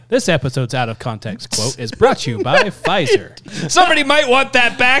This episode's Out of Context quote is brought to you by Pfizer. Somebody might want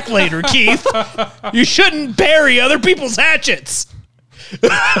that back later, Keith. You shouldn't bury other people's hatchets.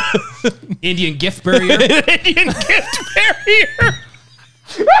 Indian gift barrier. Indian gift barrier.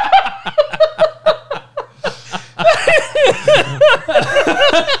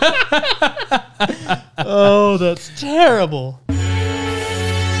 Oh, that's terrible.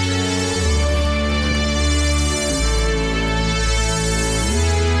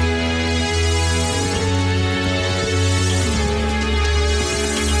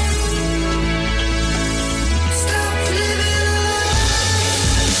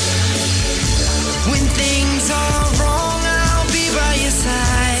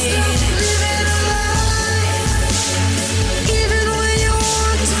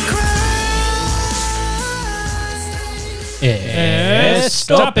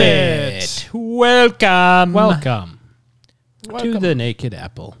 Stop it. Welcome to the Naked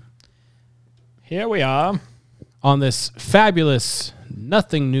Apple. Here we are. On this fabulous,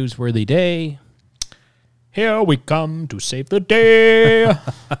 nothing newsworthy day. Here we come to save the day.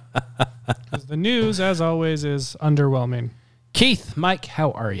 Because the news, as always, is underwhelming. Keith, Mike,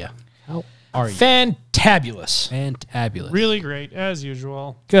 how are you? How are you? Fantabulous. Fantabulous. Really great, as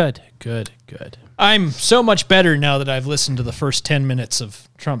usual. Good. I'm so much better now that I've listened to the first 10 minutes of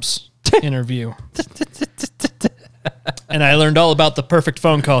Trump's interview. And I learned all about the perfect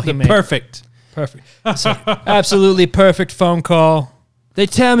phone call he made. Perfect. Absolutely perfect phone call. They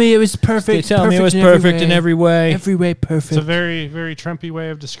tell me it was perfect. They tell me it was perfect in every way. Every way perfect. It's a very, very Trumpy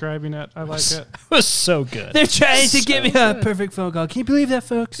way of describing it. I like it. It was so good. They're trying to give me a perfect phone call. Can you believe that,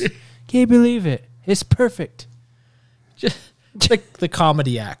 folks? Can you believe it? It's perfect. Just the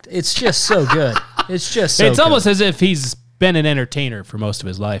comedy act. It's just so good. It's just so It's good. almost as if he's been an entertainer for most of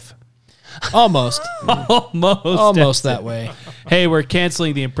his life. Almost that way. Hey, we're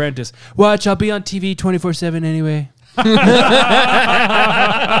canceling The Apprentice. Watch, I'll be on TV 24/7 anyway.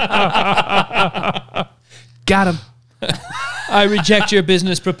 Got him. I reject your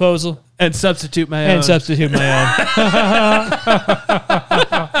business proposal And substitute my own.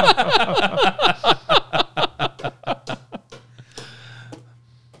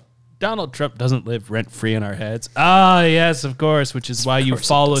 Donald Trump doesn't live rent-free in our heads. Ah, yes, of course, which is why you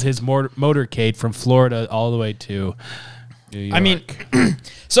followed his motorcade from Florida all the way to New York. I mean,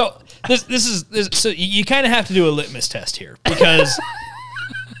 so this is so you kind of have to do a litmus test here because,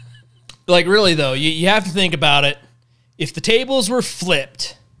 like, really though, you have to think about it. If the tables were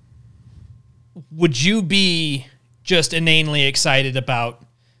flipped, would you be just inanely excited about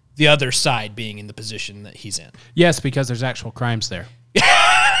the other side being in the position that he's in? Yes, because there's actual crimes there.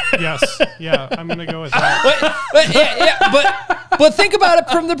 Yes. Yeah, I'm going to go with that. But think about it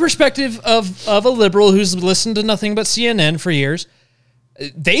from the perspective of a liberal who's listened to nothing but CNN for years.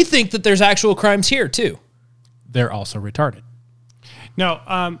 They think that there's actual crimes here too. They're also retarded.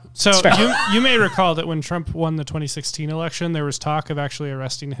 No, so you may recall that when Trump won the 2016 election, there was talk of actually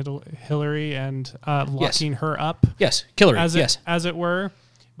arresting Hillary and locking her up. Yes, Hillary. As it were.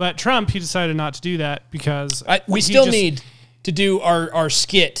 But Trump, he decided not to do that because we still need to do our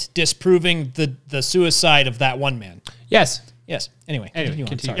skit disproving the suicide of that one man. Yes. Anyway,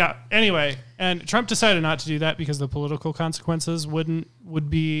 continue. Yeah. Anyway, and Trump decided not to do that because the political consequences would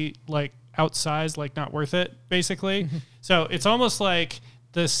be like outsized, like not worth it, basically. Mm-hmm. So it's almost like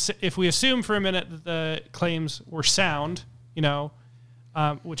this. If we assume for a minute that the claims were sound,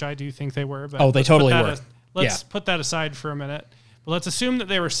 which I do think they were, but they totally were. Let's put that aside for a minute. But let's assume that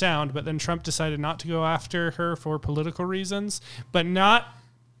they were sound, but then Trump decided not to go after her for political reasons, but not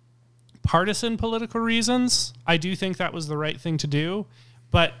partisan political reasons. I do think that was the right thing to do.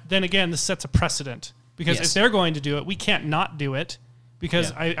 But then again, this sets a precedent because if they're going to do it, we can't not do it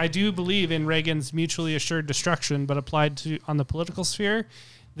because I do believe in Reagan's mutually assured destruction, but applied to on the political sphere,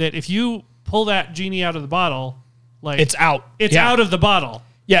 that if you pull that genie out of the bottle, like it's out. It's out of the bottle.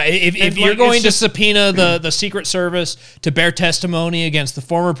 Yeah, if you're going to subpoena the Secret Service to bear testimony against the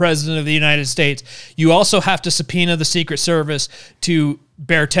former president of the United States, you also have to subpoena the Secret Service to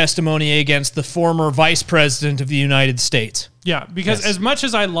bear testimony against the former vice president of the United States. Yeah, because as much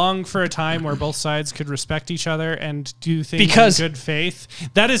as I long for a time where both sides could respect each other and do things in good faith,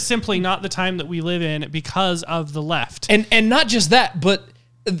 that is simply not the time that we live in because of the left. And not just that, but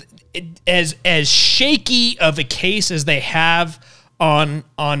as shaky of a case as they have on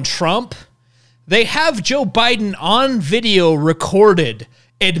Trump, they have Joe Biden on video recorded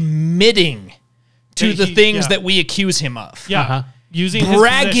admitting to the things that we accuse him of. Yeah, using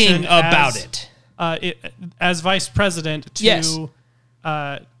bragging his about as vice president to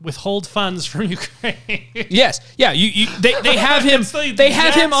withhold funds from Ukraine. Yes, yeah. They have him. It's the They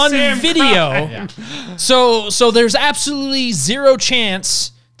have him exact on same video. crime. So there's absolutely zero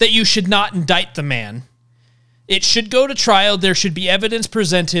chance that you should not indict the man. It should go to trial. There should be evidence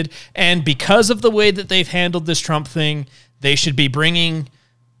presented, and because of the way that they've handled this Trump thing, they should be bringing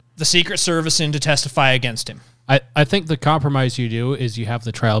the Secret Service in to testify against him. I think the compromise you do is you have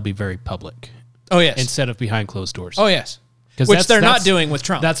the trial be very public Oh yes. instead of behind closed doors. Oh yes. 'Cause Which they're not doing with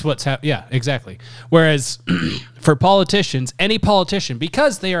Trump. That's what's happening. Yeah, exactly. Whereas for politicians, any politician,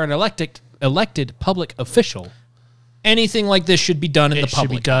 because they are an elected public official, Anything like this should be done in it the should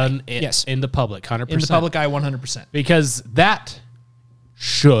public. be done eye. Yes. in the public, 100%. In the public eye, 100%. Because that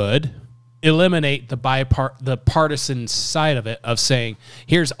should eliminate the partisan side of it, of saying,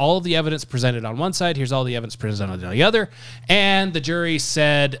 here's all of the evidence presented on one side, here's all the evidence presented on the other, and the jury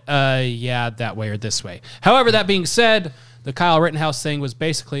said, yeah, that way or this way. However, that being said, the Kyle Rittenhouse thing was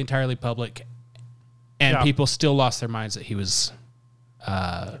basically entirely public, and Yeah. people still lost their minds that he was...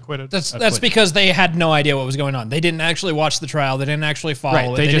 Acquitted. That's because they had no idea what was going on. They didn't actually watch the trial. They didn't actually follow Right,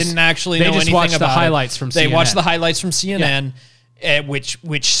 it. they They just- didn't actually they know just anything watched the about highlights it. from They CNN. watched the highlights from CNN,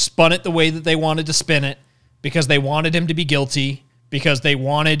 which spun it the way that they wanted to spin it because they wanted him to be guilty, because they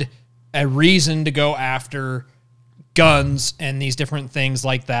wanted a reason to go after guns and these different things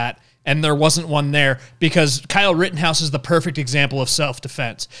like that. And there wasn't one there because Kyle Rittenhouse is the perfect example of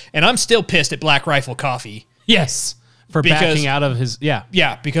self-defense. And I'm still pissed at Black Rifle Coffee. Yes. For Because- backing out of his... Yeah.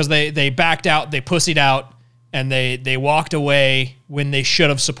 Yeah, because they backed out, they pussied out, and they walked away when they should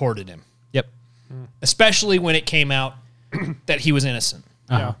have supported him. Yep. Especially when it came out that he was innocent.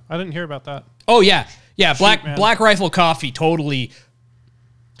 Yeah, I didn't hear about that. Oh yeah, yeah. man. Black Rifle Coffee totally.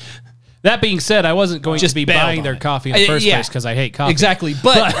 That being said, I wasn't going Just to be bailed buying on their it. coffee in the first Yeah. place because I hate coffee. Exactly,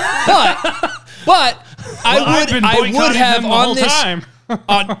 but I've been I would boycotting have them the on whole this time.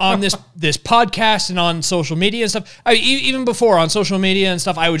 on this podcast and on social media and stuff. Even before on social media and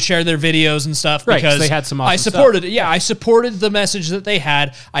stuff, I would share their videos and stuff Right, 'cause because they had some awesome I supported it. Yeah, I supported the message that they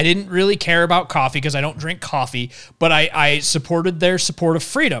had. I didn't really care about coffee because I don't drink coffee, but I supported their support of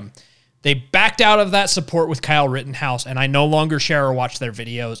freedom. They backed out of that support with Kyle Rittenhouse, and I no longer share or watch their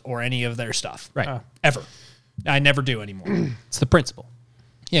videos or any of their stuff. Right. Ever. I never do anymore. It's the principle.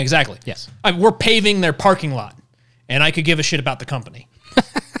 Yeah, exactly. Yes. We're paving their parking lot, and I could give a shit about the company.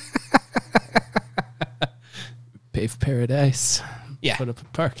 Pave paradise. Yeah. Put up a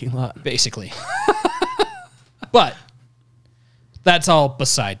parking lot. Basically. But that's all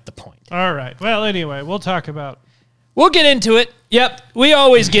beside the point. All right. Well, anyway, we'll talk about. We'll get into it. Yep. We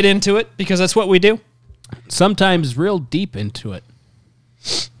always get into it because that's what we do. Sometimes real deep into it.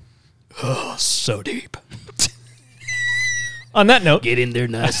 Oh, so deep. On that note, Get in there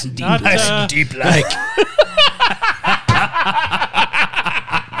nice and deep. Not, deep like.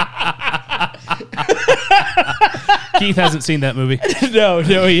 Keith hasn't seen that movie. No,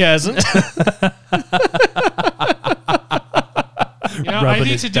 he hasn't. You know, I Rubbing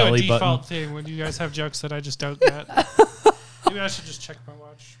need his to do a belly default button. thing when you guys have jokes that I just don't get. Maybe I should just check my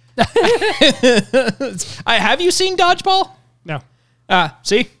watch. Have you seen Dodgeball? No.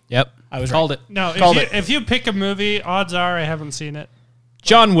 See? Yep. I was called right. it. No, Called it. if you pick a movie, odds are I haven't seen it.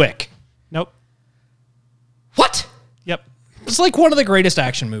 John Wick. Nope. What? Yep. It's like one of the greatest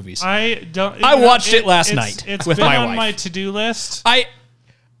action movies. I don't. I watched it last it's- night It's with been my on wife. my to-do list. I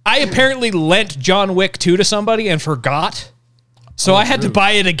apparently lent John Wick 2 to somebody and forgot. So I had to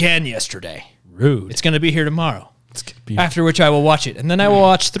buy it again yesterday. Rude. It's going to be here tomorrow. It's gonna be- After which I will watch it. And then I will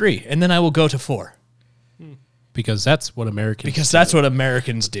watch 3. And then I will go to 4. because that's what Americans Because that's what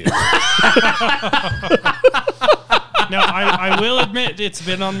Americans do. No, I will admit it's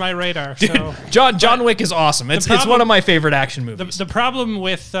been on my radar. So John Wick is awesome. It's one of my favorite action movies. the problem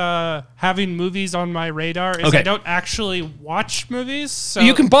with having movies on my radar is Okay. I don't actually watch movies. So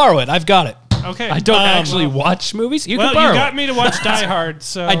You can borrow it. I've got it. Okay. I don't actually watch movies. You Well, can borrow you got it. me to watch Die Hard.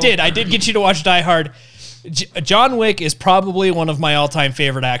 So I did get you to watch Die Hard. John Wick is probably one of my all-time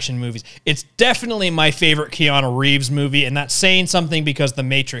favorite action movies. It's definitely my favorite Keanu Reeves movie, and that's saying something because The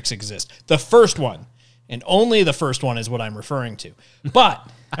Matrix exists. The first one, and only the first one is what I'm referring to. But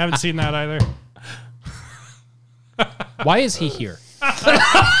I haven't seen that either. Why is he here?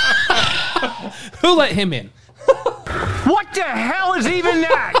 Who let him in? What the hell is even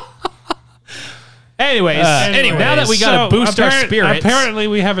that? Anyways, Anyways, now that we got to boost our spirits. Apparently,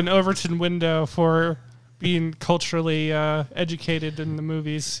 we have an Overton window for being culturally educated in the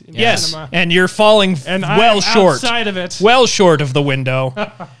movies. In yes, cinema. and you're falling And well I'm short. outside of it. Well short of the window.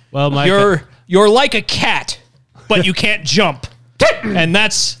 Well, my You're like a cat, but you can't jump. And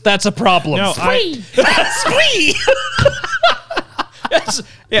that's a problem. No, Squee!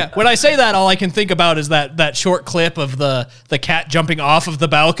 Yeah, when I say that, all I can think about is that short clip of the cat jumping off of the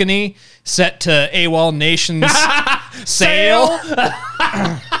balcony set to AWOL Nation's Sail.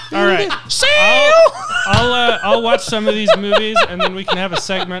 All right. Sail! I'll watch some of these movies, and then we can have a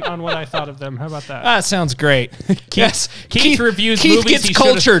segment on what I thought of them. How about that? That sounds great. Yes. Keith reviews Keith movies gets he should've-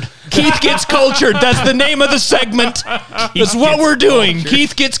 cultured. Keith gets cultured. That's the name of the segment. That's what we're doing. cultured.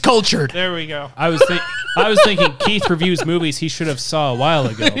 Keith gets cultured. There we go. I was thinking Keith reviews movies he should have saw a while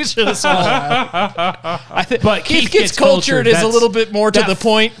ago. He should have saw that. But Keith gets cultured is a that's- little bit more to the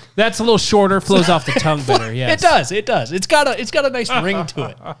point. That's a little shorter, flows off the tongue better. Yes, It does. It does. It's got a nice ring to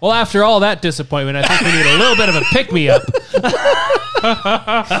it. Well, after all that disappointment, I think we need a little bit of a pick me up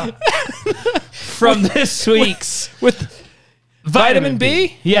from this week's With vitamin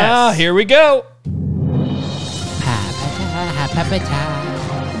B? Yes. Ah, here we go.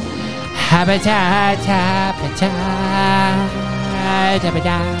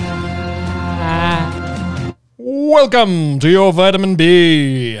 Welcome to your vitamin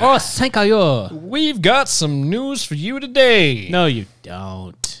B. Oh, thank you. We've got some news for you today. No, you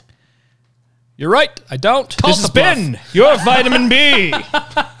don't. You're right. I don't. This has the bluff. been your vitamin B.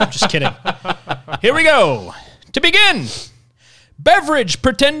 I'm just kidding. Here we go. To begin, beverage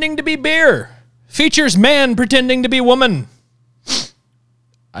pretending to be beer features man pretending to be woman.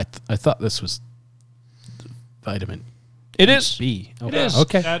 I thought this was vitamin It is. B. It is.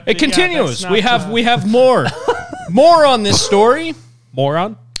 Okay. That- It yeah, continues. that's We not, have more. More on this story.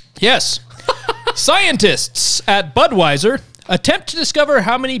 Moron. Yes. Scientists at Budweiser attempt to discover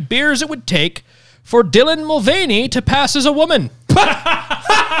how many beers it would take for Dylan Mulvaney to pass as a woman.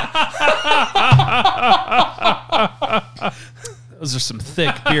 Those are some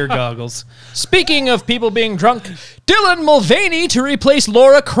thick beer goggles. Speaking of people being drunk, Dylan Mulvaney to replace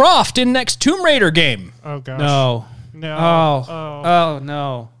Laura Croft in next Tomb Raider game. Oh gosh. No. No. Oh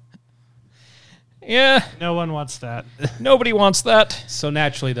no. Yeah, No one wants that. nobody wants that. So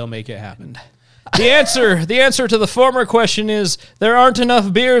naturally they'll make it happen. The answer to the former question is there aren't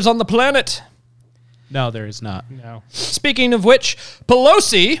enough beers on the planet. No, there is not. No. Speaking of which,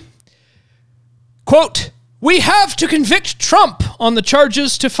 Pelosi, quote, "We have to convict Trump on the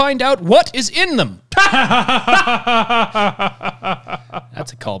charges to find out what is in them." That's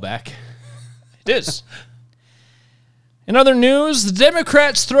a callback. It is. In other news, the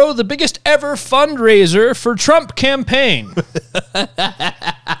Democrats throw the biggest ever fundraiser for Trump campaign.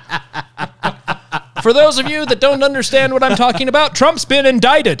 For those of you that don't understand what I'm talking about, Trump's been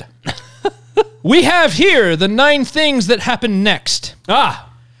indicted. We have here the 9 things that happen next.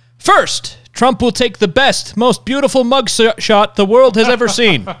 First, Trump will take the best, most beautiful mugshot the world has ever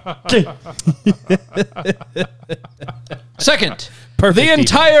seen. Second, the even.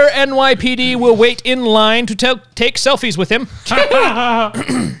 entire NYPD will wait in line to take selfies with him.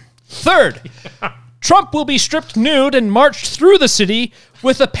 Third, Trump will be stripped nude and marched through the city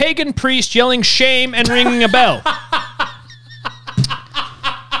with a pagan priest yelling shame and ringing a bell.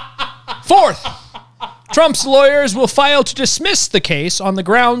 Fourth, Trump's lawyers will file to dismiss the case on the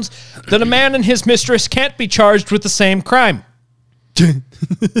grounds that a man and his mistress can't be charged with the same crime.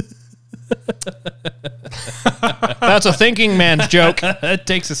 That's a thinking man's joke. It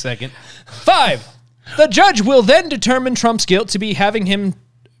takes a second. 5, the judge will then determine Trump's guilt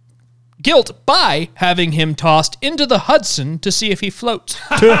by having him tossed into the Hudson to see if he floats.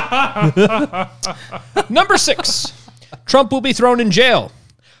 Number 6, Trump will be thrown in jail,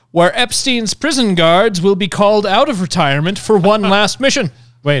 where Epstein's prison guards will be called out of retirement for one last mission.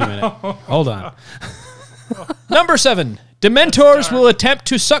 Wait a minute. Hold on. Number 7, Dementors will attempt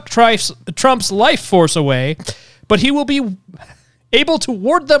to suck Trump's life force away, but he will be able to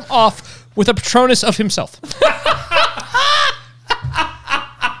ward them off with a Patronus of himself.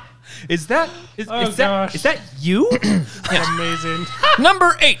 Is that gosh. is that you? Amazing.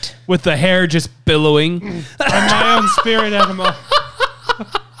 Number 8, With the hair just billowing. I'm my own spirit animal.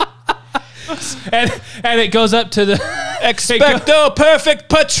 And it goes up to the Expecto Perfect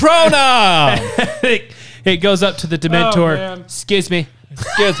Patrona! it goes up to the Dementor. man. Excuse me.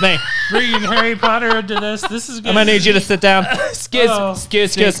 Excuse me. Bringing Harry Potter into this. This is good. I'm going to need you to sit down. Excuse Oh.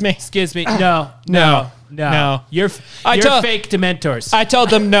 Excuse me. Excuse me. No. No. No. You're I you're tell- fake Dementors. I told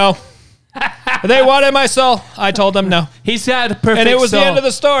them no. They wanted my soul. I told them no. He's had a perfect And it was soul. the end of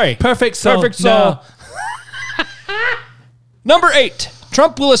the story. Perfect soul. Perfect soul. No. Number 8,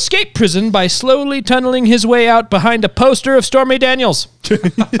 Trump will escape prison by slowly tunneling his way out behind a poster of Stormy Daniels.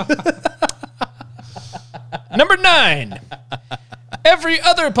 Number 9, every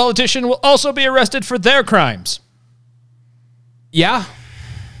other politician will also be arrested for their crimes. Yeah.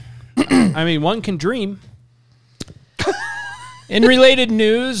 I mean, one can dream. In related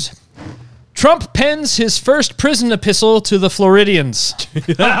news, Trump pens his first prison epistle to the Floridians.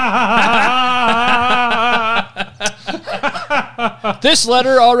 This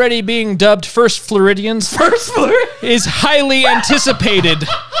letter, already being dubbed First Floridians, is highly anticipated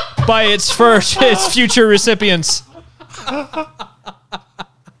by its future recipients. Matt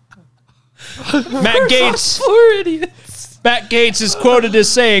Gaetz is quoted as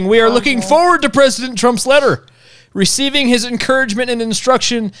saying, "We are looking forward to President Trump's letter. Receiving his encouragement and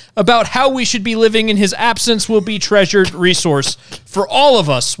instruction about how we should be living in his absence will be treasured resource for all of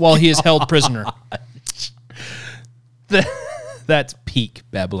us while he is held prisoner." That's peak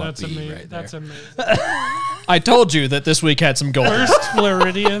Babylon That's Bee amazing. right there. That's amazing. I told you that this week had some gold. First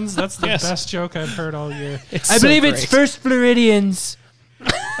Floridians. That's the Yes. best joke I've heard all year. I believe it's First Floridians.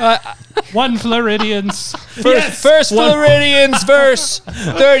 One Floridians. First Floridians verse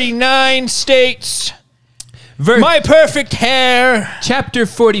 39 states, "My perfect hair, Chapter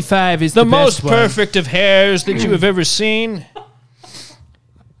 45 is the the most best one. perfect of hairs that you have ever seen.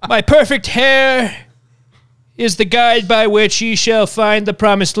 My perfect hair is the guide by which ye shall find the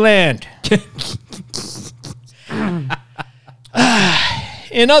promised land."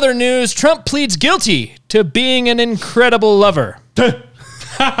 In other news, Trump pleads guilty to being an incredible lover.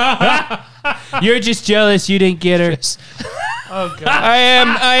 You're just jealous you didn't get her. Oh god.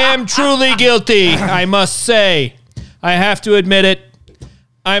 I am truly guilty, I must say. I have to admit it.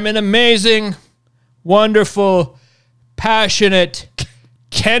 I'm an amazing, wonderful, passionate,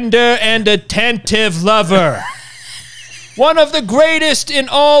 tender, and attentive lover. One of the greatest in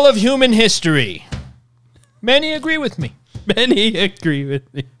all of human history. Many agree with me. Many agree with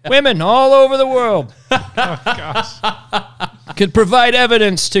me. Women all over the world Gosh. could provide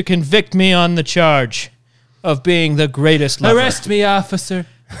evidence to convict me on the charge of being the greatest lover. Arrest me, officer.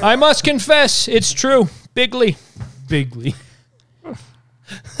 I must confess, it's true. Bigly. Bigly.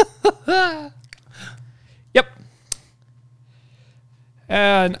 Yep.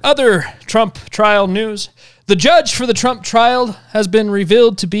 And other Trump trial news. The judge for the Trump trial has been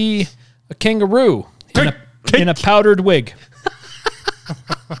revealed to be a kangaroo in a powdered wig.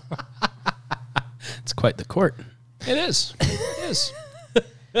 It's quite the court. It is. It is.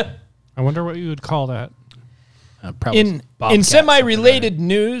 I wonder what you would call that. Probably In Bobcat, semi-related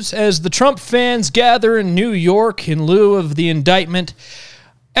news, as the Trump fans gather in New York in lieu of the indictment,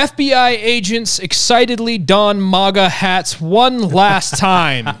 FBI agents excitedly don MAGA hats one last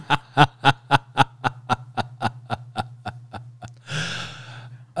time.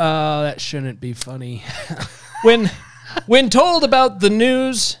 Oh, that shouldn't be funny. When told about the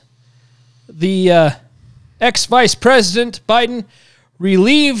news, the ex-Vice President Biden,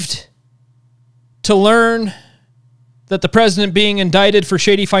 relieved to learn that the president being indicted for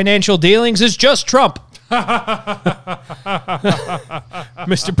shady financial dealings is just Trump.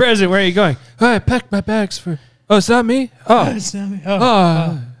 Mr. President, where are you going? Oh, I packed my bags for... Oh, it's not me? Oh. It's not me.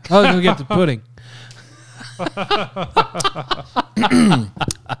 Oh. I'll go get the pudding.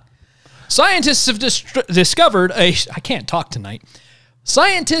 Scientists have discovered I can't talk tonight.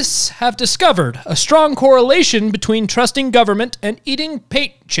 Scientists have discovered a strong correlation between trusting government and eating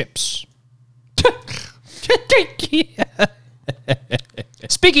paint chips.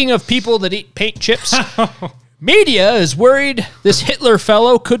 Speaking of people that eat paint chips, media is worried this Hitler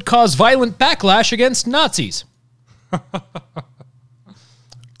fellow could cause violent backlash against Nazis.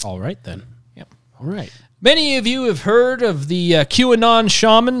 All right, then. Yep. All right. Many of you have heard of the QAnon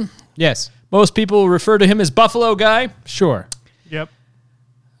shaman. Yes. Most people refer to him as Buffalo Guy. Sure. Yep.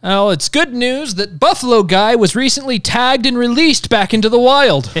 Well, it's good news that Buffalo Guy was recently tagged and released back into the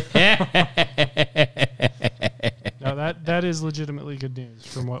wild. No, that is legitimately good news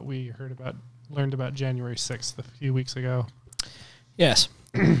from what we learned about January 6th a few weeks ago. Yes.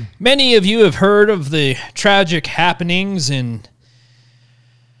 Many of you have heard of the tragic happenings in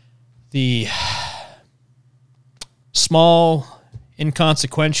the small,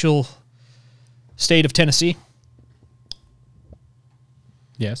 inconsequential state of Tennessee.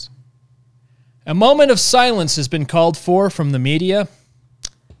 Yes. A moment of silence has been called for from the media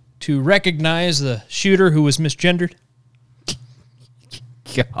to recognize the shooter who was misgendered.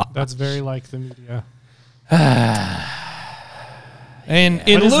 God. That's very like the media. And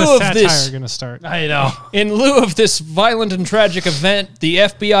in When is lieu the of satire this, going to start? I know. in lieu of this violent and tragic event, the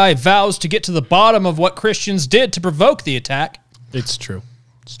FBI vows to get to the bottom of what Christians did to provoke the attack. It's true.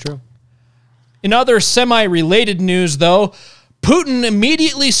 It's true. In other semi-related news, though, Putin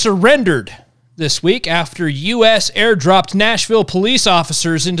immediately surrendered this week after U.S. airdropped Nashville police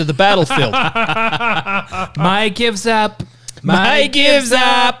officers into the battlefield. My gives up. My gives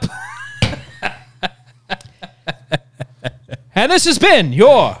up. And this has been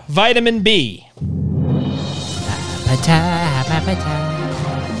your Vitamin B.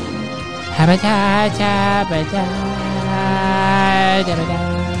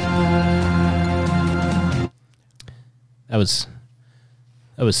 That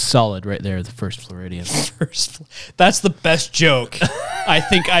was solid right there, the first Floridian. That's the best joke I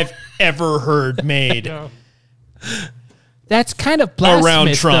think I've ever heard made. No. That's kind of Around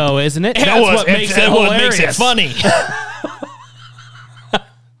blasphemous, Trump. though, isn't it? That's That's what makes it hilarious. funny.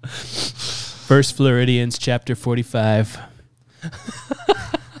 First Floridians, chapter 45.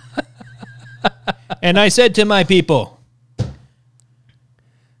 And I said to my people,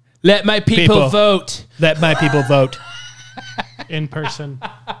 Let my people vote. let my people vote. In person.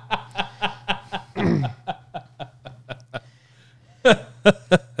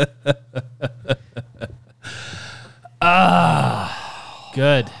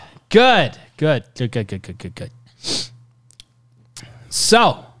 Good.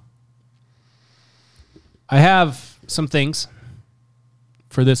 So, I have some things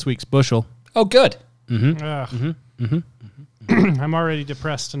for this week's bushel. Oh, good. I'm already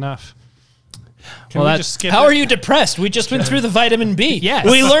depressed enough. Can Well, we that's- just skip How it? are you depressed? We just went through the vitamin B. Yes.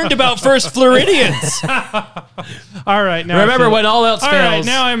 We learned about First Floridians. All right, now I Remember, feel- when all else All fails, right,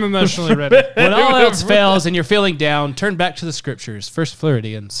 now I'm emotionally ready. when all else fails and you're feeling down, turn back to the scriptures, First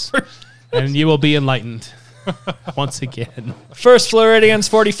Floridians, and you will be enlightened once again. First Floridians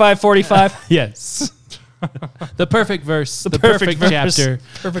 45:45. Yes. The perfect verse, the Perfect perfect verse. chapter.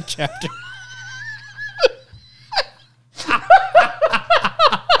 Perfect chapter.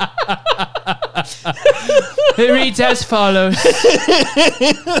 It reads as follows.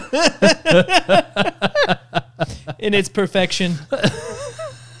 In its perfection.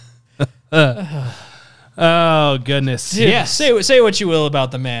 Oh, goodness. Dude, Yes. Say what you will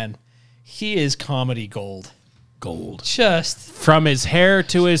about the man. He is comedy gold. Gold. Just From his hair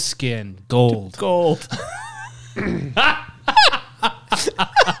to his skin, gold. gold.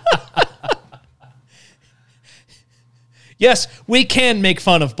 Yes, we can make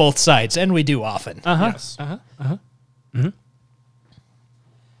fun of both sides, and we do often. Yes.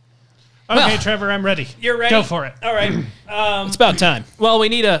 Okay, Trevor, I'm ready. You're ready? Go for it. All right. It's about time. Well, we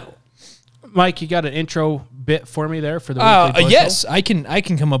need a... Mike, you got an intro bit for me there for the weekly bushel? Yes, I can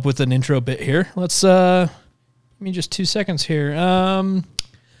come up with an intro bit here. Let's give me just 2 seconds here.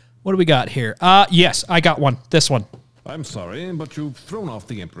 What do we got here? Yes, I got one. This one. I'm sorry, but you've thrown off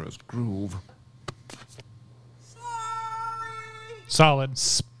the Emperor's groove. Solid.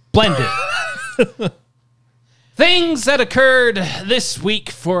 Splendid. Things that occurred this week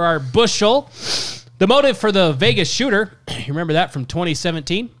for our bushel. The motive for the Vegas shooter, you remember that from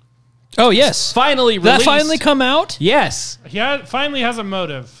 2017? Oh, yes. Finally That released. finally come out? Yes. He finally has a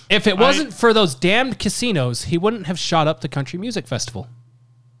motive. If it wasn't for those damned casinos, he wouldn't have shot up the Country Music Festival.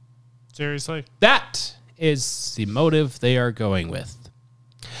 Seriously? That is the motive they are going with.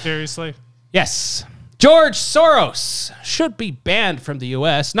 Seriously? Yes. George Soros should be banned from the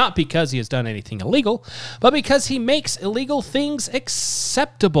U.S., not because he has done anything illegal, but because he makes illegal things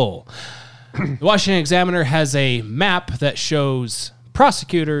acceptable. The Washington Examiner has a map that shows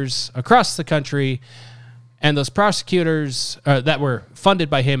prosecutors across the country, and those prosecutors that were funded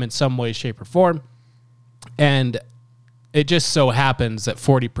by him in some way, shape, or form. And it just so happens that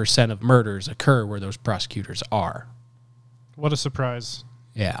 40% of murders occur where those prosecutors are. What a surprise.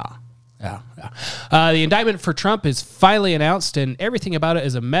 Yeah. The indictment for Trump is finally announced, and everything about it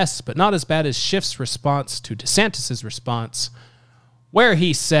is a mess, but not as bad as Schiff's response to DeSantis' response, where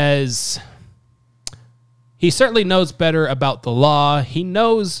he says he certainly knows better about the law. He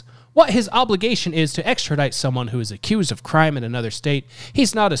knows what his obligation is to extradite someone who is accused of crime in another state.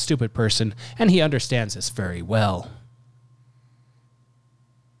 He's not a stupid person, and he understands this very well.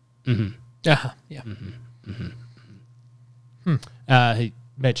 Yeah. He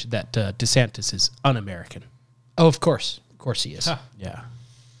mentioned that DeSantis is un-American. Oh, of course. Of course he is. Yeah.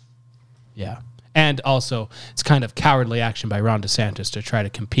 And also, it's kind of cowardly action by Ron DeSantis to try to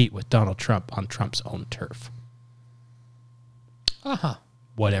compete with Donald Trump on Trump's own turf.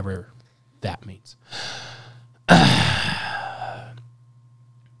 Whatever that means.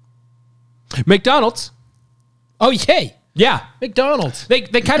 McDonald's. Oh, yay. Yeah. McDonald's. They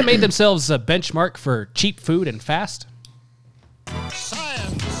kind of made themselves a benchmark for cheap food and fast.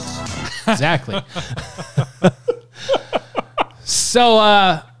 Science! Exactly.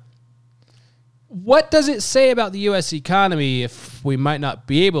 So, what does it say about the U.S. economy if we might not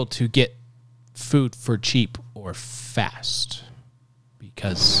be able to get food for cheap or fast?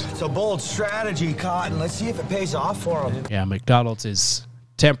 Because, It's a bold strategy, Cotton. Let's see if it pays off for them. yeah, McDonald's is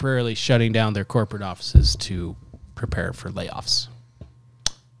temporarily shutting down their corporate offices to prepare for layoffs.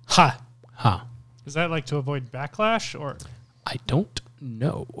 Ha. Huh. Is that like to avoid backlash or? I don't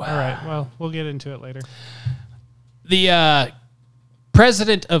know. All right. Well, we'll get into it later. The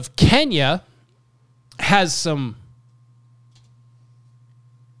president of Kenya has some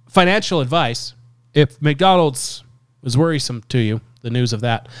financial advice. If McDonald's was worrisome to you, the news of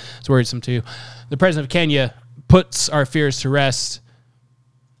that is worrisome to you, the president of Kenya puts our fears to rest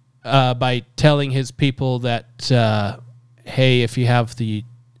by telling his people that, hey, if you have the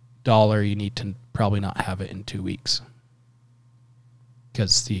dollar, you need to probably not have it in 2 weeks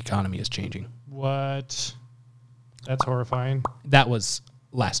because the economy is changing. What? That's horrifying. That was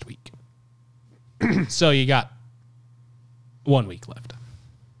last week. So you got 1 week left.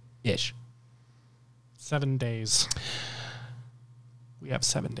 Ish. 7 days. We have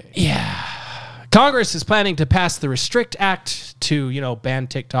 7 days. Yeah. Congress is planning to pass the Restrict Act to, ban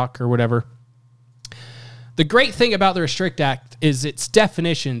TikTok or whatever. The great thing about the Restrict Act is its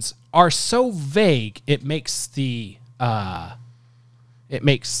definitions are so vague, it makes the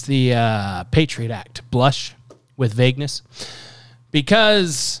Patriot Act blush with vagueness.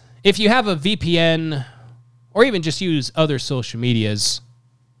 Because if you have a VPN or even just use other social medias,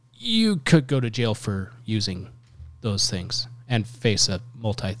 you could go to jail for using those things and face a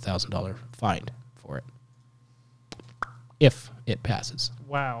multi-$1,000 fine for it if it passes.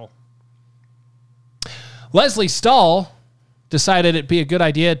 Wow. Leslie Stahl decided it'd be a good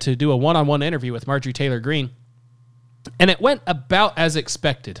idea to do a one-on-one interview with Marjorie Taylor Greene, and it went about as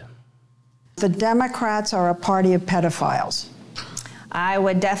expected. The Democrats are a party of pedophiles. I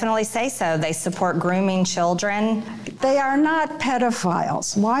would definitely say so. They support grooming children. They are not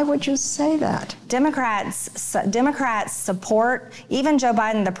pedophiles. Why would you say that? Democrats support, even Joe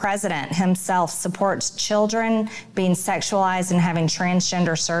Biden, the president himself, supports children being sexualized and having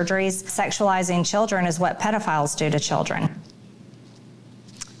transgender surgeries. Sexualizing children is what pedophiles do to children.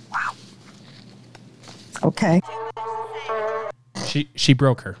 Wow. Okay. She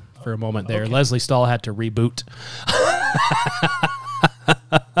broke her for a moment there. Okay. Leslie Stahl had to reboot.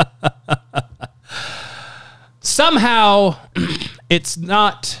 Somehow, it's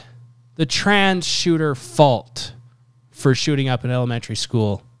not the trans shooter fault for shooting up an elementary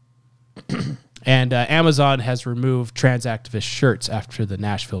school. And Amazon has removed trans activist shirts after the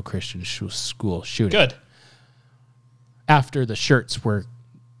Nashville Christian school shooting. Good. After the shirts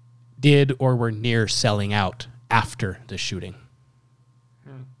did or were near selling out after the shooting.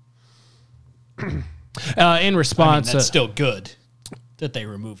 In response... that's still good that they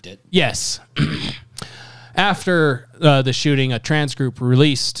removed it. Yes. After the shooting, a trans group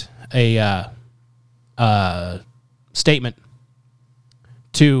released a statement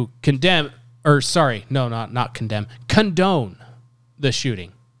to condone the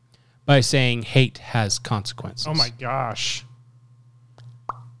shooting by saying hate has consequences. Oh my gosh.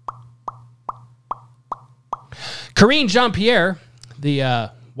 Karine Jean-Pierre, the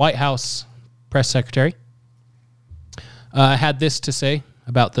White House press secretary, had this to say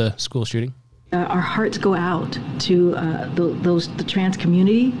about the school shooting. Our hearts go out to the trans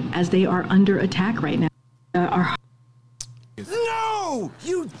community as they are under attack right now. No!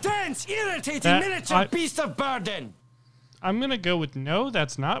 You dense, irritating miniature beast of burden! I'm going to go with no,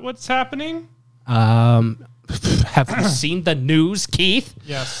 that's not what's happening. Have you seen the news, Keith?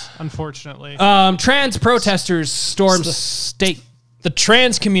 Yes, unfortunately. Trans protesters stormed state... The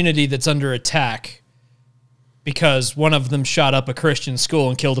trans community that's under attack because one of them shot up a Christian school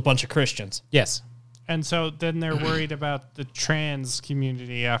and killed a bunch of Christians. Yes. And so then they're worried about the trans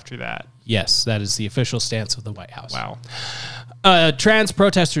community after that. Yes, that is the official stance of the White House. Wow. Trans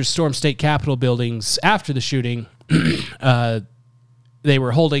protesters stormed state capitol buildings after the shooting. They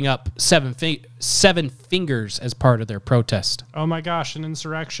were holding up seven fingers as part of their protest. Oh my gosh, an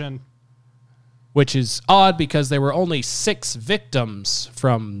insurrection. Which is odd because there were only 6 victims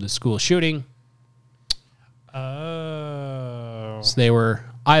from the school shooting. Oh. So they were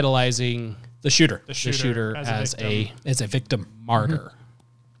idolizing the shooter as a victim martyr.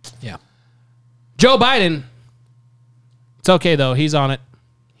 Mm-hmm. Yeah. Joe Biden, it's okay though, he's on it.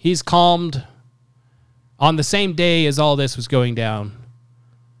 He's calmed on the same day as all this was going down.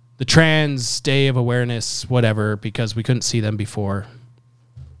 The Trans Day of Awareness, whatever, because we couldn't see them before.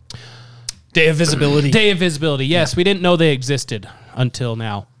 Day of Visibility. Day of Visibility, yes. Yeah. We didn't know they existed until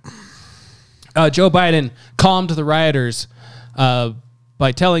now. Joe Biden calmed the rioters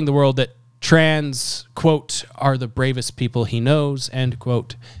by telling the world that trans, quote, are the bravest people he knows, end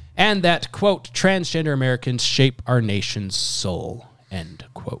quote, and that, quote, transgender Americans shape our nation's soul, end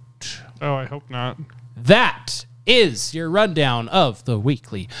quote. Oh, I hope not. That is your rundown of the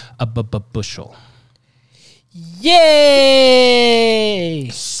weekly bushel. Yay!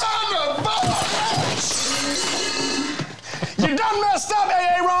 Son of a... You done messed up,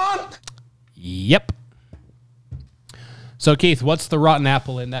 Aaron! Yep. So, Keith, what's the rotten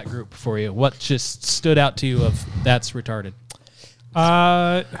apple in that group for you? What just stood out to you of that's retarded?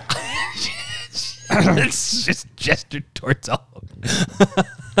 It's just gestured towards all of them.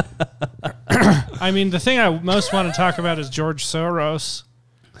 I mean, the thing I most want to talk about is George Soros.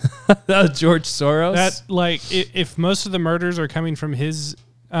 George Soros? That, like, if most of the murders are coming from his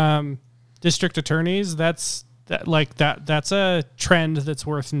district attorneys, that's a trend that's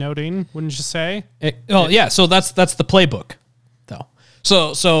worth noting, wouldn't you say? Yeah. So that's the playbook, though.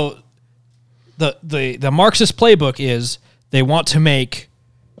 So the Marxist playbook is they want to make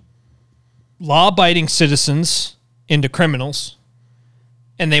law-abiding citizens into criminals,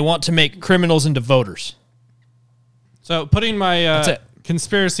 and they want to make criminals into voters. So putting my That's it.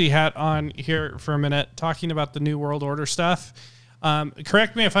 conspiracy hat on here for a minute, talking about the New World Order stuff.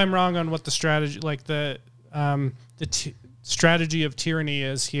 Correct me if I'm wrong on what the strategy, like the strategy of tyranny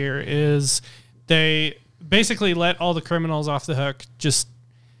is here. Is they basically let all the criminals off the hook, just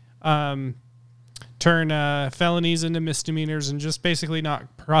turn felonies into misdemeanors, and just basically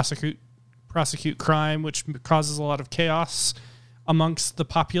not prosecute crime, which causes a lot of chaos amongst the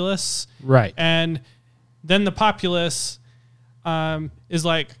populace. Right. And then the populace is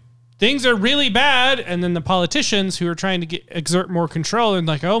like, things are really bad. And then the politicians who are trying to exert more control and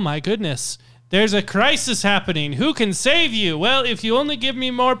like, oh my goodness, there's a crisis happening. Who can save you? Well, if you only give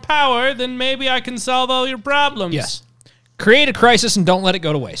me more power, then maybe I can solve all your problems. Yes. Create a crisis and don't let it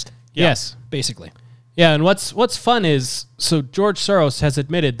go to waste. Yes. Basically. Yeah, and what's fun is, so George Soros has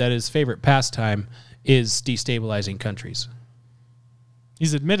admitted that his favorite pastime is destabilizing countries.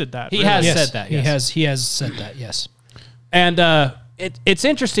 He's admitted that. He has said that. Yes. He has said that. Yes. And it's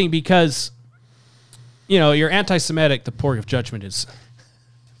interesting because, you know, you're anti-Semitic. The pork of judgment is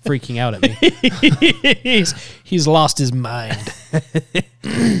freaking out at me. he's lost his mind.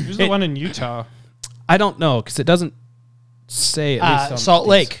 Who's the one in Utah? I don't know because it doesn't say at least on Salt these.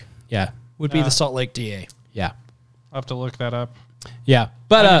 Lake Yeah, would be the Salt Lake DA. yeah, I'll have to look that up. yeah.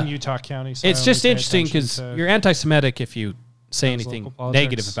 But I'm in Utah County. So I it's only just pay interesting attention because to you're anti-Semitic if you say those anything local politics.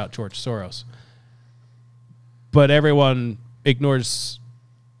 negative about George Soros, but everyone ignores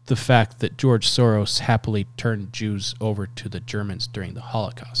the fact that George Soros happily turned Jews over to the Germans during the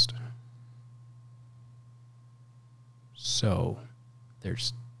Holocaust. So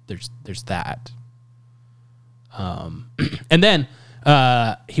there's that. And then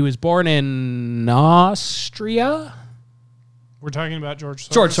he was born in Austria. We're talking about George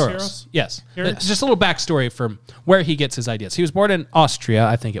Soros. George Soros. Heroes? Yes. Heroes? Just a little backstory from where he gets his ideas. He was born in Austria,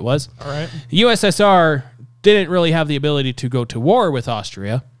 I think it was. All right. The USSR didn't really have the ability to go to war with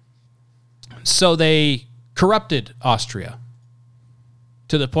Austria, so they corrupted Austria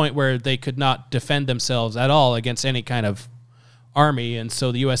to the point where they could not defend themselves at all against any kind of army, and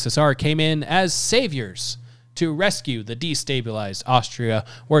so the USSR came in as saviors to rescue the destabilized Austria,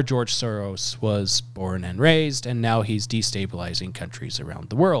 where George Soros was born and raised, and now he's destabilizing countries around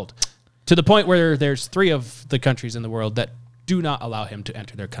the world, to the point where there's 3 of the countries in the world that do not allow him to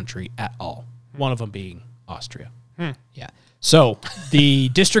enter their country at all, one of them being Austria. Yeah. So the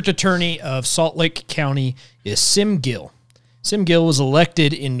district attorney of Salt Lake County is Sim Gill. Sim Gill was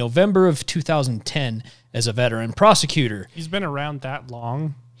elected in November of 2010 as a veteran prosecutor. He's been around that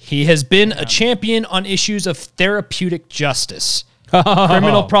long. He has been a champion on issues of therapeutic justice,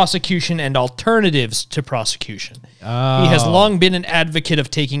 criminal prosecution, and alternatives to prosecution. He has long been an advocate of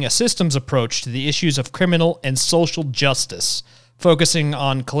taking a systems approach to the issues of criminal and social justice, focusing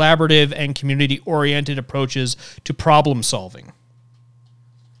on collaborative and community-oriented approaches to problem solving.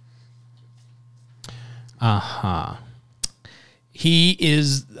 He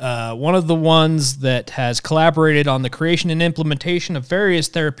is one of the ones that has collaborated on the creation and implementation of various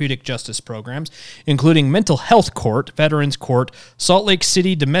therapeutic justice programs, including Mental Health Court, Veterans Court, Salt Lake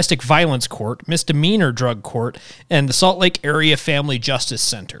City Domestic Violence Court, Misdemeanor Drug Court, and the Salt Lake Area Family Justice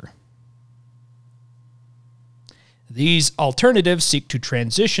Center. These alternatives seek to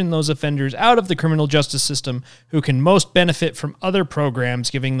transition those offenders out of the criminal justice system who can most benefit from other programs,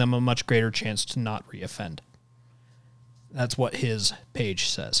 giving them a much greater chance to not reoffend. That's what his page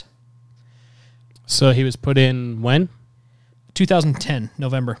says. So he was put in when? 2010,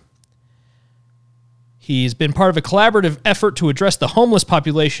 November. He's been part of a collaborative effort to address the homeless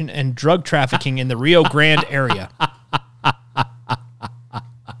population and drug trafficking in the Rio Grande area.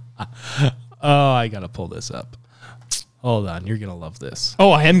 Oh, I got to pull this up. Hold on. You're going to love this.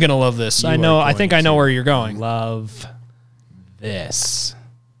 Oh, I am going to love this. I know. I think I know where you're going. Love this.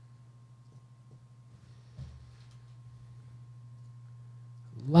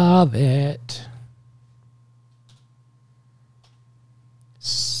 Love it.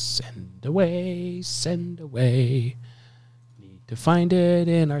 Send away, send away. Need to find it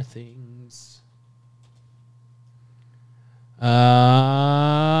in our things. There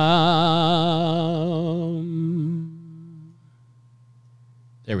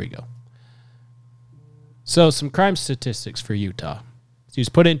we go. So some crime statistics for Utah. He was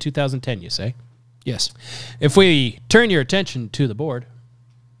put in 2010, you say? Yes. If we turn your attention to the board,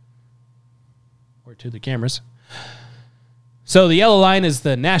 or to the cameras. So the yellow line is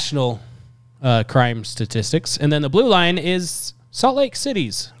the national crime statistics, and then the blue line is Salt Lake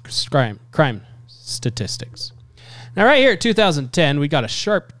City's crime statistics. Now right here at 2010, we got a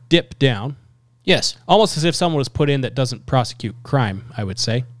sharp dip down. Yes. Almost as if someone was put in that doesn't prosecute crime, I would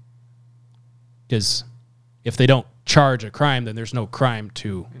say. Because if they don't charge a crime, then there's no crime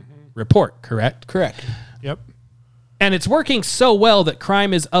to report, correct? Correct. Yep. And it's working so well that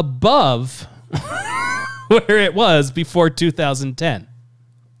crime is above where it was before 2010.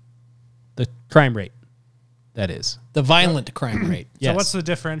 The crime rate, that is. The violent crime rate. So what's the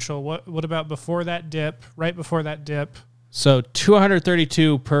differential? What about before that dip, right before that dip? So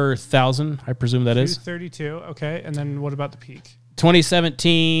 232 per 1,000, I presume that is. 232, okay. And then what about the peak?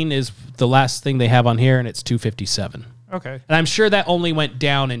 2017 is the last thing they have on here, and it's 257. Okay. And I'm sure that only went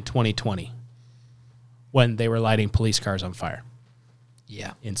down in 2020 when they were lighting police cars on fire.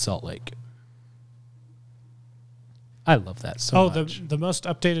 Yeah. In Salt Lake. I love that so much. The most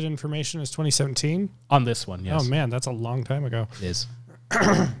updated information is 2017? On this one, yes. Oh, man, that's a long time ago. It is.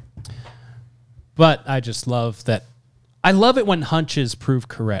 But I just love that. I love it when hunches prove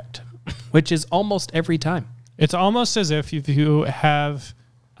correct, which is almost every time. It's almost as if you have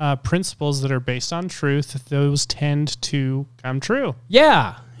principles that are based on truth, those tend to come true.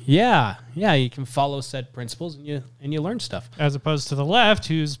 Yeah. You can follow said principles and you learn stuff. As opposed to the left,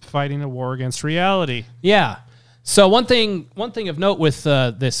 who's fighting a war against reality. Yeah. So one thing of note with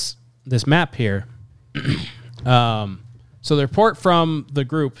this map here. So the report from the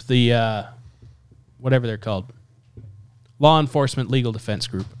group, the whatever they're called, Law Enforcement Legal Defense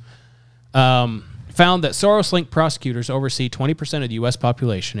Group, found that Soros-linked prosecutors oversee 20% of the U.S.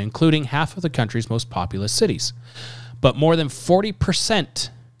 population, including half of the country's most populous cities. But more than 40%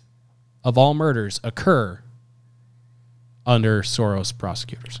 of all murders occur under Soros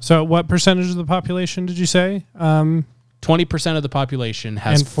prosecutors. So what percentage of the population did you say? 20% of the population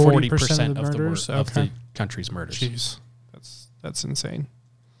has 40% of the murders? of the country's murders. Jeez, that's insane.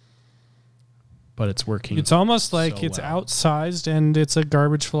 But it's working. It's almost like so it's well. outsized and it's a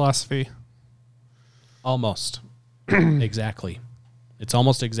garbage philosophy. Almost. Exactly. It's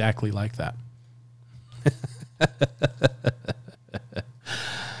almost exactly like that.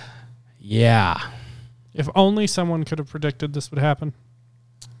 Yeah. If only someone could have predicted this would happen.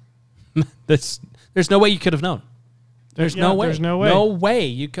 There's no way you could have known. There's no way. There's no way. No way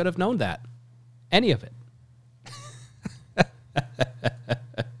you could have known that. Any of it.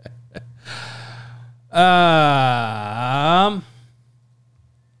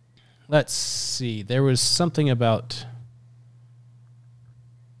 Let's see. There was something about...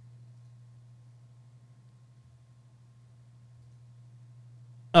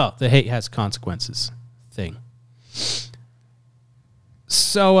 Oh, the hate has consequences thing.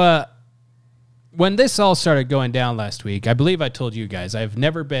 So, when this all started going down last week, I believe I told you guys, I've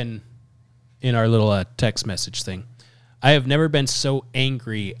never been, in our little text message thing, I have never been so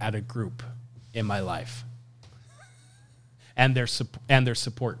angry at a group in my life. And their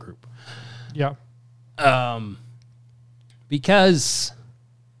support group. Yeah. Because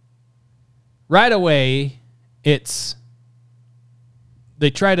right away, they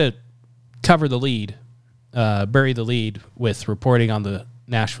try to cover the lead, bury the lead with reporting on the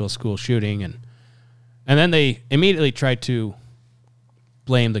Nashville school shooting, and then they immediately try to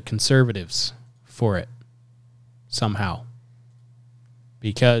blame the conservatives for it somehow.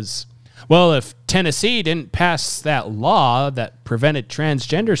 Because, well, if Tennessee didn't pass that law that prevented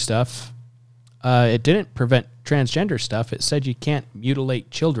transgender stuff, it didn't prevent transgender stuff. It said you can't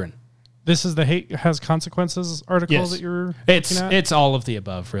mutilate children. This is the hate has consequences article that you're looking at? It's all of the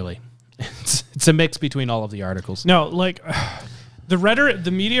above, really. It's a mix between all of the articles. No, like the rhetoric,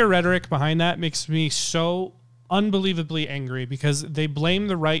 the media rhetoric behind that makes me so unbelievably angry because they blame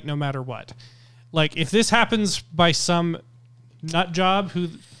the right no matter what. Like if this happens by some nut job who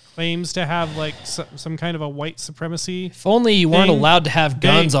claims to have like some kind of a white supremacy. If only you weren't allowed to have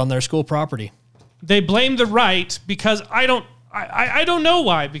guns on their school property. They blame the right because I don't know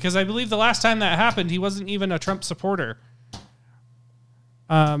why, because I believe the last time that happened, he wasn't even a Trump supporter.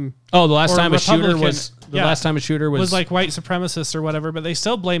 The last time a shooter was The last time a shooter was like white supremacist or whatever, but they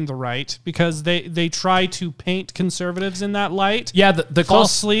still blame the right because they try to paint conservatives in that light. Yeah, the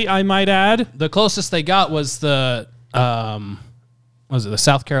falsely, I might add. The closest they got was the was it the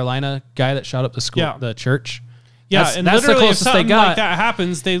South Carolina guy that shot up the school, the church? Yeah, that's, and that's literally, the closest if something they got. like that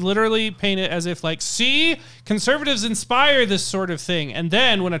happens, they literally paint it as if like, see, conservatives inspire this sort of thing, and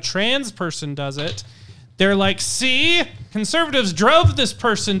then when a trans person does it, they're like, see, conservatives drove this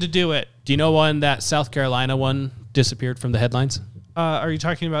person to do it. Do you know when that South Carolina one disappeared from the headlines? Are you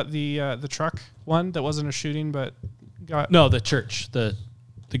talking about the truck one that wasn't a shooting but got? No, the church, the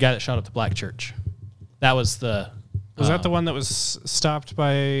guy that shot up the black church. That was the. Was that the one that was stopped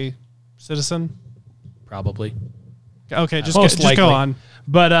by a citizen? Probably. Okay, just go on.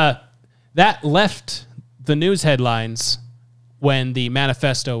 But that left the news headlines when the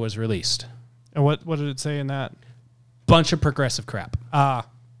manifesto was released. And what did it say in that? Bunch of progressive crap. That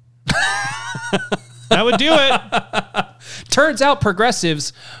would do it. Turns out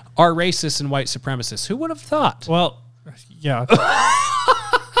progressives are racist and white supremacists. Who would have thought? Well, yeah.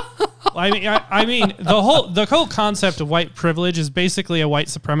 I mean, the whole concept of white privilege is basically a white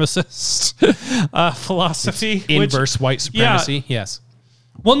supremacist philosophy. Inverse white supremacy. Yeah. Yes.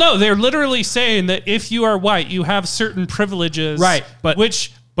 Well, no, they're literally saying that if you are white, you have certain privileges, right?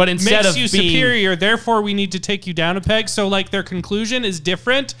 But instead makes of you superior, therefore we need to take you down a peg. So, like, their conclusion is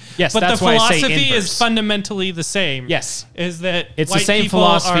different. Yes, but that's the why I say philosophy inverse. is fundamentally the same. Yes, is that it's white the same people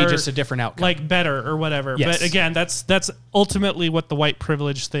philosophy, are, just a different outcome, like better or whatever. Yes. But again, that's ultimately what the white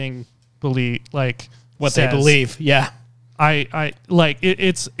privilege thing believe, like what says. they believe. Yeah, I like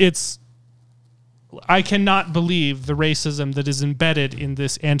it's. I cannot believe the racism that is embedded in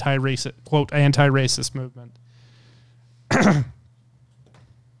this anti-racist movement.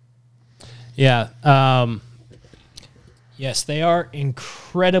 Yeah. Yes, they are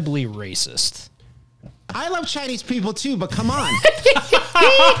incredibly racist. I love Chinese people too, but come on.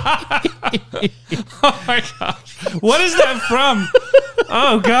 Oh my gosh. What is that from?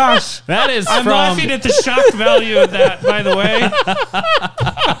 Oh gosh. That is I'm from... laughing at the shock value of that, by the way.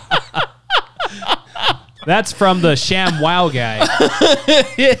 That's from the Sham Wow guy.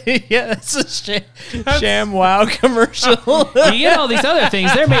 Yeah, that's a Sham Wow commercial. You get all these other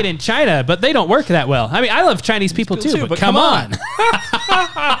things, they're made in China, but they don't work that well. I mean, I love Chinese people too, but come on.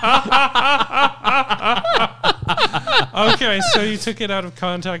 Okay, so you took it out of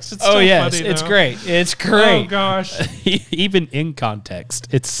context. It's Oh still yes, funny, it's though. great. It's great. Oh gosh. Even in context,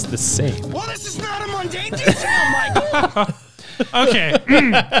 it's the same. Well, this is not a mundane detail, Michael. Okay.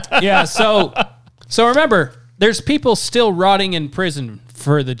 Yeah, so remember, there's people still rotting in prison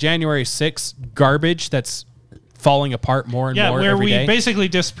for the January 6th garbage that's falling apart more and more where every we day. basically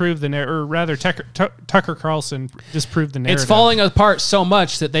disproved the narrative, or rather Tucker Carlson disproved the narrative. It's falling apart so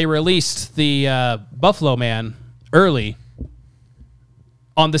much that they released the Buffalo Man early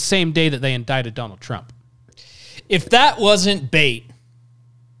on the same day that they indicted Donald Trump. If that wasn't bait,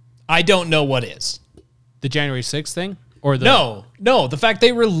 I don't know what is. The January 6th thing? Or the No. The fact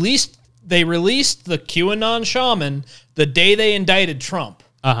they released the QAnon shaman the day they indicted Trump.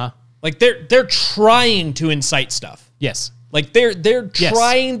 Uh-huh. Like they're trying to incite stuff. Yes. Like they're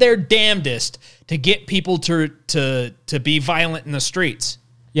trying their damnedest to get people to be violent in the streets.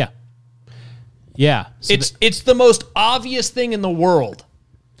 Yeah. Yeah. So it's the most obvious thing in the world.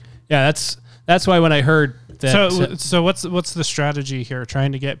 Yeah, that's why when I heard that So what's the strategy here?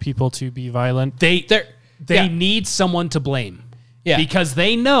 Trying to get people to be violent? They need someone to blame. Yeah. Because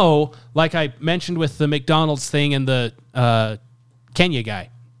they know, like I mentioned with the McDonald's thing and the Kenya guy,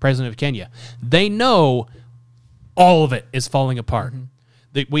 president of Kenya, they know all of it is falling apart.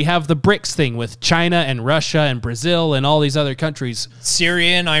 Mm-hmm. We have the BRICS thing with China and Russia and Brazil and all these other countries.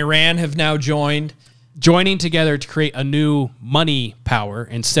 Syria and Iran have now joining together to create a new money power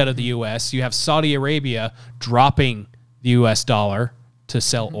instead of the U.S. You have Saudi Arabia dropping the U.S. dollar to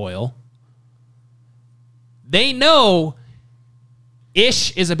sell oil. They know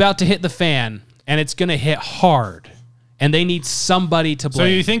ish is about to hit the fan, and it's going to hit hard, and they need somebody to blame. So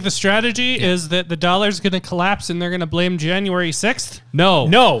you think the strategy is that the dollar's going to collapse and they're going to blame January 6th?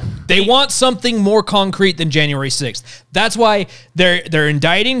 No. They want something more concrete than January 6th. That's why they're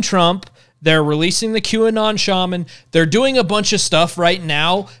indicting Trump. They're releasing the QAnon shaman. They're doing a bunch of stuff right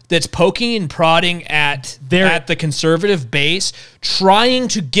now that's poking and prodding at the conservative base, trying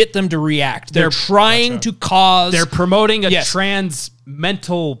to get them to react. They're trying to cause... They're promoting a trans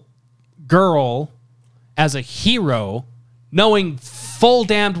mental girl as a hero, knowing full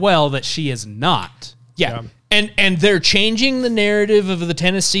damned well that she is not. Yeah. And they're changing the narrative of the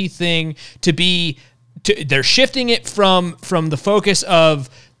Tennessee thing to be... they're shifting it from the focus of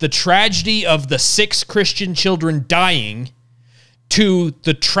the tragedy of the 6 Christian children dying to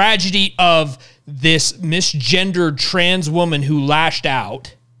the tragedy of this misgendered trans woman who lashed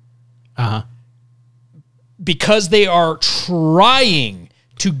out. Because they are trying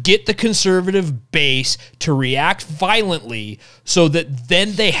to get the conservative base to react violently so that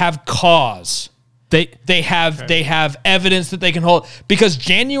then they have cause. They have evidence that they can hold, because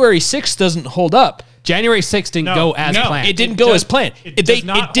January 6th doesn't hold up. January 6th didn't go as planned. It didn't go as planned. It does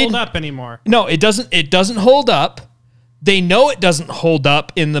not hold up anymore. No, it doesn't. It doesn't hold up. They know it doesn't hold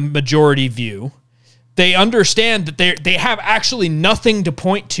up in the majority view. They understand that they have actually nothing to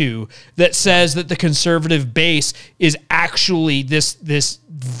point to that says that the conservative base is actually this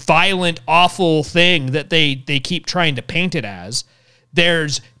violent, awful thing that they keep trying to paint it as.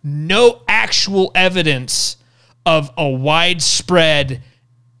 There's no actual evidence of a widespread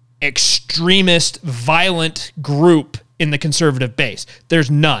extremist, violent group in the conservative base. There's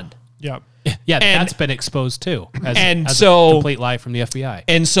none. Yep. Yeah, that's been exposed too. As so a complete lie from the FBI.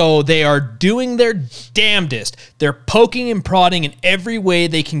 And so they are doing their damnedest. They're poking and prodding in every way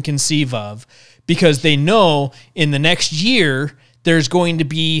they can conceive of, because they know in the next year there's going to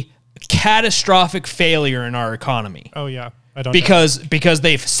be catastrophic failure in our economy. Oh yeah. I don't because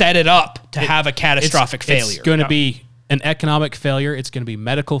they've set it up to have a catastrophic failure. It's going to be an economic failure. It's going to be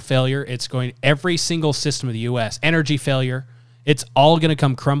medical failure. It's going every single system of the U.S. Energy failure. It's all going to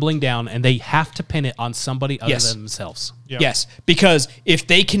come crumbling down, and they have to pin it on somebody other than themselves. Yep. Yes, because if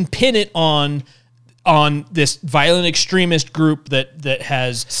they can pin it on this violent extremist group that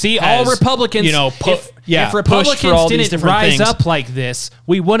has all Republicans, if Republicans didn't rise up like this,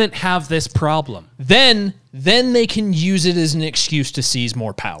 we wouldn't have this problem. Then they can use it as an excuse to seize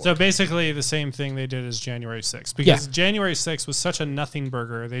more power. So basically the same thing they did as January 6th, because January 6th was such a nothing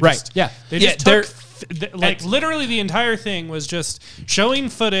burger. They just took literally the entire thing was just showing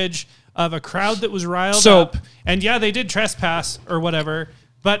footage of a crowd that was riled up, and they did trespass or whatever.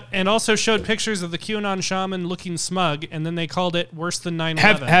 And also showed pictures of the QAnon shaman looking smug, and then they called it worse than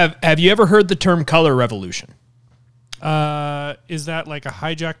 9/11. Have you ever heard the term color revolution? Is that like a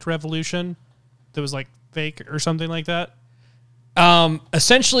hijacked revolution that was like fake or something like that?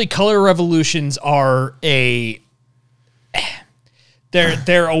 Essentially, color revolutions are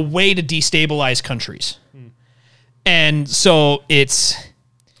they're a way to destabilize countries, and so it's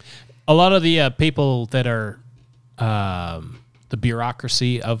a lot of the people that are. The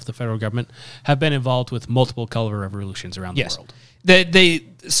bureaucracy of the federal government have been involved with multiple color revolutions around the world.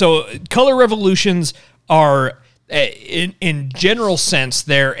 So color revolutions are, in general sense,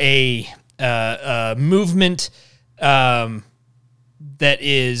 they're a movement that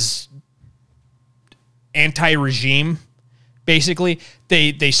is anti-regime. Basically,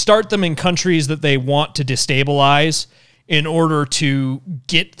 they start them in countries that they want to destabilize in order to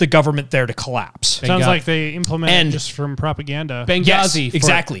get the government there to collapse. Sounds like they implement it just from propaganda. Benghazi,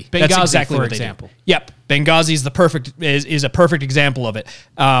 exactly. Benghazi, that's exactly for what example. They do. Yep, Benghazi is a perfect example of it.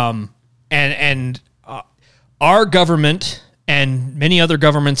 And our government and many other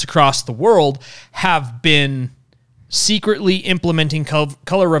governments across the world have been secretly implementing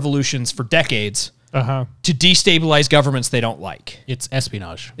color revolutions for decades. To destabilize governments they don't like. It's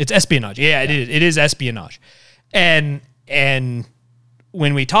espionage. Yeah, it is espionage. And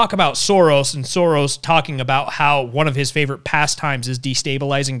when we talk about Soros and Soros talking about how one of his favorite pastimes is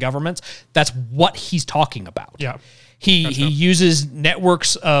destabilizing governments, that's what he's talking about. Yeah. He uses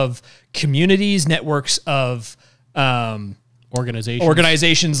networks of communities, networks of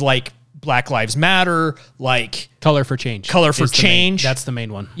organizations like Black Lives Matter, like Color for Change. That's the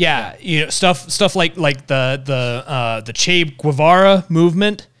main one. Yeah. You know, stuff like the Che Guevara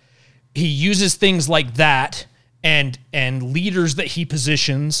movement. He uses things like that and leaders that he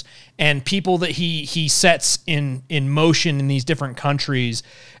positions and people that he sets in motion in these different countries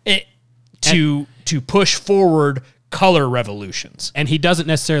to push forward color revolutions. And he doesn't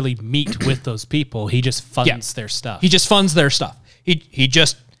necessarily meet with those people. He just funds their stuff. He just funds their stuff.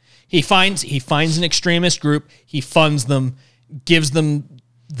 He finds an extremist group, he funds them, gives them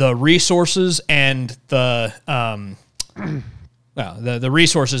the resources and the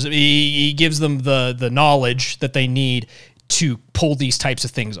resources. He gives them the knowledge that they need to pull these types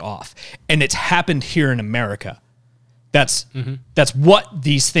of things off. And it's happened here in America. That's what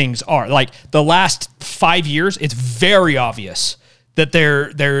these things are. Like the last 5 years, it's very obvious that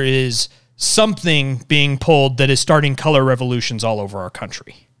there is something being pulled that is starting color revolutions all over our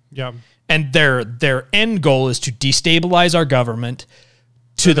country. Yeah. And their end goal is to destabilize our government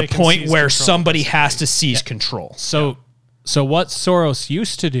to the point where somebody has to seize control. So what Soros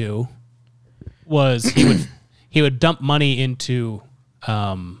used to do was he would dump money into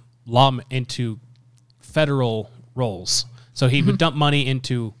into federal roles. So he would dump money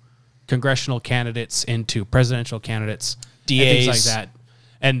into congressional candidates, into presidential candidates, DAs. and things like that.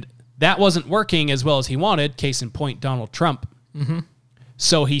 And that wasn't working as well as he wanted. Case in point, Donald Trump.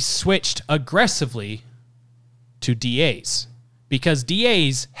 So he switched aggressively to DAs because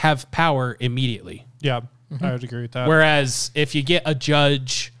DAs have power immediately. Yeah, I would agree with that. Whereas if you get a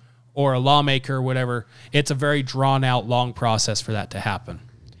judge or a lawmaker or whatever, it's a very drawn out, long process for that to happen.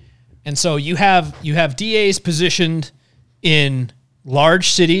 And so you have DAs positioned in large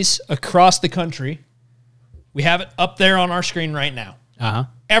cities across the country. We have it up there on our screen right now.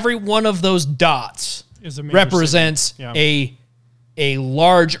 Every one of those dots Is a major represents city. Yeah. a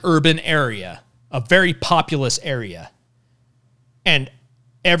large urban area, a very populous area. And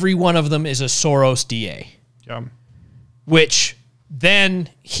every one of them is a Soros DA. Yeah. Which then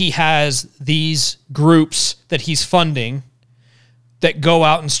he has these groups that he's funding that go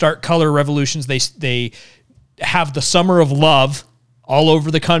out and start color revolutions. They have the Summer of Love all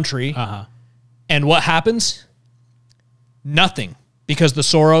over the country. And what happens? Nothing. Because the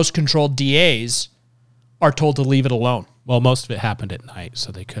Soros-controlled DAs are told to leave it alone. Well, most of it happened at night,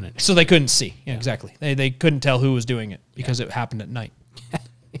 so they couldn't. So they couldn't see. Yeah, exactly. They couldn't tell who was doing it because it happened at night.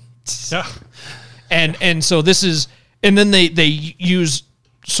 Yeah. And so this is, and then they use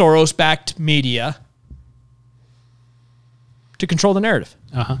Soros-backed media to control the narrative.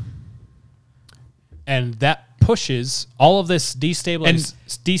 And that pushes all of this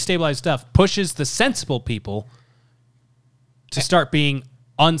destabilized stuff, pushes the sensible people to start being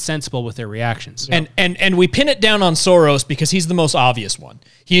unsensible with their reactions. And we pin it down on Soros because he's the most obvious one.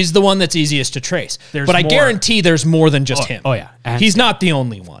 He's the one that's easiest to trace. There's but I more. guarantee there's more than just him. Oh, yeah. He's not the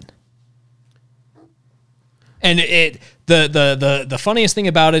only one. And the funniest thing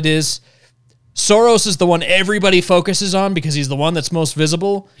about it is Soros is the one everybody focuses on because he's the one that's most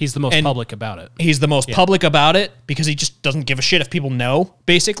visible. He's the most public about it. He's the most public about it because he just doesn't give a shit if people know,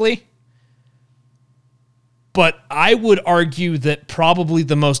 basically. But I would argue that probably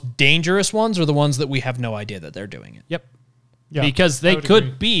the most dangerous ones are the ones that we have no idea that they're doing it. Yep. Yeah, Because I they would could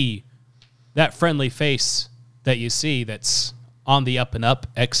agree. be that friendly face that you see that's on the up and up,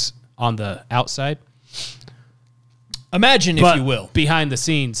 on the outside. Imagine, if But you will. behind the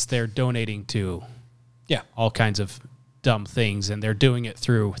scenes, they're donating to all kinds of dumb things, and they're doing it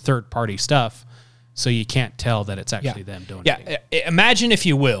through third-party stuff, so you can't tell that it's actually them donating. Yeah, imagine, if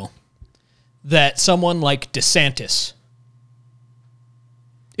you will, that someone like DeSantis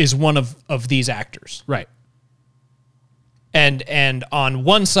is one of these actors. Right. And on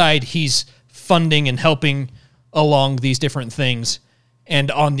one side, he's funding and helping along these different things, and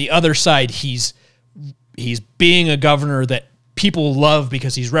on the other side, he's being a governor that people love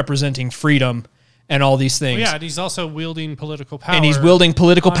because he's representing freedom and all these things. Well, yeah, and he's also wielding political power. And he's wielding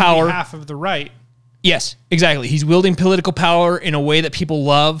political on power. behalf of the right. Yes, exactly. He's wielding political power in a way that people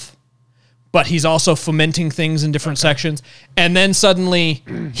love, but he's also fomenting things in different sections. And then suddenly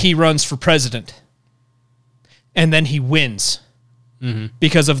he runs for president. And then he wins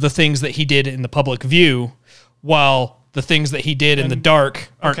because of the things that he did in the public view, while the things that he did in the dark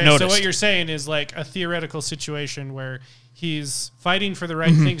aren't noticed. So what you're saying is like a theoretical situation where he's fighting for the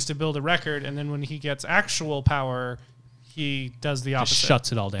right things to build a record, and then when he gets actual power, he does the opposite. Just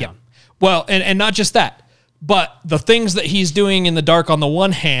shuts it all down. Yeah. Well, and not just that, but the things that he's doing in the dark on the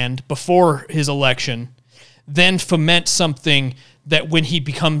one hand before his election then foment something that when he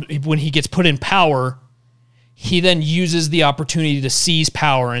gets put in power, he then uses the opportunity to seize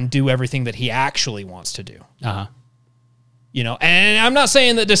power and do everything that he actually wants to do. You know, and I'm not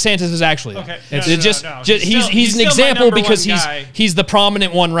saying that DeSantis is actually that. Okay. It's No. he's He's an still my example number because one guy. he's the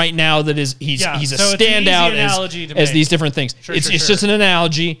prominent one right now that is he's a so it's an easy standout analogy to as make. these different things. It's just an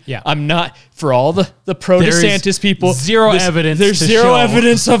analogy. Yeah. I'm not for all the pro There is DeSantis people. zero evidence There's to zero show.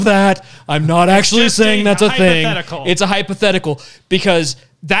 evidence of that. I'm not actually just saying that's a thing. hypothetical. It's a hypothetical because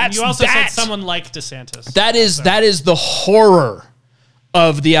that's You also that. said someone like DeSantis. That is the horror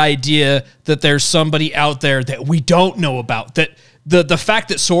of the idea that there's somebody out there that we don't know about. That the fact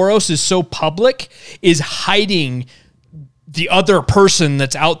that Soros is so public is hiding the other person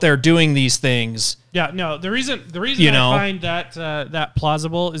that's out there doing these things. Yeah, no. The reason You I know? find that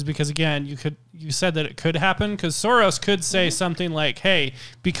plausible is because again, you said that it could happen because Soros could say something like, "Hey,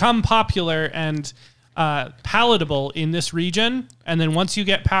 become popular and palatable in this region, and then once you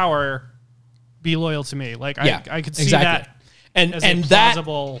get power, be loyal to me." Like I could see exactly. that. And as and a that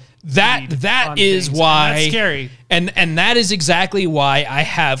plausible that read that on is things. why And that's scary. And that is exactly why I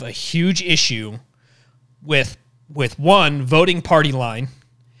have a huge issue with one, voting party line,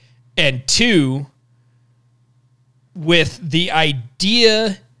 and two, with the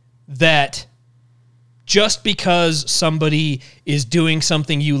idea that just because somebody is doing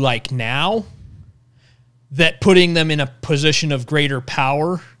something you like now, that putting them in a position of greater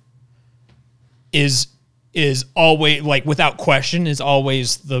power is always, like, without question, is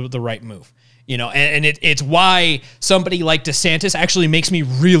always the right move. You know, and it's why somebody like DeSantis actually makes me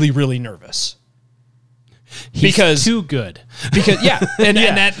really, really nervous. He's too good. Because and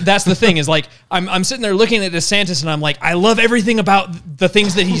that's the thing is, like, I'm sitting there looking at DeSantis and I'm like, I love everything about the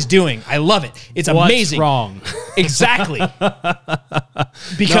things that he's doing. I love it. It's amazing. What's wrong? Exactly.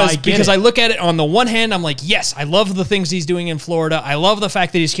 Because I look at it on the one hand, I'm like, yes, I love the things he's doing in Florida. I love the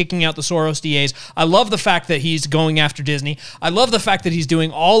fact that he's kicking out the Soros DAs. I love the fact that he's going after Disney. I love the fact that he's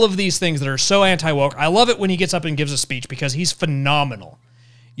doing all of these things that are so anti-woke. I love it when he gets up and gives a speech because he's phenomenal.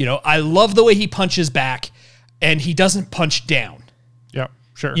 You know, I love the way he punches back and he doesn't punch down. Yeah,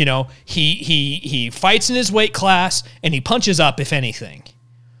 sure. You know, he fights in his weight class and he punches up, if anything.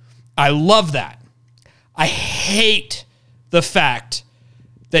 I love that. I hate the fact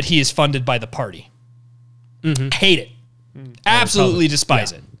that he is funded by the party. Hate it. Absolutely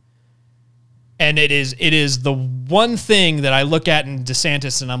despise it. And it is the one thing that I look at in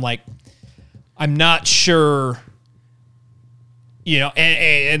DeSantis and I'm like, I'm not sure, you know,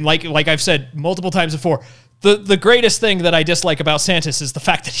 and like I've said multiple times before, the greatest thing that I dislike about DeSantis is the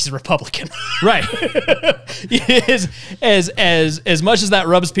fact that he's a Republican. Right. as much as that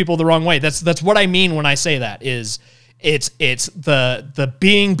rubs people the wrong way, that's what I mean when I say that is it's the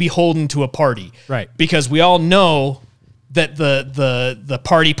being beholden to a party. Right. Because we all know that the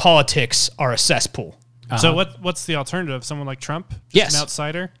party politics are a cesspool. So what's the alternative? Someone like Trump? Just Yes. an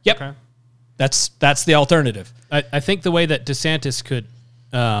outsider? Yep. Okay. That's the alternative. I think the way that DeSantis could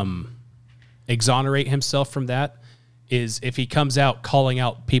exonerate himself from that is if he comes out calling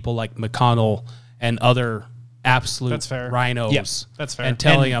out people like McConnell and other absolute That's fair. rhinos. Yeah, that's fair. And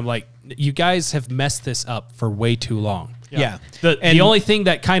telling them, like, you guys have messed this up for way too long. Yeah. The only thing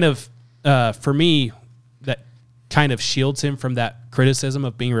that kind of, for me, that kind of shields him from that criticism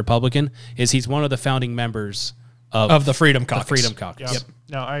of being Republican is he's one of the founding members of the Freedom Caucus. The Freedom Caucus. Yep.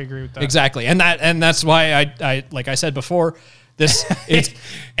 No, I agree with that. Exactly. And that's why I like I said before, it's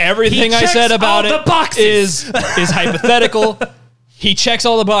everything I checks said about all it the boxes. is hypothetical. He checks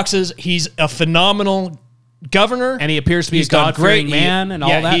all the boxes. He's a phenomenal governor. And he appears to be He's a done God-fearing great. man and all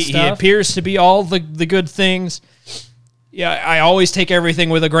that He stuff. appears to be all the good things. Yeah, I always take everything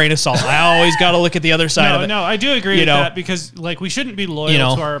with a grain of salt. I always got to look at the other side of it. No, I do agree with know? that because, like, we shouldn't be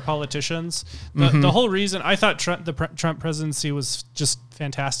loyal to our politicians. The whole reason I thought the Trump presidency was just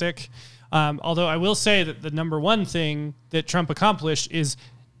fantastic. Although I will say that the number one thing that Trump accomplished is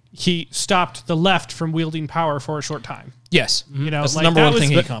he stopped the left from wielding power for a short time. Yes. You know, That's like, the number one thing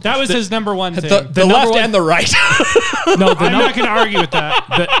he that accomplished. was his number one thing. The left and the right. No, I'm not going to argue with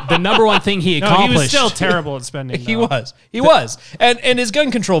that. the number one thing he No, accomplished. he was still terrible at spending. He though. was. And his gun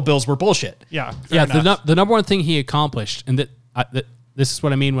control bills were bullshit. Yeah. fair Yeah, enough. the number one thing he accomplished, and this is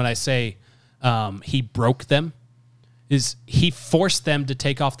what I mean when I say he broke them, is he forced them to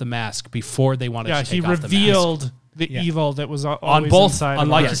take off the mask before they wanted to he take off the mask. revealed the evil that was always both- inside on, of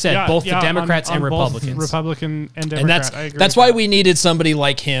like us. you said, both the Democrats and both Republicans. Republican and Democrat. And I agree that's with why that. we needed somebody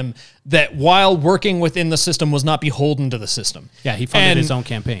like him that while working within the system was not beholden to the system. Yeah, he funded And his own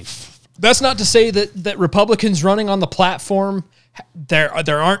campaign. That's not to say that Republicans running on the platform, there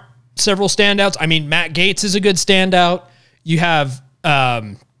aren't several standouts. I mean, Matt Gaetz is a good standout. You have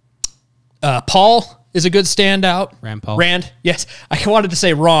Paul is a good standout. Rand Paul. Rand, yes. I wanted to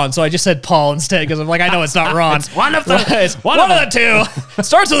say Ron, so I just said Paul instead because I'm like, I know it's not Ron. It's one of them. It's one of the two.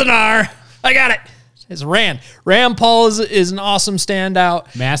 Starts with an R. I got it. It's Rand. Rand Paul is an awesome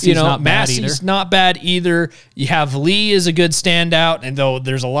standout. Massey's not bad Massey's either. not bad either. You have Lee is a good standout, and though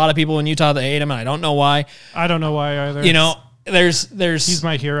there's a lot of people in Utah that hate him, and I don't know why. I don't know why either. You know, there's he's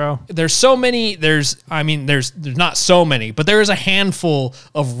my hero. there's so many. There's not so many, but there is a handful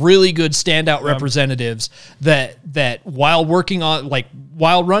of really good standout representatives that while running on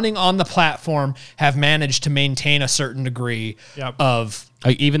the platform have managed to maintain a certain degree Yep. of.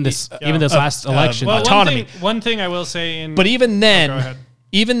 Even this last election. Well, autonomy. One thing I will say But even go then, ahead.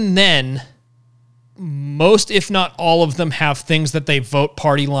 most if not all of them have things that they vote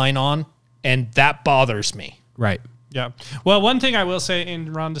party line on, and that bothers me. Right. Yeah. Well, one thing I will say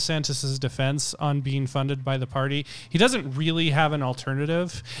in Ron DeSantis' defense on being funded by the party, he doesn't really have an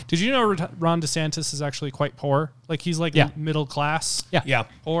alternative. Did you know Ron DeSantis is actually quite poor? Like he's like middle class. Yeah.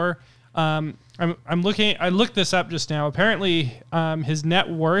 Poor. I'm looking. I looked this up just now. Apparently, his net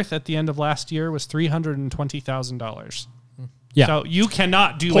worth at the end of last year was $320,000. Yeah. So you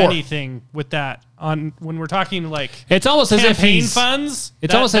cannot do Poor. anything with that on when we're talking like It's almost as if campaign he's funds.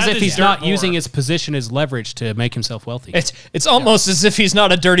 It's that- almost as that if is he's dirt not poor. using his position as leverage to make himself wealthy. It's almost as if he's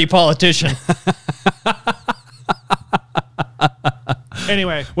not a dirty politician.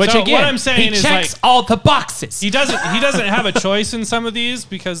 Anyway, Which so again, what I'm saying he is checks like all the boxes. he doesn't have a choice in some of these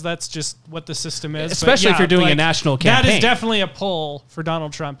because that's just what the system is. But Especially if you're doing a national That is campaign. definitely a pull for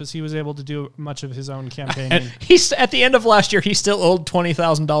Donald Trump, as he was able to do much of his own campaigning. He's at the end of last year. He still owed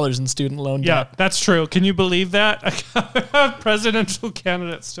 $20,000 in student loan Yeah, debt. that's true. Can you believe that? A presidential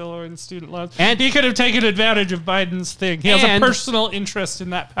candidate still owing student loans. And- he could have taken advantage of Biden's thing. He has a And- personal interest in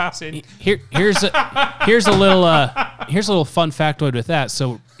that passing. Here's a little fun factoid with that.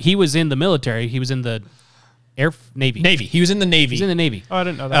 So he was in the military. He was in the Navy. He was in the Navy. He's in the Navy. Oh, I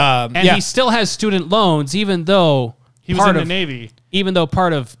didn't know that. And he still has student loans, even though he was part in of the Navy. Even though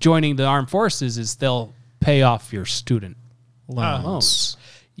part of joining the armed forces is they'll pay off your student loans.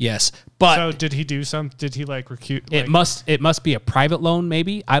 Yes, but So did he do some? Did he like recruit? It must be a private loan,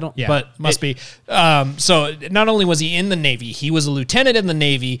 maybe. I don't. yeah, but must be. So not only was he in the Navy, he was a lieutenant in the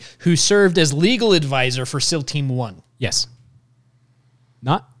Navy who served as legal advisor for SEAL Team 1. Yes.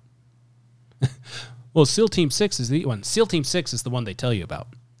 Not. Well, SEAL Team 6 is the one. SEAL Team 6 is the one they tell you about.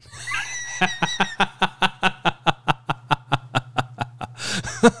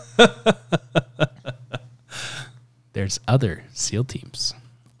 There's other SEAL teams.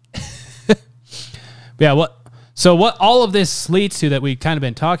 Yeah, what all of this leads to that we've kind of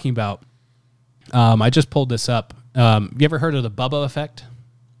been talking about, I just pulled this up. You ever heard of the Bubba effect?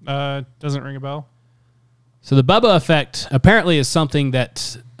 Doesn't ring a bell. So the Bubba effect apparently is something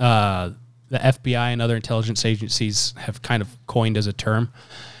that the FBI and other intelligence agencies have kind of coined as a term.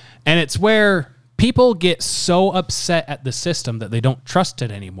 And it's where people get so upset at the system that they don't trust it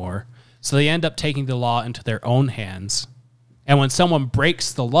anymore. So they end up taking the law into their own hands. And when someone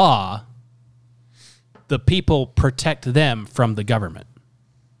breaks the law, the people protect them from the government.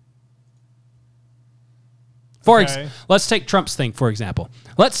 Okay. Let's take Trump's thing, for example.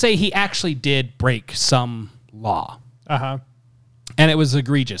 Let's say he actually did break some law. Uh-huh. And it was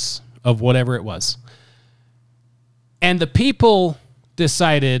egregious of whatever it was. And the people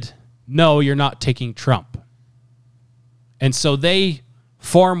decided, no, you're not taking Trump. And so they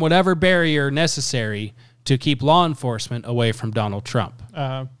form whatever barrier necessary to keep law enforcement away from Donald Trump.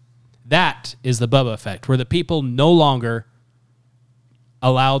 That is the Bubba effect, where the people no longer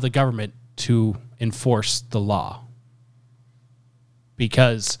allow the government to enforce the law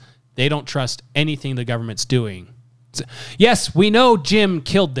because they don't trust anything the government's doing. Yes, we know Jim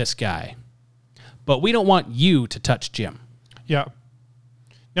killed this guy, but we don't want you to touch Jim. Yeah.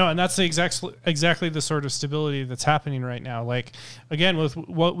 No, and that's exactly the sort of stability that's happening right now. Like, again, with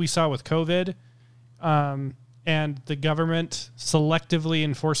what we saw with COVID, and the government selectively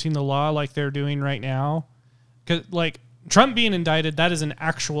enforcing the law like they're doing right now. 'Cause, like, Trump being indicted, that is an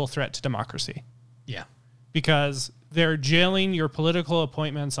actual threat to democracy. Yeah. Because they're jailing your political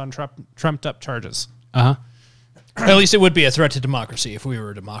appointments on trumped up charges. Uh-huh. At least it would be a threat to democracy if we were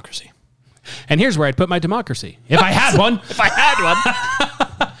a democracy. And here's where I'd put my democracy. If I had one. If I had one.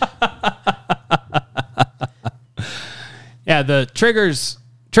 Yeah, the triggers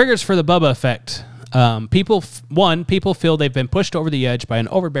for the Bubba effect. People feel they've been pushed over the edge by an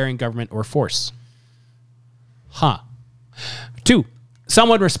overbearing government or force. 2,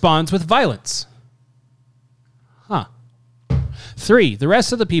 someone responds with violence. 3, the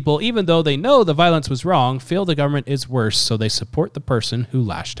rest of the people, even though they know the violence was wrong, feel the government is worse, so they support the person who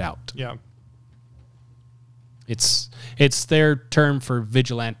lashed out. Yeah. It's their term for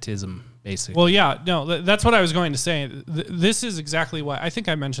vigilantism, basically. Well, yeah, no, that's what I was going to say. This is exactly why, I think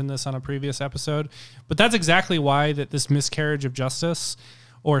I mentioned this on a previous episode, but that's exactly why that this miscarriage of justice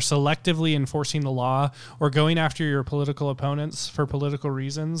or selectively enforcing the law or going after your political opponents for political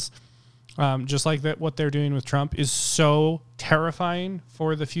reasons, just like that, what they're doing with Trump is so terrifying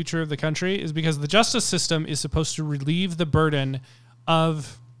for the future of the country, is because the justice system is supposed to relieve the burden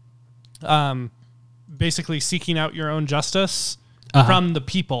of basically seeking out your own justice from the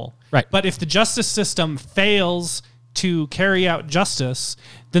people. Right. But if the justice system fails to carry out justice,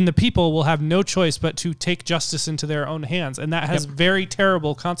 then the people will have no choice but to take justice into their own hands. And that has very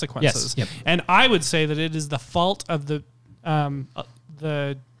terrible consequences. Yes. Yep. And I would say that it is the fault of the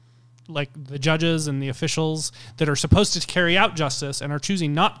judges and the officials that are supposed to carry out justice and are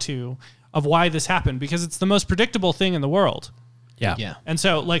choosing not to, of why this happened, because it's the most predictable thing in the world. Yeah. And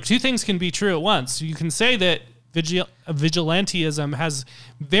so, like, two things can be true at once. You can say that vigilantism has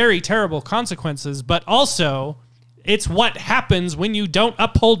very terrible consequences, but also it's what happens when you don't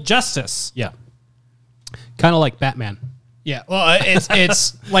uphold justice. Yeah. Kind of like Batman. Yeah, well,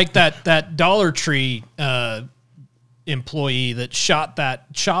 it's like that Dollar Tree employee that shot that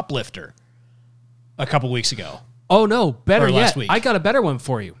shoplifter a couple weeks ago. Oh no, better Or yet, last week. I got a better one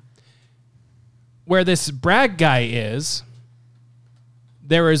for you. Where this Bragg guy is,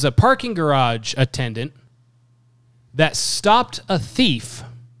 there is a parking garage attendant that stopped a thief,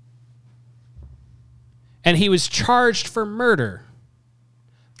 and he was charged for murder.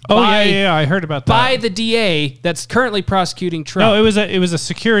 Oh yeah, I heard about that. By the DA that's currently prosecuting Trump. No, it was a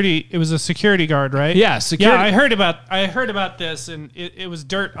security guard, right? Yeah, security. Yeah, I heard about this, and it was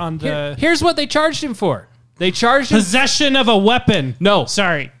dirt on the Here's what they charged him for. They charged him possession of a weapon. No,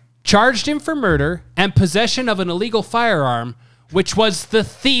 sorry, charged him for murder and possession of an illegal firearm, which was the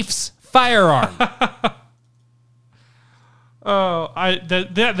thief's firearm. Oh,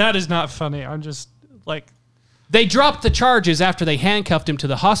 that is not funny. I'm just like, they dropped the charges after they handcuffed him to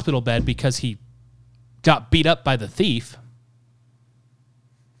the hospital bed because he got beat up by the thief.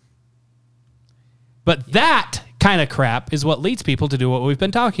 But that kind of crap is what leads people to do what we've been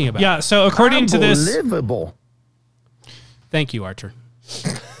talking about. yeah. So according to this, Unbelievable. Thank you, Archer.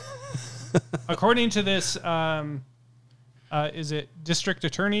 according to this, is it district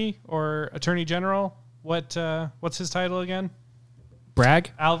attorney or attorney general? What's his title again?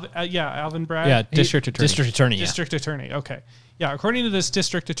 Bragg? Alvin Bragg. Yeah, district attorney. District attorney. Yeah. District attorney. Okay. Yeah. According to this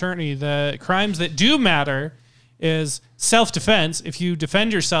district attorney, the crimes that do matter is self-defense. If you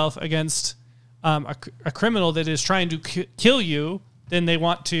defend yourself against a criminal that is trying to kill you, then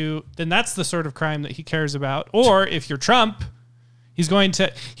that's the sort of crime that he cares about. Or if you're Trump, he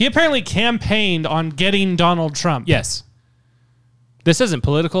apparently campaigned on getting Donald Trump. Yes. This isn't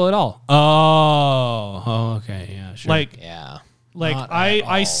political at all. Oh, okay. Yeah, sure.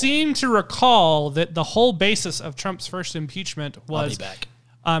 I seem to recall that the whole basis of Trump's first impeachment was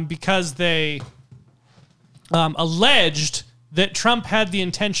because they alleged that Trump had the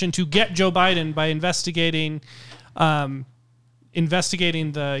intention to get Joe Biden by investigating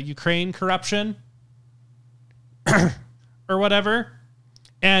the Ukraine corruption or whatever.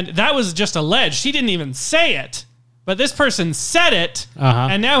 And that was just alleged. He didn't even say it, but this person said it.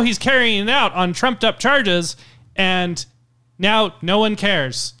 And now he's carrying it out on trumped up charges. And now no one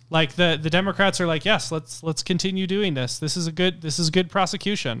cares. Like the Democrats are like, yes, let's continue doing this. This is good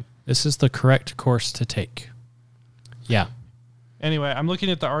prosecution. This is the correct course to take. Yeah. Anyway, I'm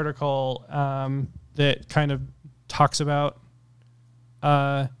looking at the article that kind of talks about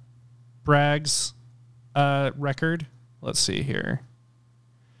Bragg's record. Let's see here.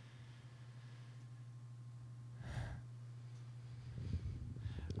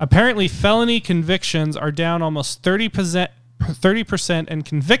 Apparently, felony convictions are down almost 30%, and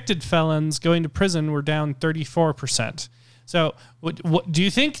convicted felons going to prison were down 34%. So, what do you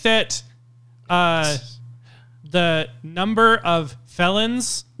think that the number of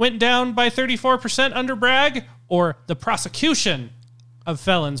felons went down by 34% under Bragg, or the prosecution of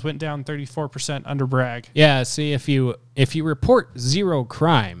felons went down 34% under Bragg? Yeah, see, if you report zero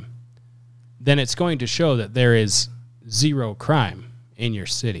crime, then it's going to show that there is zero crime in your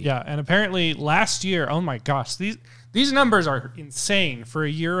city. Yeah, and apparently last year, oh my gosh, these numbers are insane for a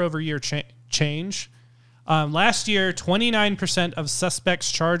year-over-year change. Last year, 29% of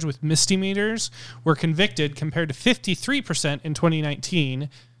suspects charged with misdemeanors were convicted, compared to 53% in 2019.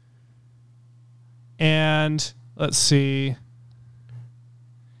 And let's see.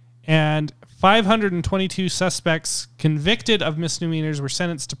 And 522 suspects convicted of misdemeanors were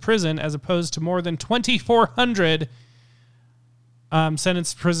sentenced to prison, as opposed to more than 2,400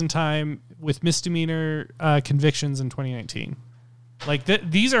 sentenced to prison time with misdemeanor convictions in 2019. Like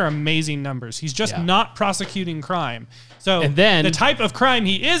these are amazing numbers. He's just not prosecuting crime. So and then the type of crime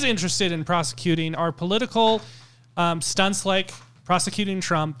he is interested in prosecuting are political stunts like prosecuting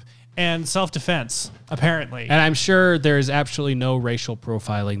Trump and self-defense, apparently. And I'm sure there is absolutely no racial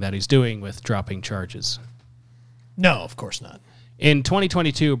profiling that he's doing with dropping charges. No, of course not. In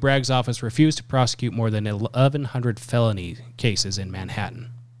 2022, Bragg's office refused to prosecute more than 1,100 felony cases in Manhattan.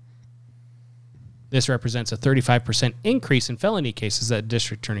 This represents a 35% increase in felony cases that the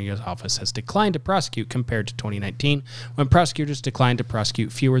district attorney's office has declined to prosecute compared to 2019, when prosecutors declined to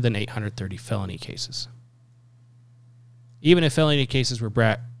prosecute fewer than 830 felony cases. Even if felony cases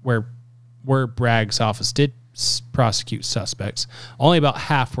where Bragg's office did prosecute suspects, only about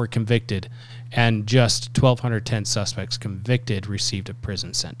half were convicted, and just 1,210 suspects convicted received a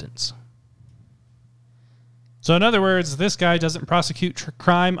prison sentence. So in other words, this guy doesn't prosecute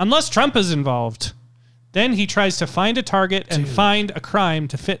crime unless Trump is involved. Then he tries to find a target and find a crime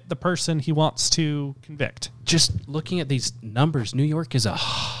to fit the person he wants to convict. Just looking at these numbers, New York is a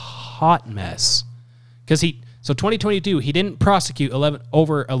hot mess. Because So 2022, he didn't prosecute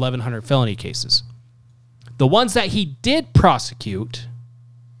over 1,100 felony cases. The ones that he did prosecute,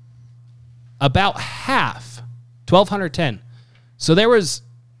 about half, 1,210. So there was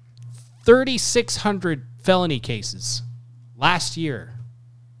 3,600 felony cases last year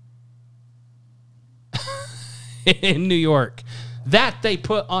in New York that they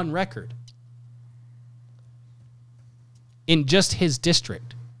put on record in just his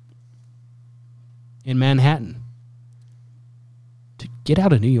district in Manhattan. To get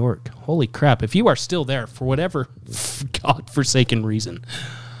out of New York. Holy crap. If you are still there for whatever godforsaken reason.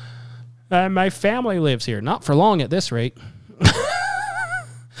 My family lives here. Not for long at this rate.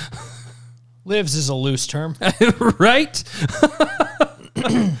 Lives is a loose term. Right?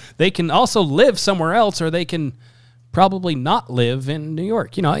 They can also live somewhere else, or they can probably not live in New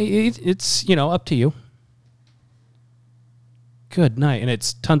York. You know, it's, you know, up to you. Good night. And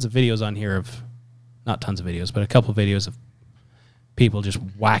it's tons of videos on here of, not tons of videos, but a couple of videos of people just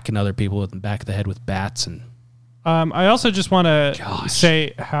whacking other people in the back of the head with bats. And I also just want to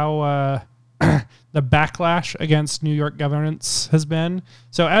say how the backlash against New York governance has been.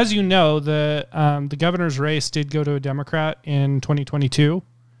 So as you know, the governor's race did go to a Democrat in 2022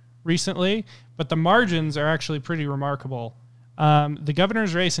 recently, but the margins are actually pretty remarkable. The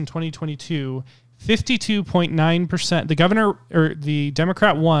governor's race in 2022, 52.9%. The governor or the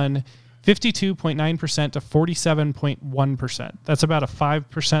Democrat won 52.9% to 47.1%. That's about a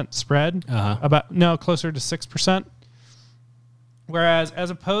 5% spread. Closer to 6%. Whereas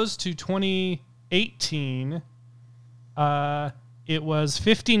as opposed to 2018, it was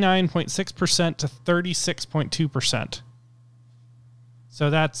 59.6% to 36.2%. So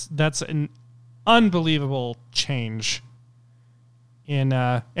that's an unbelievable change.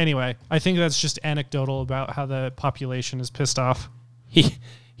 Anyway, I think that's just anecdotal about how the population is pissed off.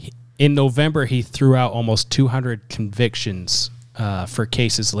 In November, he threw out almost 200 convictions for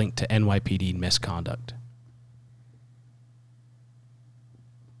cases linked to NYPD misconduct.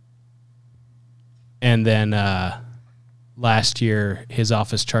 And then last year, his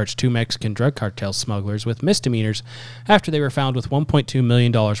office charged 2 Mexican drug cartel smugglers with misdemeanors after they were found with $1.2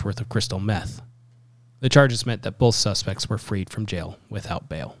 million worth of crystal meth. The charges meant that both suspects were freed from jail without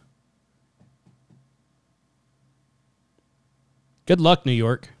bail. Good luck, New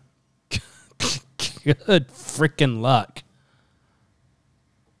York. Good freaking luck.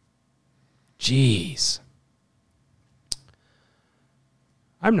 Jeez.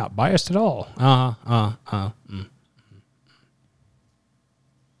 I'm not biased at all. Well,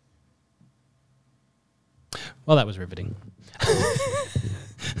 that was riveting.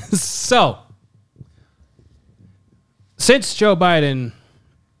 So, since Joe Biden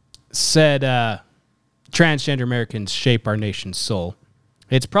said transgender Americans shape our nation's soul,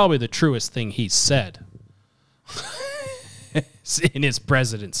 it's probably the truest thing he's said in his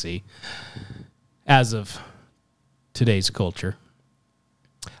presidency as of today's culture.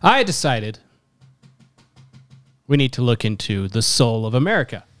 I decided we need to look into the soul of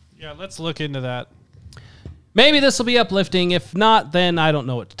America. Yeah, let's look into that. Maybe this will be uplifting. If not, then I don't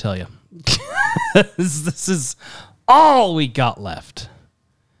know what to tell you. This is all we got left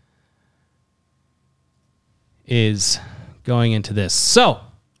is going into this. So,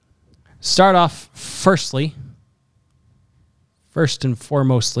 start off first and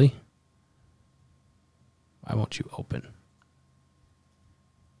foremostly. Why won't you open?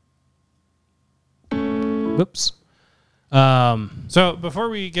 Whoops. So before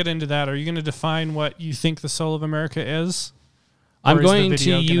we get into that, are you going to define what you think the soul of America is? I'm going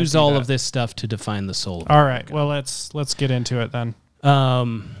to use all of this stuff to define the soul of America. All right. Well, let's get into it then.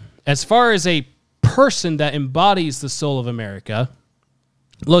 As far as a person that embodies the soul of America,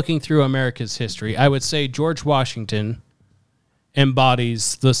 looking through America's history, I would say George Washington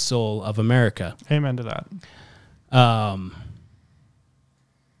embodies the soul of America. Amen to that.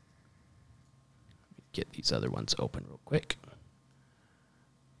 Get these other ones open real quick.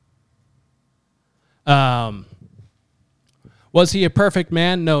 Was he a perfect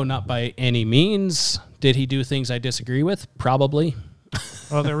man? No, not by any means. Did he do things I disagree with? Probably.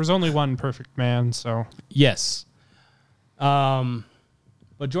 Well, there was only one perfect man, so. Yes. But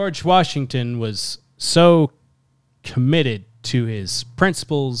George Washington was so committed to his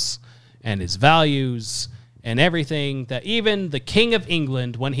principles and his values and everything that even the King of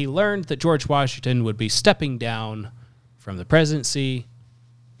England, when he learned that George Washington would be stepping down from the presidency,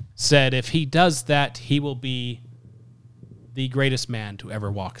 said if he does that, he will be the greatest man to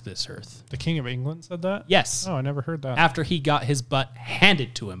ever walk this earth. The King of England said that? Yes. Oh, I never heard that. After he got his butt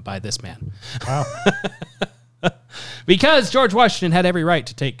handed to him by this man. Wow. Because George Washington had every right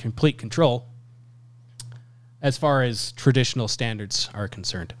to take complete control. as far as traditional standards are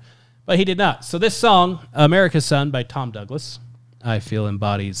concerned. But he did not. So this song, America's Son by Tom Douglas, I feel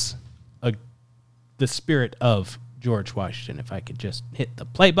embodies the spirit of George Washington. If I could just hit the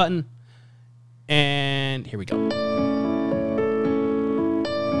play button. And here we go.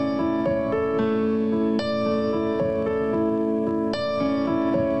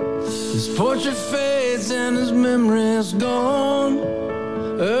 His portrait fades and his memory is gone.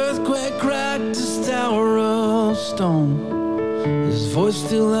 Earthquake cracked his tower of stone. His voice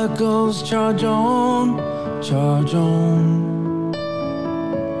still echoes, charge on, charge on.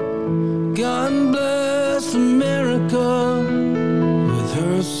 God bless America with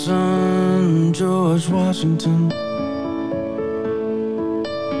her son, George Washington.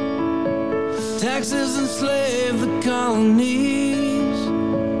 Taxes enslaved the colonies.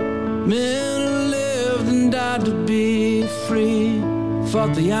 Men who lived and died to be free.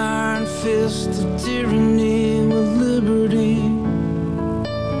 Fought the iron fist of tyranny with liberty.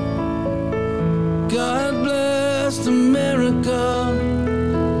 God blessed America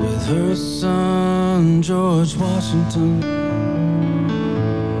with her son, George Washington.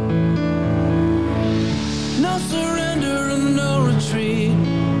 No surrender and no retreat.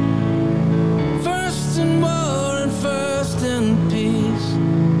 First in war and first in peace.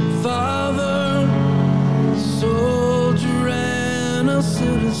 Father, soldier, and a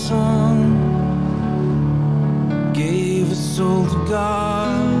citizen, gave his soul to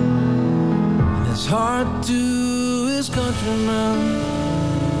God and his heart to his countrymen.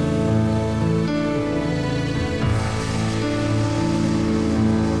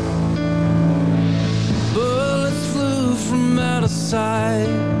 Bullets flew from out of sight.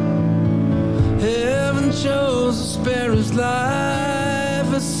 Heaven chose to spare his life.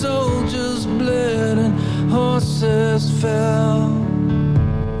 As soldiers bled and horses fell,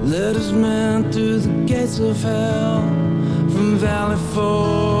 led his men through the gates of hell. From Valley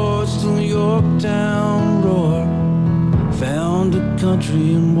Forge to Yorktown roar, found a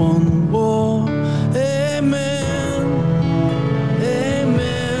country and won the war. Amen,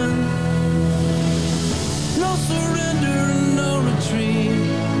 amen. No surrender and no retreat.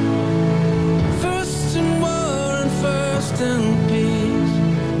 First in war and first in peace.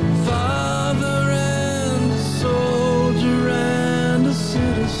 Father and a soldier and a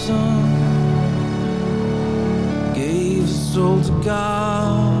citizen, gave his soul to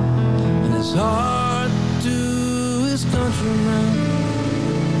God and his heart to his countrymen.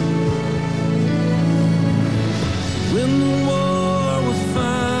 When the war was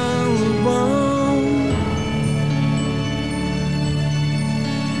finally won,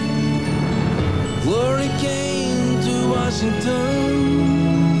 glory came to Washington.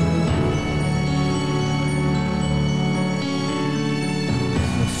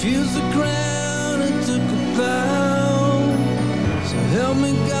 Refused the crown and took a plow. So help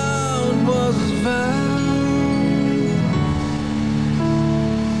me God was his vow.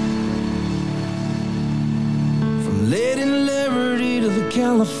 From Lady Liberty to the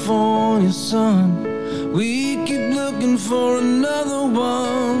California sun, we keep looking for another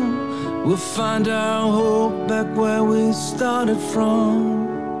one. We'll find our hope back where we started from.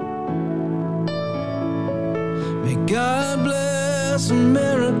 May God bless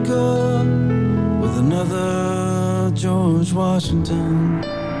America with another George Washington.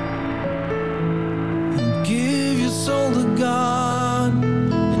 And give your soul to God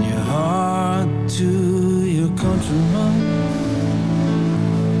and your heart to your countrymen.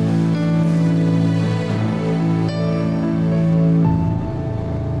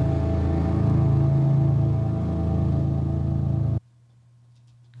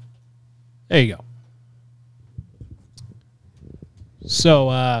 There you go.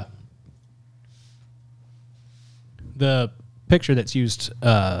 So, the picture that's used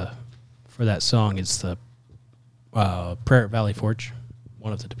for that song is the Prayer at Valley Forge,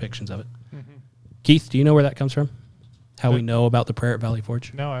 one of the depictions of it. Mm-hmm. Keith, do you know where that comes from? How we know about the Prayer at Valley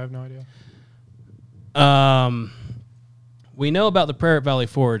Forge? No, I have no idea. We know about the Prayer at Valley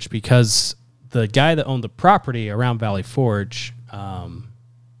Forge because the guy that owned the property around Valley Forge,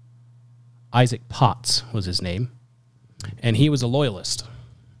 Isaac Potts was his name, and he was a loyalist.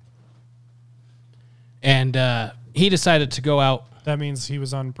 And he decided to go out. That means he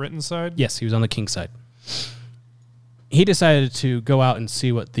was on Britain's side? Yes, he was on the king's side. He decided to go out and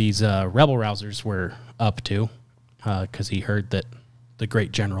see what these rebel rousers were up to, because he heard that the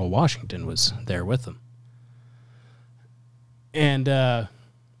great General Washington was there with them. And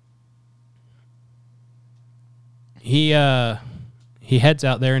he heads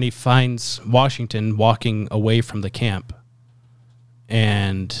out there and he finds Washington walking away from the camp.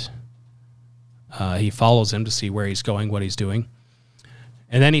 And He follows him to see where he's going, what he's doing.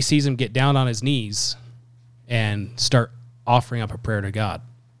 And then he sees him get down on his knees and start offering up a prayer to God.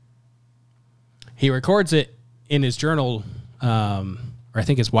 He records it in his journal, or I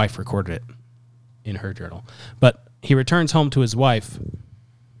think his wife recorded it in her journal. But he returns home to his wife,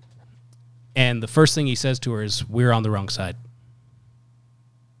 and the first thing he says to her is, "We're on the wrong side."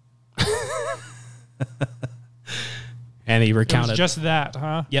 And he recounted. It was just that,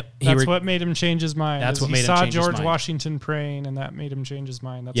 huh? Yep. That's what made him change his mind. That's what he made him saw change his George mind. Washington praying, and that made him change his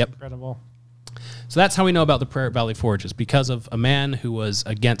mind. That's incredible. So that's how we know about the prayer at Valley Forge, is because of a man who was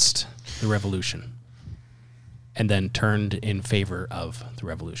against the revolution and then turned in favor of the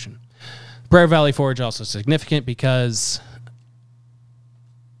revolution. Prayer at Valley Forge also significant because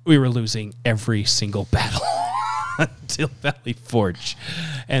we were losing every single battle until Valley Forge,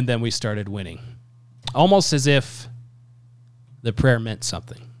 and then we started winning. Almost as if the prayer meant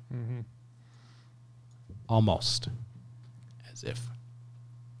something. Mm-hmm. Almost as if.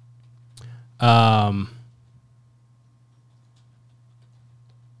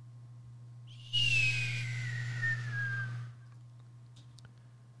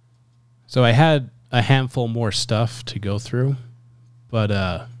 So I had a handful more stuff to go through, but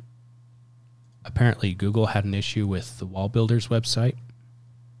apparently Google had an issue with the Wall Builders website.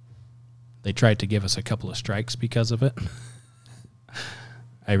 They tried to give us a couple of strikes because of it.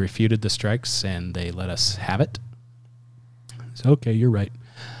 I refuted the strikes, and they let us have it. So, okay, you're right.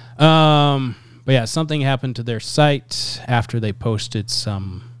 But yeah, something happened to their site after they posted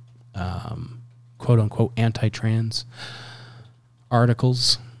some quote-unquote anti-trans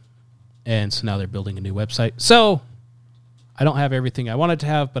articles. And so now they're building a new website. So I don't have everything I wanted to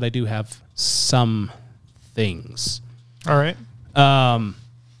have, but I do have some things. All right. So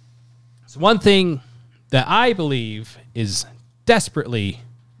one thing that I believe is desperately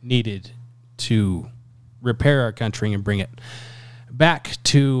needed to repair our country and bring it back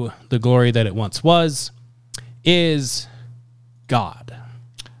to the glory that it once was is God.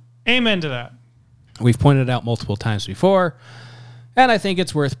 Amen to that. We've pointed it out multiple times before, and I think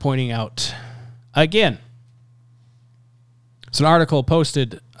it's worth pointing out again. It's an article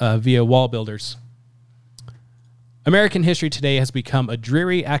posted via Wall Builders. American history today has become a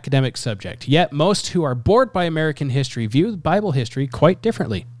dreary academic subject, yet most who are bored by American history view Bible history quite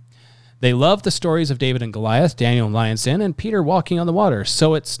differently. They love the stories of David and Goliath, Daniel and Lion's Den, and Peter walking on the water.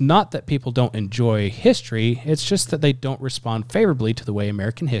 So it's not that people don't enjoy history, it's just that they don't respond favorably to the way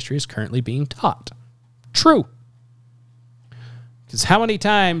American history is currently being taught. True. Because how many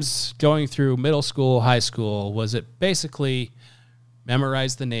times going through middle school, high school, was it basically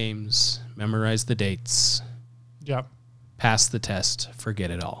memorize the names, memorize the dates, Yep. pass the test, forget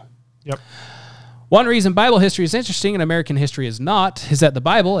it all? Yep. One reason Bible history is interesting and American history is not is that the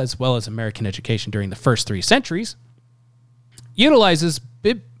Bible, as well as American education during the first 3 centuries, utilizes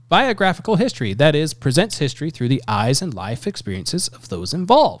biographical history, that is, presents history through the eyes and life experiences of those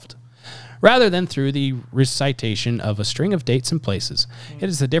involved, rather than through the recitation of a string of dates and places. It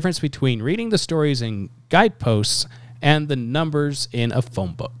is the difference between reading the stories in guideposts and the numbers in a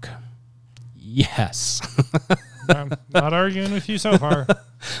phone book. Yes. I'm not arguing with you so far.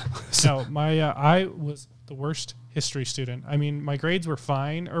 No, I was the worst history student. I mean, my grades were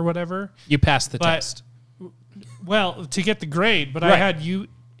fine or whatever. You passed the test. Well, to get the grade, but Right. I had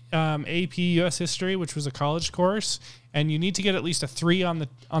AP US History, which was a college course, and you need to get at least a 3 on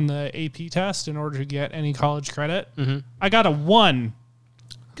the AP test in order to get any college credit. Mm-hmm. I got a 1.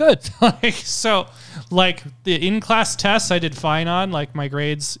 Good. So the in-class tests I did fine on, like my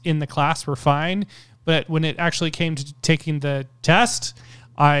grades in the class were fine, but when it actually came to taking the test,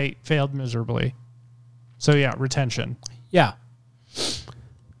 I failed miserably. So yeah, retention. Yeah.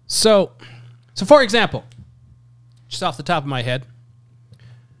 So for example, just off the top of my head,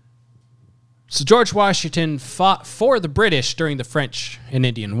 so George Washington fought for the British during the French and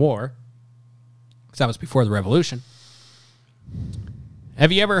Indian War, because that was before the Revolution.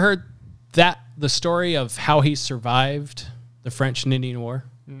 Have you ever heard the story of how he survived the French and Indian War?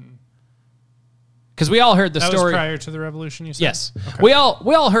 Because we all heard the That story was prior to the Revolution, you said? Yes, Okay. we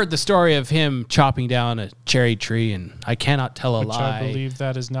all heard the story of him chopping down a cherry tree, and I cannot tell a Which lie. I believe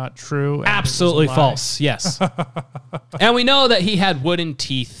that is not true. and Absolutely it was a lie. false. Yes, and we know that he had wooden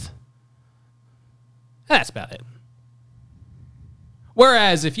teeth. That's about it.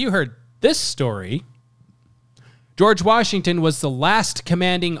 Whereas, if you heard this story, George Washington was the last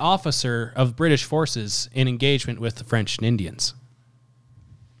commanding officer of British forces in engagement with the French and Indians.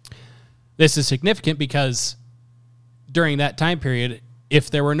 This is significant because during that time period,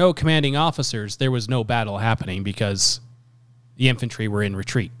 if there were no commanding officers, there was no battle happening because the infantry were in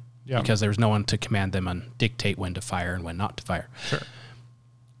retreat. because there was no one to command them and dictate when to fire and when not to fire. Sure.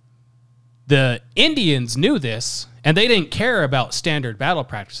 The Indians knew this, and they didn't care about standard battle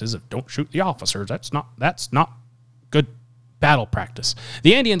practices of don't shoot the officers. That's not good battle practice.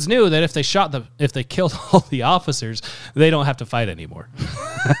 The Indians knew that if they killed all the officers, they don't have to fight anymore.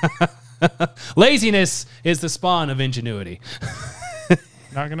 Laziness is the spawn of ingenuity.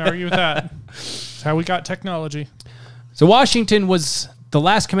 Not going to argue with that. It's how we got technology. So Washington was the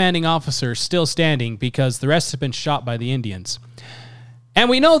last commanding officer still standing because the rest had been shot by the Indians. And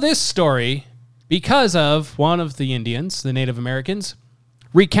we know this story because of one of the Indians, the Native Americans,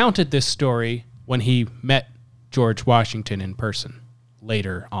 recounted this story when he met George Washington in person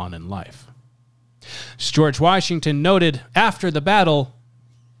later on in life. George Washington noted after the battle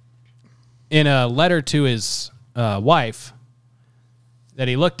in a letter to his wife that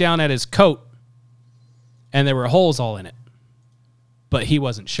he looked down at his coat and there were holes all in it, but he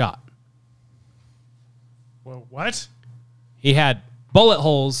wasn't shot. Well, what? He had bullet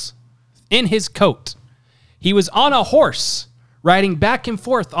holes in his coat. He was on a horse riding back and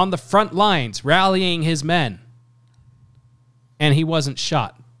forth on the front lines, rallying his men. And he wasn't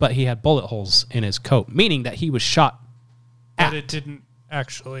shot, but he had bullet holes in his coat, meaning that he was shot at. But it didn't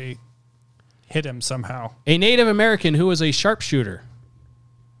actually hit him somehow. A Native American who was a sharpshooter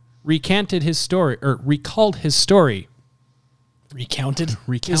recalled his story. Recounted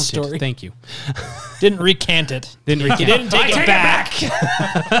Recounted. his story. Thank you. Didn't recant it. Didn't recant. He didn't take it back.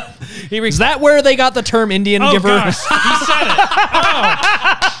 Is that where they got the term Indian Oh, giver? gosh. He said it.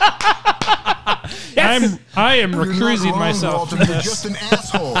 Oh. I am recusing myself from this. Just an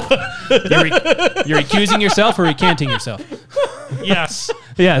asshole. You're accusing yourself or recanting yourself? Yes.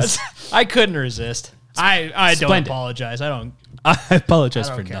 Yes. I couldn't resist. I don't Splendid. apologize. I apologize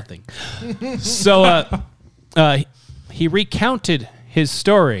I for don't care. nothing. So he recounted his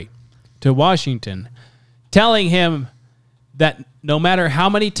story to Washington, telling him that no matter how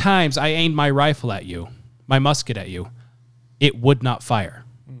many times I aimed my rifle at you, my musket at you, it would not fire.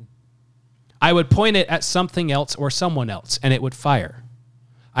 I would point it at something else or someone else, and it would fire.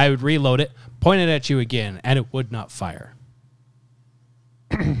 I would reload it, point it at you again, and it would not fire.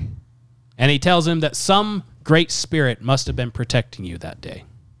 And he tells him that some great spirit must have been protecting you that day.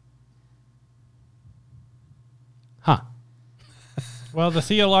 Huh. Well, the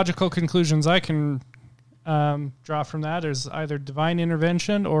theological conclusions I can draw from that is either divine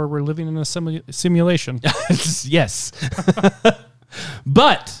intervention or we're living in a simulation. Yes.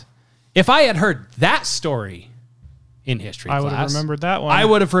 But if I had heard that story in history class, I would have remembered that one. I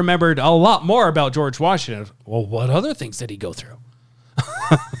would have remembered a lot more about George Washington. Well, what other things did he go through?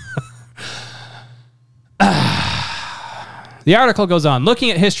 The article goes on.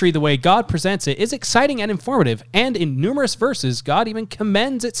 Looking at history the way God presents it is exciting and informative, and in numerous verses, God even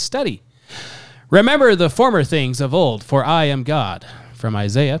commends its study. Remember the former things of old, for I am God, from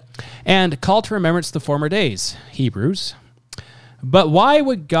Isaiah, and call to remembrance the former days, Hebrews. But why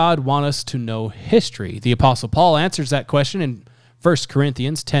would God want us to know history? The Apostle Paul answers that question in 1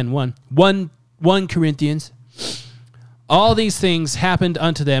 Corinthians 10:1. 1 Corinthians. All these things happened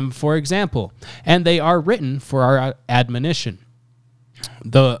unto them for example, and they are written for our admonition.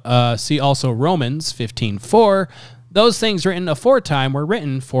 See also Romans 15:4. Those things written aforetime were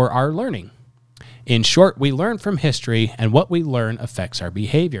written for our learning. In short, we learn from history, and what we learn affects our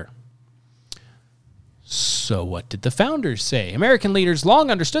behavior. So what did the founders say? American leaders long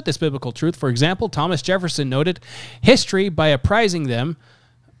understood this biblical truth. For example, Thomas Jefferson noted, history, by apprising them,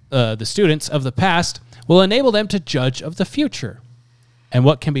 the students of the past, will enable them to judge of the future. And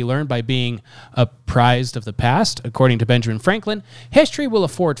what can be learned by being apprised of the past? According to Benjamin Franklin, history will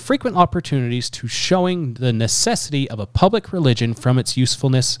afford frequent opportunities to showing the necessity of a public religion from its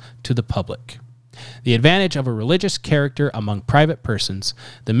usefulness to the public, the advantage of a religious character among private persons,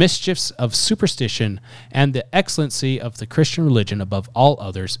 the mischiefs of superstition, and the excellency of the Christian religion above all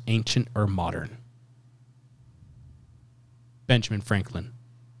others, ancient or modern. Benjamin Franklin,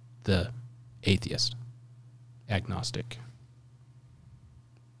 the atheist, agnostic.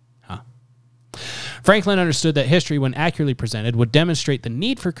 Franklin understood that history, when accurately presented, would demonstrate the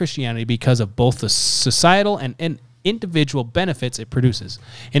need for Christianity because of both the societal and individual benefits it produces.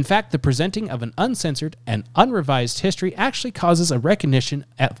 In fact, the presenting of an uncensored and unrevised history actually causes a recognition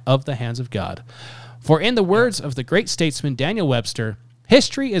of the hands of God. For in the words of the great statesman Daniel Webster,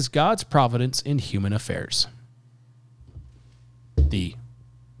 history is God's providence in human affairs. The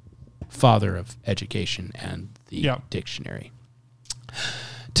father of education and the dictionary.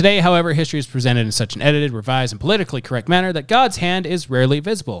 Today, however, history is presented in such an edited, revised, and politically correct manner that God's hand is rarely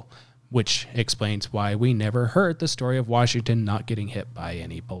visible. which explains why we never heard the story of Washington not getting hit by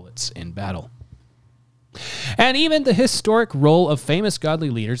any bullets in battle. And even the historic role of famous godly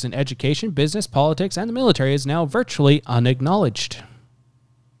leaders in education, business, politics, and the military is now virtually unacknowledged.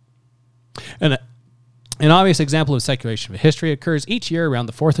 And an obvious example of secularization of history occurs each year around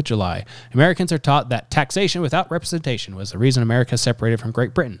the 4th of July. Americans are taught that taxation without representation was the reason America separated from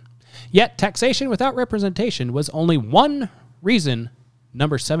Great Britain. Yet taxation without representation was only one reason,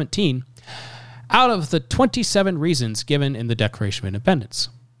 number 17, out of the 27 reasons given in the Declaration of Independence.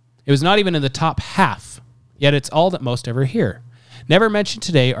 It was not even in the top half, yet it's all that most ever hear. Never mentioned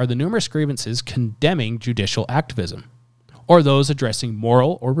today are the numerous grievances condemning judicial activism, or those addressing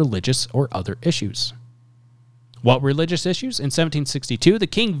moral or religious or other issues. What religious issues? In 1762, the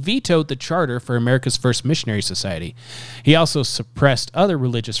king vetoed the charter for America's first missionary society. He also suppressed other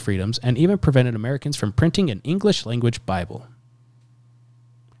religious freedoms and even prevented Americans from printing an English-language Bible.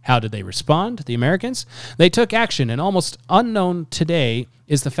 How did they respond, the Americans? They took action, and almost unknown today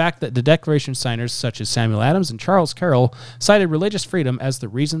is the fact that the Declaration signers such as Samuel Adams and Charles Carroll cited religious freedom as the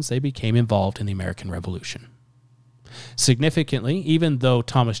reasons they became involved in the American Revolution. Significantly, even though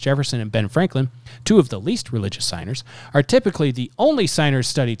Thomas Jefferson and Ben Franklin, two of the least religious signers, are typically the only signers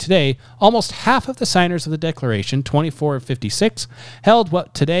studied today, almost half of the signers of the Declaration, 24 of 56, held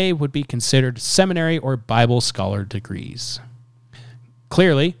what today would be considered seminary or Bible scholar degrees.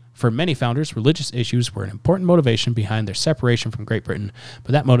 Clearly, for many founders, religious issues were an important motivation behind their separation from Great Britain,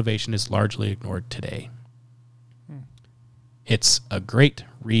 but that motivation is largely ignored today. It's a great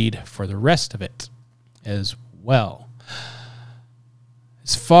read for the rest of it as well.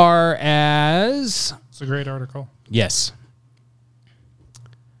 As far as... It's a great article. Yes.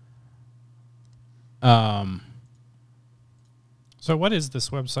 So what is this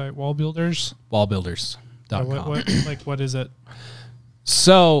website? Wall Builders? Wallbuilders.com. What is it?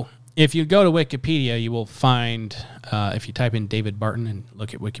 So, if you go to Wikipedia, you will find, if you type in David Barton and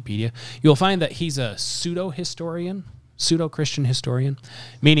look at Wikipedia, you'll find that he's a pseudo-Christian historian,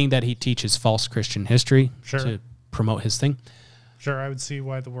 meaning that he teaches false Christian history to promote his thing. Sure, I would see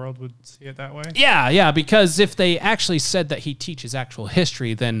why the world would see it that way. Yeah, because if they actually said that he teaches actual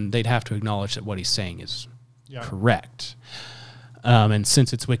history, then they'd have to acknowledge that what he's saying is correct. And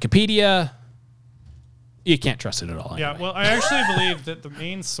since it's Wikipedia... you can't trust it at all. Anyway. Yeah, well, I actually believe that the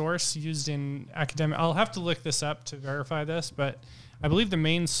main source used in academic... I'll have to look this up to verify this, but I believe the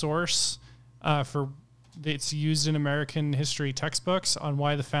main source for that's used in American history textbooks on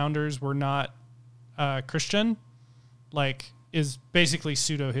why the founders were not Christian, is basically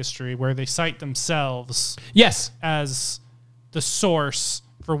pseudo-history, where they cite themselves as the source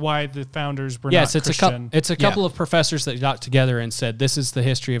for why the founders were not Christian. It's a couple of professors that got together and said, this is the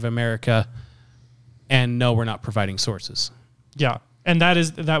history of America... and no, we're not providing sources. Yeah, and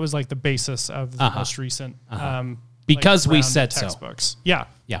that was like the basis of the most recent. Because we said so. Textbooks. Yeah.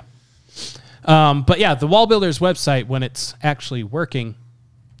 Yeah. But yeah, the Wall Builders website, when it's actually working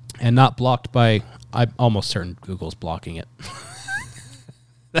and not blocked by, I'm almost certain Google's blocking it.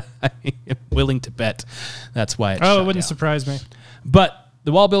 I'm willing to bet that's why it's it wouldn't surprise me. But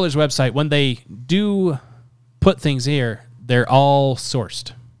the Wall Builders website, when they do put things here, they're all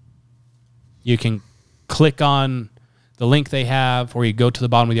sourced. You can click on the link they have, or you go to the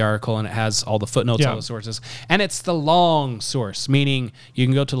bottom of the article and it has all the footnotes, all the sources. And it's the long source, meaning you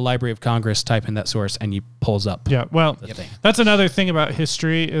can go to the Library of Congress, type in that source, and you pulls up the thing. That's another thing about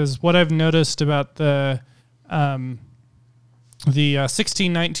history is what I've noticed about the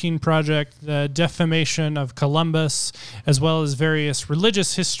 1619 Project, the defamation of Columbus, as well as various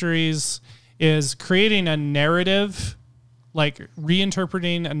religious histories, is creating a narrative.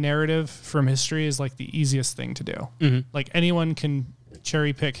 Reinterpreting a narrative from history is the easiest thing to do. Mm-hmm. Anyone can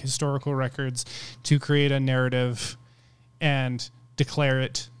cherry pick historical records to create a narrative and declare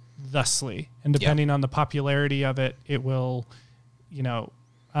it thusly. And depending on the popularity of it, it will,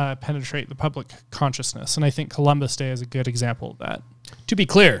 penetrate the public consciousness. And I think Columbus Day is a good example of that. To be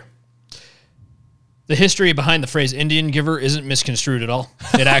clear, the history behind the phrase Indian giver isn't misconstrued at all.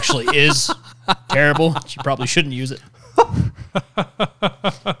 It actually is terrible. You probably shouldn't use it.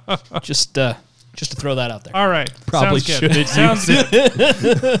 Just to throw that out there. All right. Probably should. Sounds good.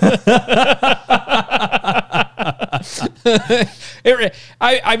 It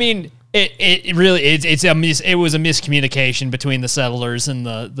was a miscommunication between the settlers and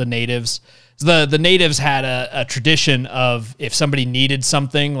the natives. The natives had a tradition of, if somebody needed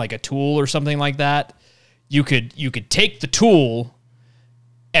something like a tool or something like that, you could take the tool,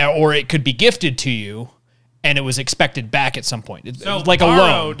 or it could be gifted to you, and it was expected back at some point. It was like borrowed. A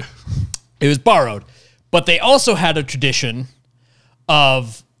loan. It was borrowed. But they also had a tradition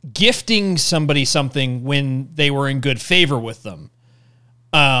of gifting somebody something when they were in good favor with them.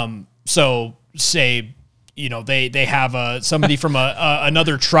 So say, you know, they have somebody from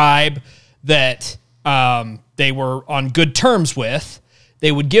another tribe that they were on good terms with.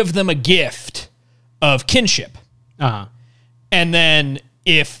 They would give them a gift of kinship. Uh-huh. And then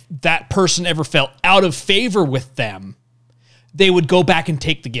if that person ever fell out of favor with them, they would go back and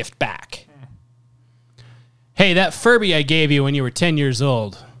take the gift back. Hey, that Furby I gave you when you were 10 years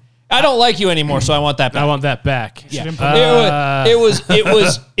old. I don't like you anymore, so I want that back. I want that back. Yeah.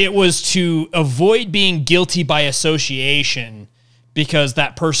 It was to avoid being guilty by association because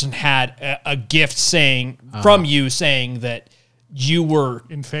that person had a gift saying from you saying that you were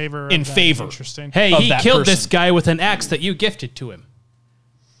in favor. Interesting. Hey, he killed this guy with an axe that you gifted to him.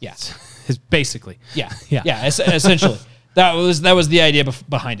 Yes. Basically. Yeah. Essentially. That was the idea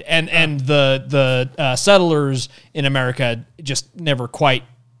behind it. And the settlers in America just never quite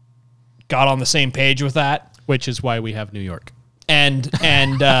got on the same page with that, which is why we have New York. And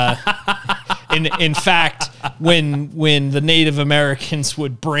in fact, when the Native Americans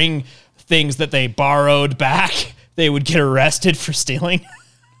would bring things that they borrowed back, they would get arrested for stealing.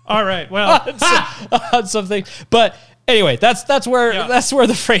 All right, well, on something. But anyway, that's where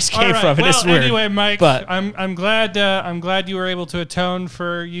the phrase came from. Well, it's weird. Anyway, Mike, but I'm glad you were able to atone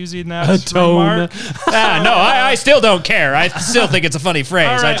for using that remark. No, I still don't care. I still think it's a funny phrase.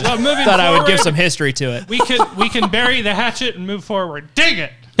 All right, I just moving thought I would give forward, some history to it. We can bury the hatchet and move forward. Dig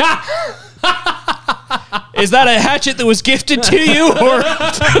it. Is that a hatchet that was gifted to you, or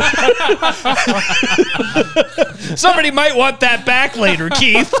somebody might want that back later,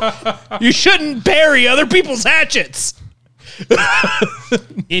 Keith? You shouldn't bury other people's hatchets.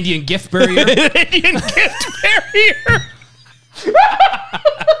 Indian gift barrier. Indian gift barrier.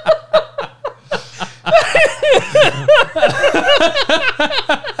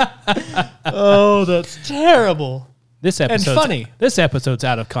 Oh, that's terrible. This episode's and funny. This episode's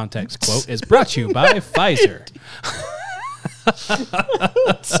out of context quote is brought to you by Pfizer.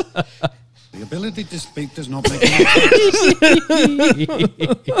 The ability to speak does not make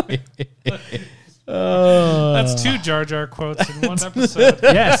That's 2 Jar Jar quotes in one episode.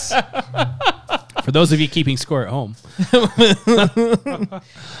 Yes. For those of you keeping score at home.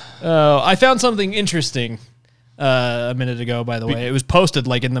 I found something interesting a minute ago, by the way. It was posted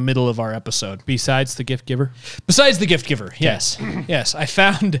like in the middle of our episode. Besides the gift giver? Besides the gift giver, yes. Yes, I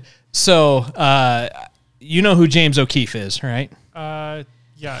found... So, you know who James O'Keefe is, right?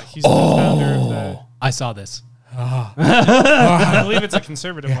 Yeah, he's the founder of the... I saw this. I believe it's a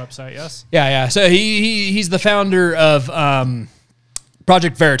conservative website, yes? Yeah. So he's the founder of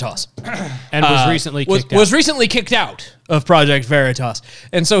Project Veritas. And was recently kicked out. Was recently kicked out of Project Veritas.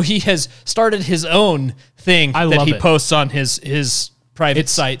 And so he has started his own thing that he posts on his private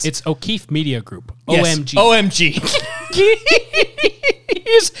sites. It's O'Keefe Media Group. Yes. OMG.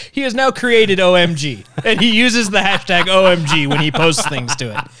 He has now created OMG. And he uses the hashtag OMG when he posts things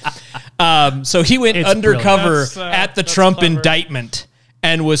to it. So he went undercover at the Trump clever. indictment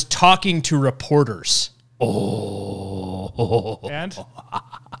and was talking to reporters. And?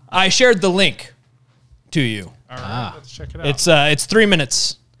 I shared the link to you. All right, let's check it out. It's 3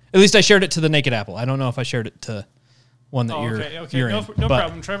 minutes. At least I shared it to the Naked Apple. I don't know if I shared it to one that you're in. No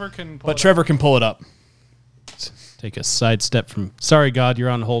problem. Trevor can pull it up. Trevor can pull it up. Take a sidestep from... Sorry, God, you're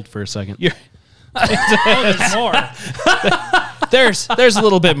on hold for a second. There's more. There's a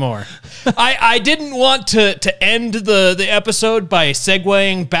little bit more. I didn't want to end the episode by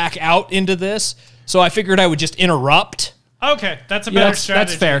segueing back out into this, so I figured I would just interrupt. Okay, that's a better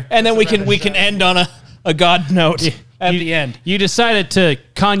strategy. That's fair. And then we can end on a God note at the end. You decided to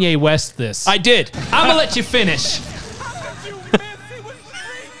Kanye West this. I did. I'm going to let you finish.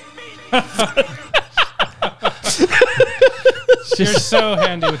 You're so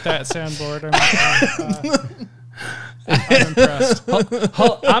handy with that soundboard. I'm impressed.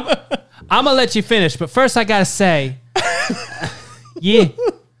 I'm going to let you finish, but first I got to say, yeah.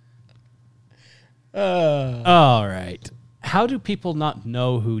 All right. How do people not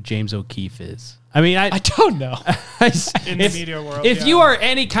know who James O'Keefe is? I mean, I don't know. In the media world, if you are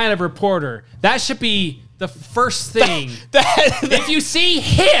any kind of reporter, that should be the first thing. If you see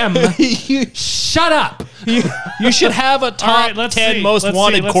him, shut up. You should have a top 10 most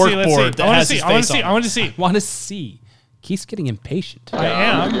wanted corkboard that has his face on it. I want to see. Want to see. Keith's getting impatient. I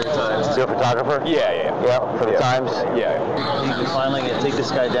am. You're a photographer? Yeah. For the Times? Yeah. You can finally take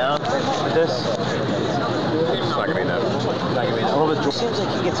this guy down with this? It's not gonna be enough. Not gonna be enough. Well, it seems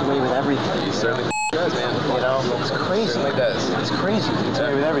like he gets away with everything. He certainly does, man. You know, it's crazy. It does. It's crazy. It's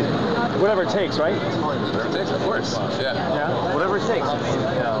with everything. Whatever it takes, right? Whatever it takes, of course. Yeah. Yeah. Whatever it takes. I mean,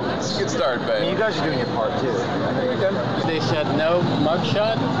 you know, it's a good start, babe. You guys are doing your part too. I know you're good. They said no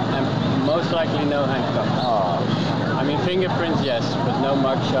mugshot and most likely no handcuffs. Oh. I mean, fingerprints, yes, but no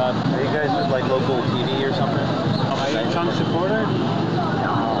mugshot. Are you guys with like local TV or something? Are you a Trump supporter?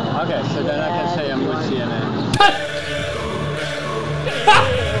 Okay, so then I can say I'm with CNN.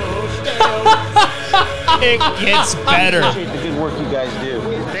 It gets better. I appreciate the good work you guys do.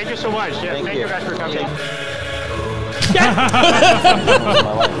 Thank you so much. Yeah, thank you guys for coming.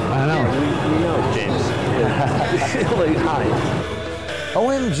 I know. We know, James. Hi.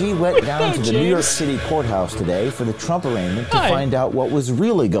 OMG went down to the New York City courthouse today for the Trump arraignment to find out what was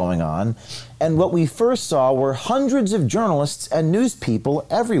really going on. And what we first saw were hundreds of journalists and news people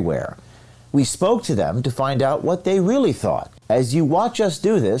everywhere. We spoke to them to find out what they really thought. As you watch us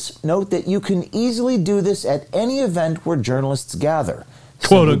do this, note that you can easily do this at any event where journalists gather.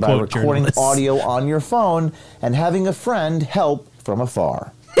 Quote simply by unquote recording journalists. audio on your phone and having a friend help from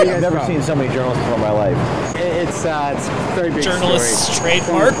afar. I've never seen so many journalists before in my life. It's a very big Journalist's story.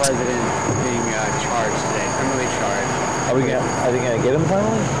 trademark. Former president being charged today, criminally charged. Are they going to get him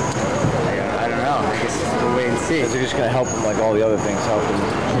finally? I don't know. I guess we'll wait and see. They're just going to help him like all the other things help him.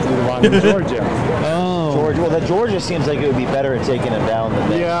 Do the one in Georgia. Oh. Georgia. Well, that Georgia seems like it would be better at taking him down than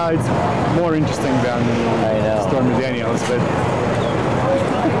this. Yeah, it's more interesting than Stormy Daniels, but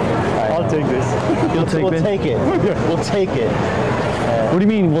I'll take this. We'll take it. We'll take it. What do you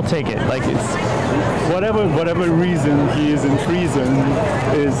mean we'll take it? Like it's whatever reason he is in treason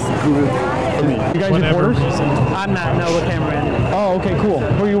is good for me. You guys reporters? I'm not. No, we're cameramen. Oh, okay, cool.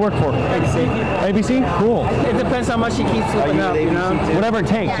 Who do you work for? ABC. ABC? Cool. It depends how much he keeps slipping up, you know? Whatever it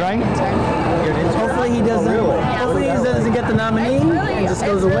takes, right? Hopefully he doesn't. Hopefully he doesn't get the nominee and just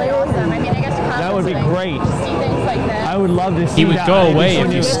goes away. That would be great. I would love to see He would that. go away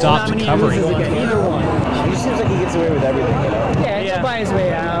if you stopped covering. Either one. He seems like he gets away with everything, you know? Yeah, he'll buy his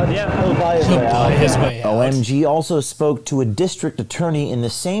way out. Yeah. He'll buy his way out. His way out. OMG also spoke to a district attorney in the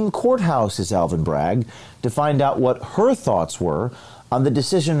same courthouse as Alvin Bragg to find out what her thoughts were on the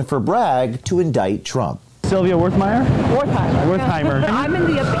decision for Bragg to indict Trump. Sylvia Wertheimer? Wertheimer. I'm in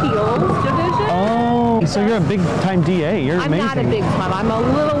the appeals division. Oh, so you're a big-time DA. You're amazing. I'm not a big time. I'm a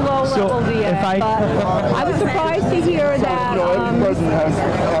little low-level DA. But I was surprised to hear that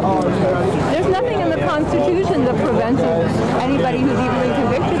there's nothing in the Constitution that prevents anybody who's even been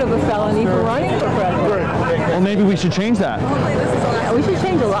convicted of a felony from running for president. Well, maybe we should change that. We should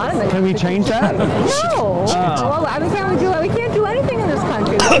change a lot of it. Can we change that? No. Well, I mean, we can't do anything in this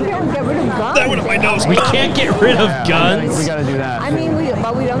country. We can't get rid of guns. That went up my nose. We can't get rid of guns. We got to do that. I mean, we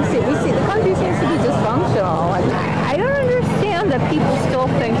don't see. We see the country seems to be dysfunctional. I don't understand that people still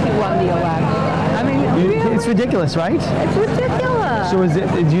think he won the election. I mean, really, it's ridiculous, right? it's ridiculous. So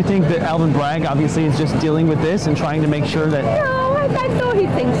do you think that Alvin Bragg obviously is just dealing with this and trying to make sure that... No, I know he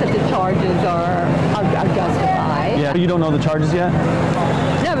thinks that the charges are justified. Yeah, you don't know the charges yet?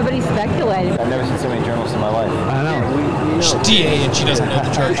 No, but he's speculating. I've never seen so many journalists in my life. I know. She's DA and she doesn't know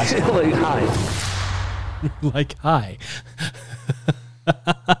the charges. Like, hi. Like, hi.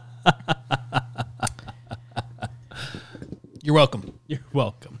 You're welcome. You're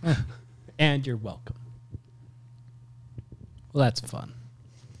welcome. And you're welcome. Well, that's fun.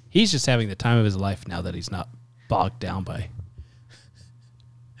 He's just having the time of his life now that he's not bogged down by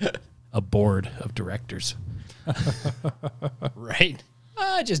a board of directors. Right.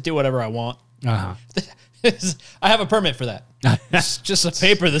 I just do whatever I want. Uh-huh. I have a permit for that. It's just a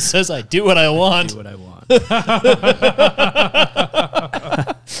paper that says I do what I want. Do what I want.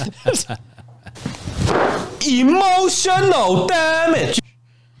 Emotional damage.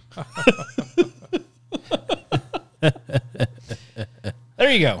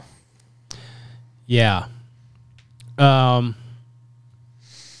 There you go. Yeah.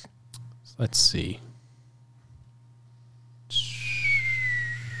 Let's see.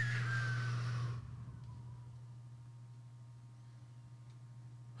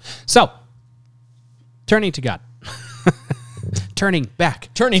 So, turning to God. Turning back.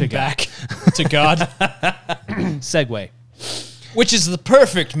 Turning to back to God. Segue. Which is the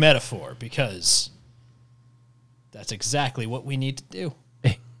perfect metaphor because that's exactly what we need to do.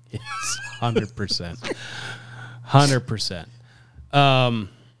 It's 100%. 100%.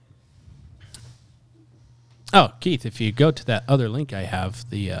 Oh, Keith, if you go to that other link I have,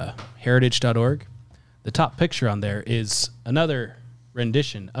 the heritage.org, the top picture on there is another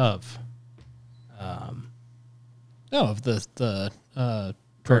rendition of the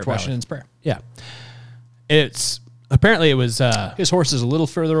Prayer George Washington's prayer. Yeah. It was his horse is a little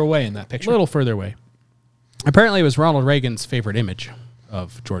further away in that picture. A little further away. Apparently, it was Ronald Reagan's favorite image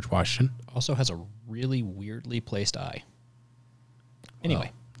of George Washington. Also has a really weirdly placed eye.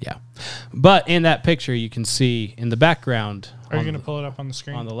 Anyway. Yeah. But in that picture, you can see in the background. Are you going to pull it up on the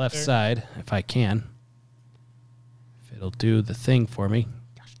screen? On the left there? side, if I can. If it'll do the thing for me.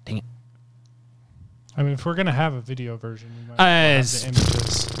 Gosh, dang it. I mean, if we're going to have a video version, we might have the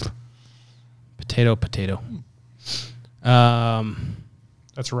images. Potato.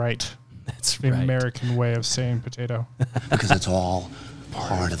 That's right. That's the right. American way of saying potato. Because it's all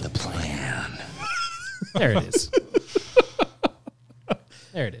part of the plan. There it is.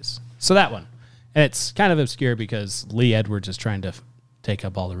 There it is. So that one. And it's kind of obscure because Lee Edwards is trying to take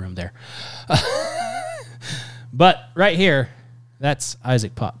up all the room there. But right here, that's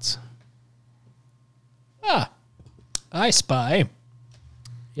Isaac Potts. I spy.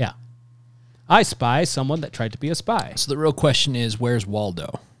 Yeah. I spy someone that tried to be a spy. So the real question is, where's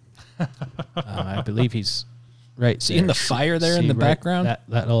Waldo? I believe he's right. See in the fire there in the background? That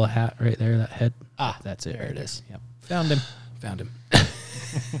little hat right there, that head. That's it. There right it is. Yep. Found him.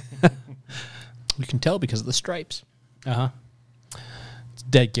 We can tell because of the stripes. It's a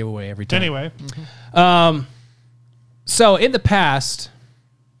dead giveaway every time. Anyway. So in the past,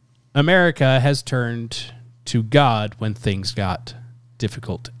 America has turned to God when things got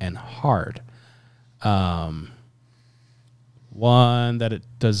difficult and hard. One that it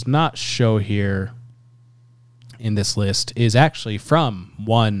does not show here in this list is actually from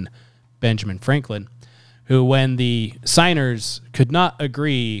one Benjamin Franklin, who, when the signers could not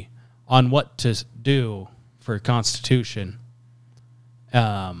agree on what to do for a constitution,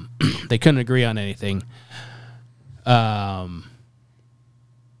 they couldn't agree on anything. Ben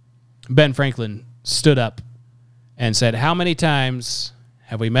Franklin stood up and said, "How many times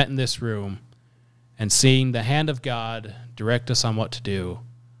have we met in this room and seen the hand of God direct us on what to do?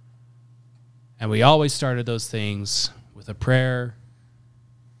 And we always started those things with a prayer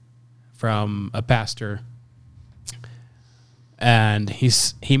from a pastor." And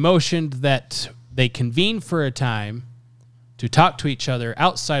he motioned that they convene for a time to talk to each other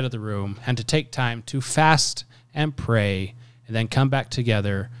outside of the room and to take time to fast and pray and then come back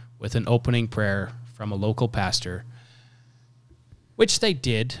together with an opening prayer from a local pastor, which they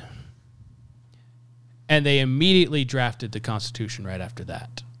did. And they immediately drafted the Constitution right after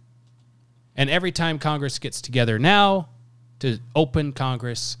that. And every time Congress gets together now to open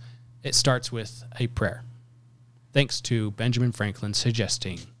Congress, it starts with a prayer. Thanks to Benjamin Franklin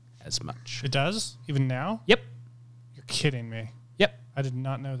suggesting as much. It does? Even now? Yep. You're kidding me. Yep. I did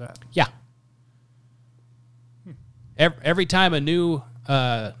not know that. Yeah. Every time a new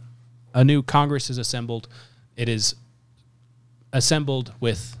Congress is assembled, it is assembled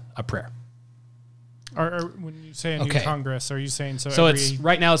with a prayer. Or when you say a new Congress, are you saying so it's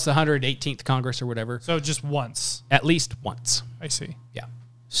right now it's the 118th Congress or whatever. So just once. At least once. I see. Yeah.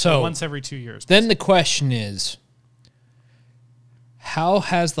 So once every 2 years. Then the question is, how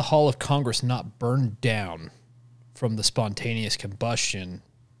has the Hall of Congress not burned down from the spontaneous combustion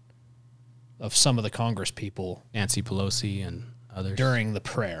of some of the Congress people? Nancy Pelosi and others. During the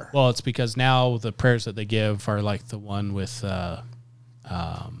prayer. Well, it's because now the prayers that they give are like the one with...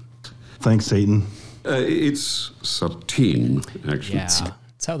 Thanks, Satan. It's subtle, actually. Yeah.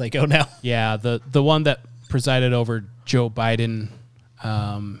 That's how they go now. Yeah, the one that presided over Joe Biden,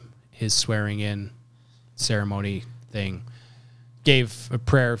 his swearing in ceremony thing, gave a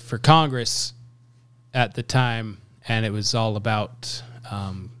prayer for Congress at the time, and it was all about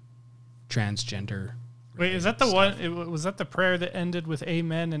transgender. Wait, is that the one? Was that the prayer that ended with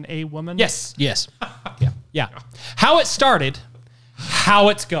amen and a woman? Yes. Yes. Yeah. How it started, how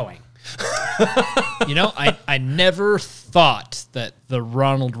it's going. You know, I never thought that the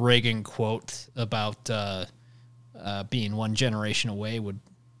Ronald Reagan quote about being one generation away would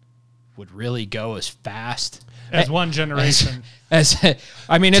really go as fast as one generation. As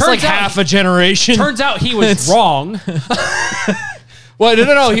I mean, it's Turns like out half a generation. Turns out he was wrong. Well,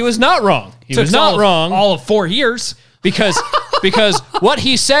 no, he was not wrong. He was not wrong. All of 4 years. Because what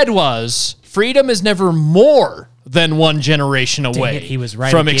he said was freedom is never more than one generation away. Dang it, he was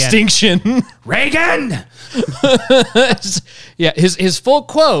right from again. extinction. Reagan! Yeah, his full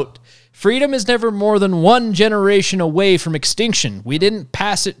quote, freedom is never more than one generation away from extinction. We didn't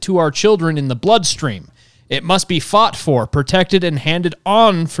pass it to our children in the bloodstream. It must be fought for, protected, and handed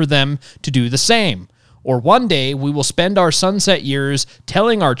on for them to do the same. Or one day we will spend our sunset years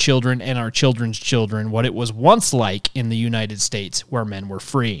telling our children and our children's children what it was once like in the United States where men were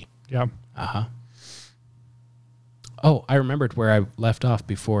free. Yeah. Uh-huh. Oh, I remembered where I left off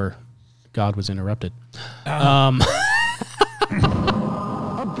before God was interrupted. A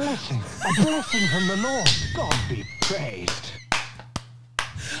blessing blessing. A blessing from the Lord. God be praised.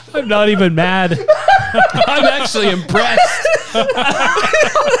 I'm not even mad. I'm actually impressed.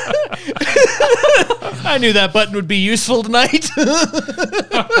 I knew that button would be useful tonight.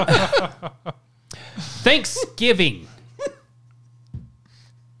 Thanksgiving.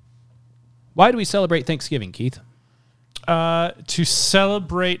 Why do we celebrate Thanksgiving, Keith? To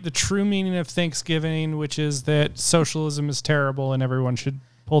celebrate the true meaning of Thanksgiving, which is that socialism is terrible and everyone should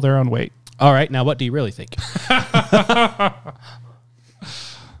pull their own weight. All right, now what do you really think?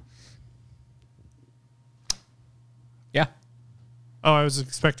 Yeah. Oh, I was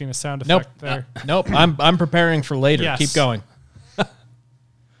expecting a sound effect there. Nope. I'm preparing for later. Yes. Keep going.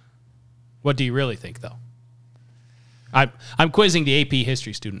 What do you really think, though? I'm quizzing the AP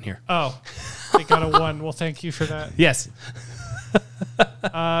history student here. Oh, they got a 1. Well, thank you for that. Yes.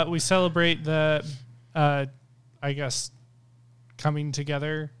 We celebrate the, I guess, coming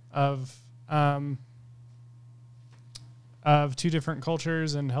together of two different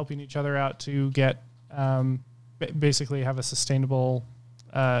cultures and helping each other out to get basically have a sustainable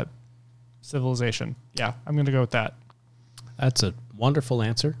civilization. Yeah, I'm going to go with that. That's a wonderful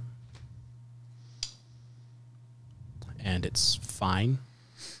answer. And it's fine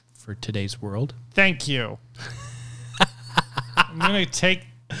for today's world. Thank you. I'm going to take...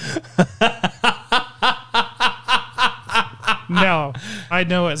 No, I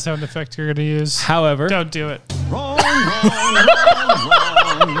know what sound effect you're going to use. However... Don't do it. Wrong.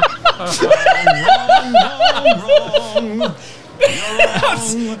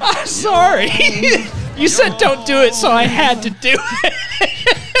 I'm sorry. You said don't do it, so I had to do it.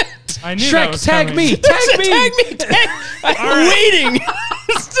 I knew that Shrek, was tag coming. me, tag me. I'm waiting.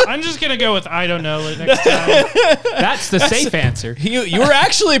 I'm just going to go with I don't know next time. That's the safe answer. You were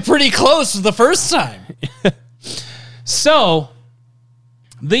actually pretty close the first time. So,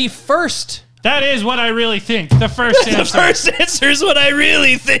 the first... That is what I really think. The first answer. The first answer is what I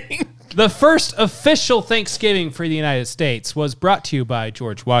really think. The first official Thanksgiving for the United States was brought to you by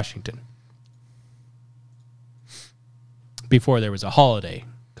George Washington. Before there was a holiday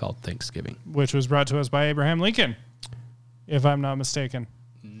called Thanksgiving. Which was brought to us by Abraham Lincoln, if I'm not mistaken.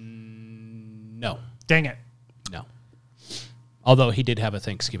 No. Dang it. No. Although he did have a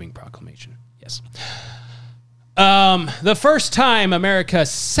Thanksgiving proclamation. Yes. The first time America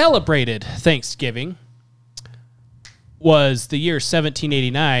celebrated Thanksgiving was the year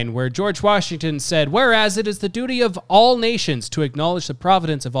 1789, where George Washington said, "Whereas it is the duty of all nations to acknowledge the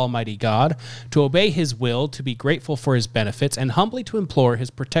providence of Almighty God, to obey his will, to be grateful for his benefits, and humbly to implore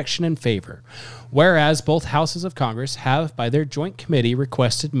his protection and favor. Whereas both houses of Congress have, by their joint committee,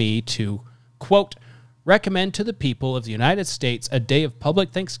 requested me to, quote, recommend to the people of the United States a day of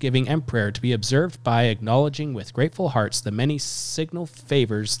public thanksgiving and prayer to be observed by acknowledging with grateful hearts the many signal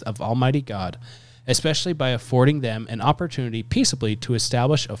favors of Almighty God, especially by affording them an opportunity peaceably to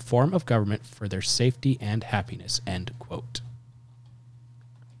establish a form of government for their safety and happiness," end quote.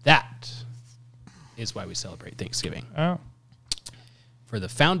 That is why we celebrate Thanksgiving. Oh. For the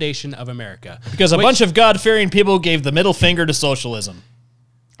foundation of America. Because a bunch of God-fearing people gave the middle finger to socialism.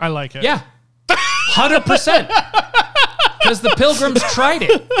 I like it. Yeah. 100%. Because the Pilgrims tried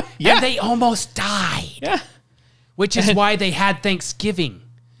it. Yeah. And they almost died. Yeah. Which is why they had Thanksgiving.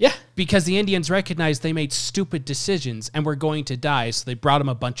 Yeah. Because the Indians recognized they made stupid decisions and were going to die, so they brought them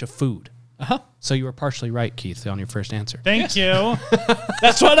a bunch of food. Uh-huh. So you were partially right, Keith, on your first answer. Thank you.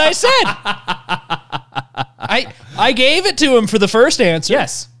 That's what I said. I gave it to him for the first answer.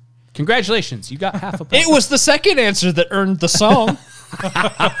 Yes. Congratulations. You got half a point. It was the second answer that earned the song.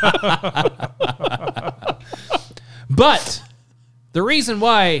 But the reason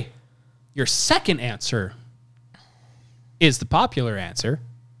why your second answer is the popular answer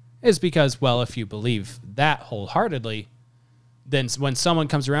is because, well, if you believe that wholeheartedly, then when someone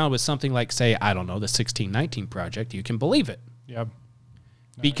comes around with something like, say, I don't know, the 1619 Project, you can believe it. Yep.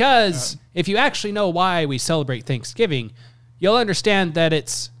 Because if you actually know why we celebrate Thanksgiving, you'll understand that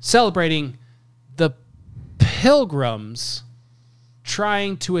it's celebrating the Pilgrims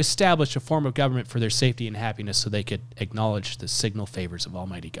trying to establish a form of government for their safety and happiness so they could acknowledge the signal favors of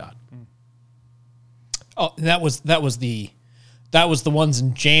Almighty God. Oh, that was the ones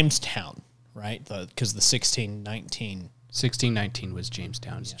in Jamestown, right? Because the 1619 was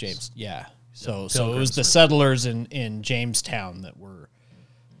Jamestown. Yes. James, yeah. So it was Pilgrims the settlers in Jamestown that were,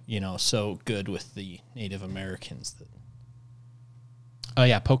 so good with the Native Americans. Oh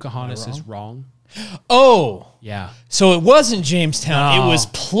yeah, Pocahontas is wrong. Oh, yeah. So it wasn't Jamestown; No. it was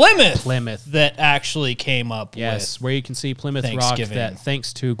Plymouth. Plymouth that actually came up. Yes, with where you can see Plymouth Rock Thanksgiving. that,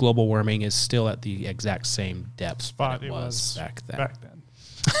 thanks to global warming, is still at the exact same depth Spot that it was back then. Back then.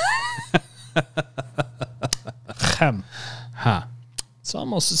 Huh. It's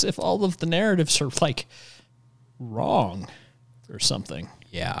almost as if all of the narratives are like wrong or something.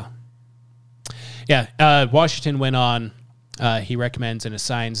 Yeah. Yeah. Washington went on. He recommends and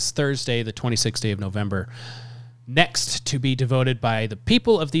assigns Thursday, the 26th day of November, next to be devoted by the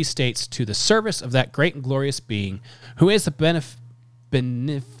people of these states to the service of that great and glorious being who is the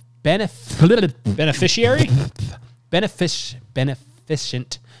beneficiary?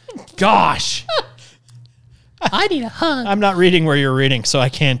 Beneficent. Gosh. I need a hug. I'm not reading where you're reading, so I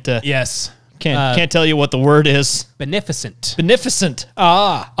can't. Yes. Can't tell you what the word is. Beneficent. Beneficent.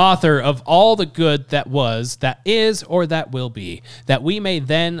 Ah. Author of all the good that was, that is, or that will be, that we may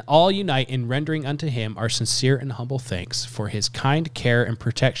then all unite in rendering unto him our sincere and humble thanks for his kind care and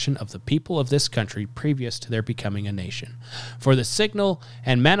protection of the people of this country previous to their becoming a nation, for the signal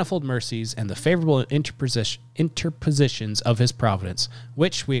and manifold mercies and the favorable interpositions of his providence,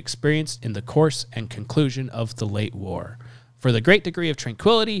 which we experienced in the course and conclusion of the late war, for the great degree of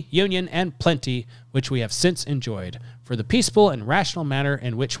tranquility, union, and plenty which we have since enjoyed, for the peaceable and rational manner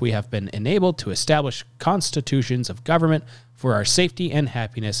in which we have been enabled to establish constitutions of government for our safety and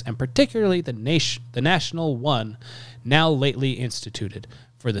happiness, and particularly the national one now lately instituted,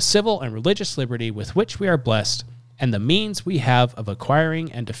 for the civil and religious liberty with which we are blessed, and the means we have of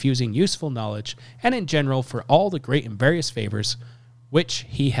acquiring and diffusing useful knowledge, and in general for all the great and various favors which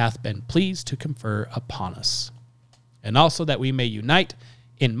he hath been pleased to confer upon us. And also that we may unite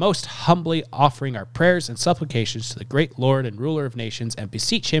in most humbly offering our prayers and supplications to the great Lord and ruler of nations, and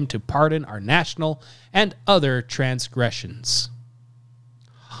beseech him to pardon our national and other transgressions.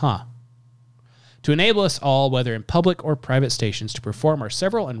 To enable us all, whether in public or private stations, to perform our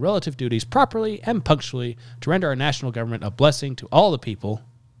several and relative duties properly and punctually, to render our national government a blessing to all the people.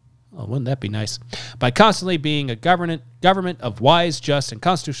 Oh, wouldn't that be nice? By constantly being a government of wise, just, and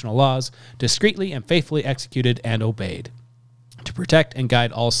constitutional laws, discreetly and faithfully executed and obeyed. To protect and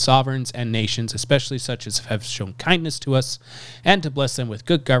guide all sovereigns and nations, especially such as have shown kindness to us, and to bless them with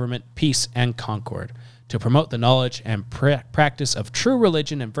good government, peace, and concord. To promote the knowledge and practice of true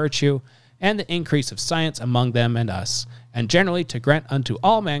religion and virtue, and the increase of science among them and us, and generally to grant unto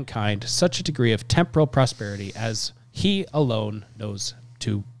all mankind such a degree of temporal prosperity as he alone knows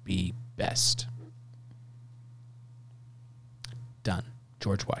to be best. Done.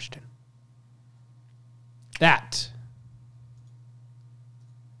 George Washington. That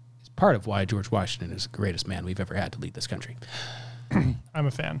is part of why George Washington is the greatest man we've ever had to lead this country. I'm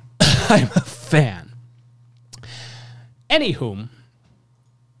a fan. I'm a fan. Anywho,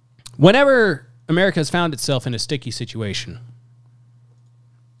 whenever America has found itself in a sticky situation,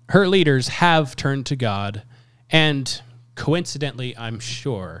 her leaders have turned to God, and coincidentally, I'm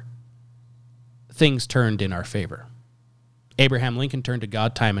sure, things turned in our favor. Abraham Lincoln turned to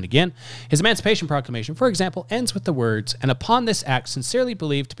God time and again. His Emancipation Proclamation, for example, ends with the words, "And upon this act, sincerely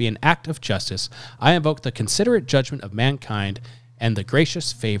believed to be an act of justice, I invoke the considerate judgment of mankind and the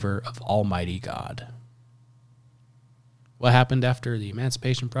gracious favor of Almighty God." What happened after the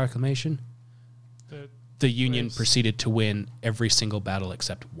Emancipation Proclamation? The Union proceeded to win every single battle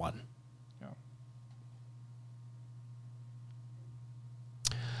except one.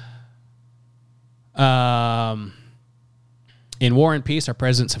 In War and Peace, our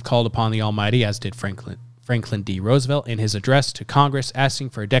presidents have called upon the Almighty, as did Franklin D. Roosevelt in his address to Congress asking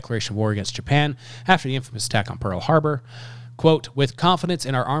for a declaration of war against Japan after the infamous attack on Pearl Harbor. Quote, "With confidence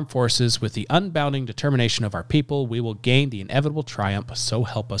in our armed forces, with the unbounding determination of our people, we will gain the inevitable triumph, so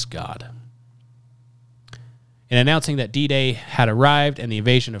help us God." In announcing that D-Day had arrived and the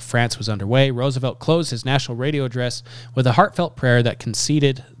invasion of France was underway, Roosevelt closed his national radio address with a heartfelt prayer that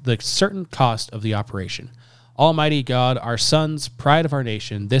conceded the certain cost of the operation. "Almighty God, our sons, pride of our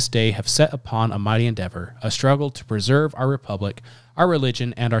nation, this day have set upon a mighty endeavor, a struggle to preserve our republic, our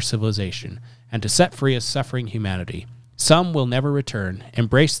religion, and our civilization, and to set free a suffering humanity. Some will never return.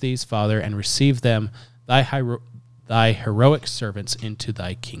 Embrace these, Father, and receive them, thy heroic servants, into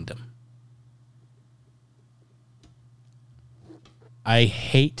thy kingdom." I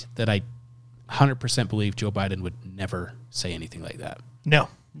hate that I 100% believe Joe Biden would never say anything like that. No,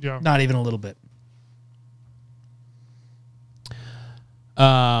 not even a little bit.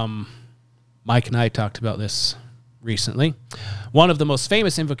 Mike and I talked about this recently. One of the most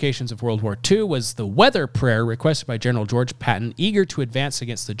famous invocations of World War II was the weather prayer requested by General George Patton, eager to advance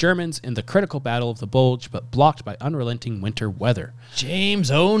against the Germans in the critical Battle of the Bulge, but blocked by unrelenting winter weather.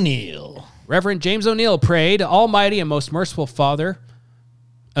 James O'Neill. Reverend James O'Neill prayed, "Almighty and most merciful Father."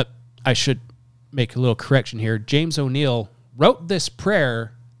 I should make a little correction here. James O'Neill wrote this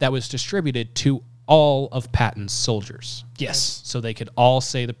prayer that was distributed to all of Patton's soldiers. Yes. So they could all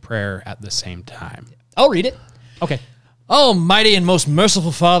say the prayer at the same time. I'll read it. Okay. Almighty and most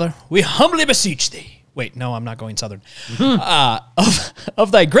merciful Father, we humbly beseech thee. Wait, no, I'm not going Southern.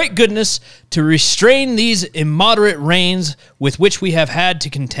 Of thy great goodness to restrain these immoderate rains with which we have had to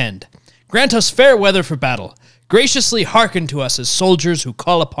contend. Grant us fair weather for battle. Graciously hearken to us as soldiers who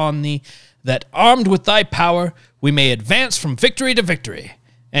call upon thee, that armed with thy power we may advance from victory to victory,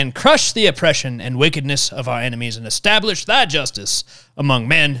 and crush the oppression and wickedness of our enemies and establish thy justice among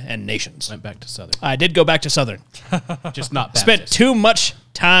men and nations. Went back to Southern. I did go back to Southern. Just not Baptist. Spent too much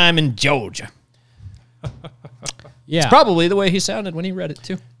time in Georgia. Yeah. It's probably the way he sounded when he read it,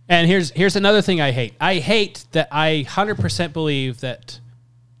 too. And here's another thing I hate. I hate that I 100% believe that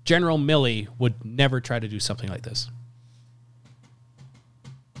General Milley would never try to do something like this.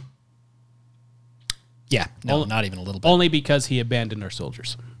 Yeah, no, not even a little bit. Only because he abandoned our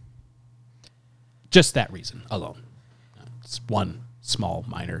soldiers. Just that reason alone. It's one small,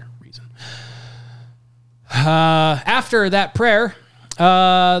 minor reason. After that prayer,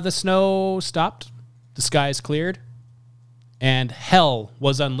 the snow stopped, the skies cleared, and hell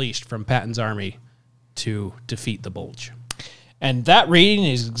was unleashed from Patton's army to defeat the Bulge. And that reading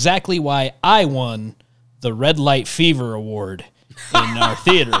is exactly why I won the Red Light Fever Award in our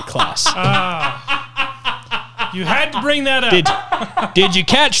theater class. You had to bring that up. Did you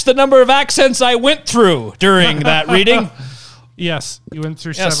catch the number of accents I went through during that reading? Yes, you went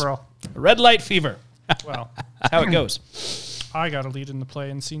through Yes. several. Red Light Fever. Well, that's how it goes. I got a lead in the play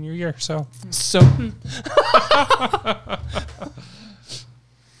in senior year, so.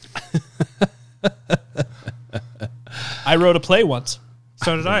 I wrote a play once.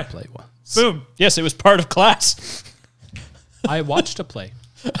 So did I. Play once. Boom. Yes, it was part of class. I watched a play.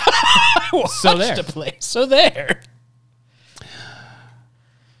 I watched So there. a play. So there.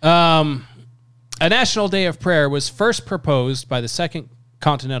 A National Day of Prayer was first proposed by the Second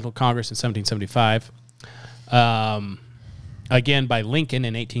Continental Congress in 1775, again by Lincoln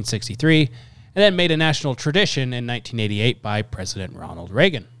in 1863, and then made a national tradition in 1988 by President Ronald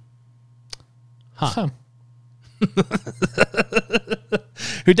Reagan.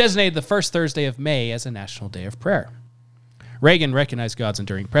 Who designated the first Thursday of May as a National Day of Prayer. Reagan recognized God's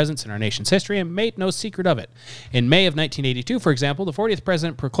enduring presence in our nation's history and made no secret of it. In May of 1982, for example, the 40th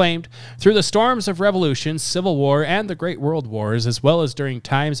president proclaimed, through the storms of revolution, civil war, and the Great World Wars, as well as during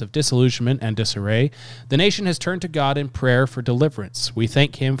times of disillusionment and disarray, the nation has turned to God in prayer for deliverance. We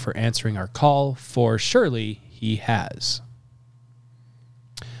thank him for answering our call, for surely he has.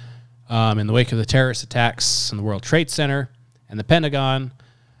 In the wake of the terrorist attacks on the World Trade Center and the Pentagon,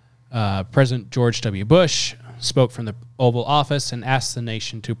 President George W. Bush spoke from the Oval Office and asked the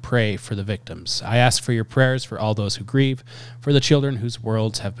nation to pray for the victims. I ask for your prayers for all those who grieve, for the children whose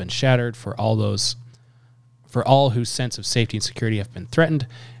worlds have been shattered, for all whose sense of safety and security have been threatened,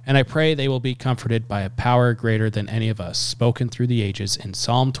 and I pray they will be comforted by a power greater than any of us, spoken through the ages in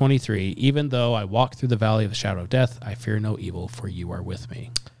Psalm 23, even though I walk through the valley of the shadow of death, I fear no evil, for you are with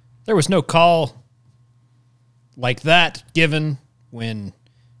me. There was no call like that given when,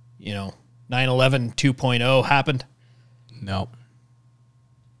 9/11 2.0 happened. Nope.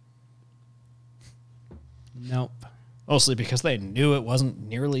 Mostly because they knew it wasn't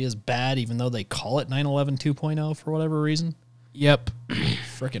nearly as bad, even though they call it 9/11 2.0 for whatever reason. Yep.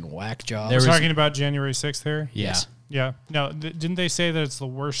 Frickin' whack job. We're talking about January 6th here? Yes. Yeah. No, didn't they say that it's the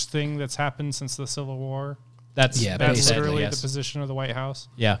worst thing that's happened since the Civil War? That's literally yes. the position of the White House.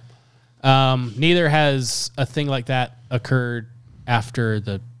 Yeah. Neither has a thing like that occurred after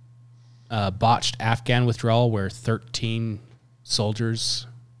the botched Afghan withdrawal where 13 soldiers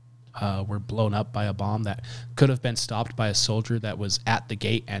were blown up by a bomb that could have been stopped by a soldier that was at the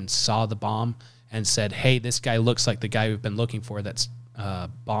gate and saw the bomb and said, hey, this guy looks like the guy we've been looking for that's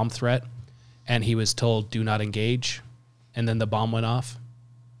bomb threat. And he was told, do not engage. And then the bomb went off.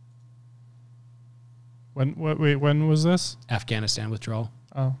 When was this? Afghanistan withdrawal.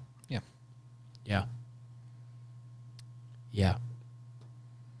 Oh. Yeah. Yeah.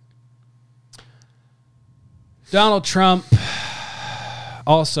 Donald Trump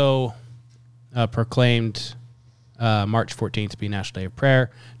also proclaimed March 14th to be National Day of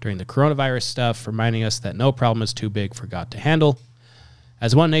Prayer during the coronavirus stuff, reminding us that no problem is too big for God to handle.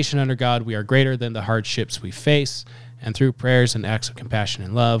 As one nation under God, we are greater than the hardships we face, and through prayers and acts of compassion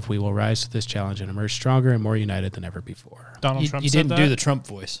and love, we will rise to this challenge and emerge stronger and more united than ever before. Donald Trump You said didn't that? do the Trump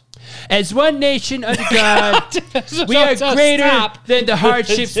voice. As one nation under God, we are greater than the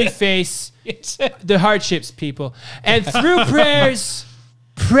hardships we face. The hardships, people. And through prayers,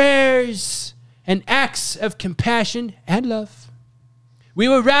 and acts of compassion and love, We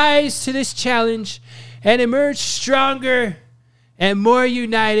will rise to this challenge and emerge stronger and more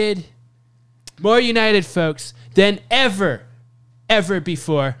united folks than ever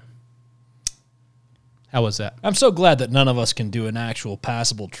before. How was that? I'm so glad that none of us can do an actual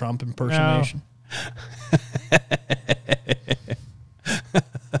passable Trump impersonation. No.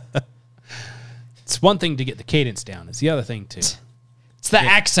 It's one thing to get the cadence down. It's the other thing to... It's the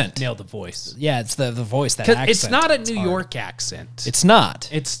accent. Nail the voice. Yeah, it's the voice, that accent. It's not a New York accent. It's not.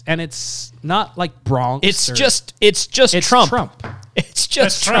 It's not like Bronx. It's just Trump. It's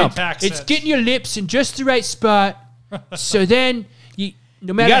just Trump. It's getting your lips in just the right spot. So then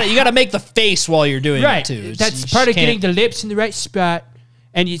no matter you got to make the face while you're doing it too. That's part of getting the lips in the right spot.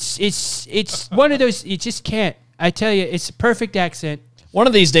 And it's one of those, you just can't. I tell you, it's a perfect accent. One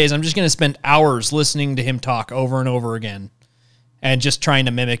of these days, I'm just going to spend hours listening to him talk over and over again and just trying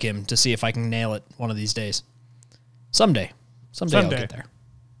to mimic him to see if I can nail it one of these days. Someday I'll get there.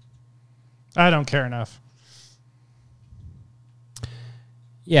 I don't care enough.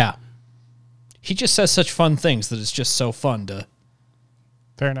 Yeah. He just says such fun things that it's just so fun to...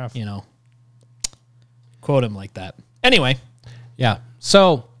 Fair enough. Quote him like that. Anyway. Yeah.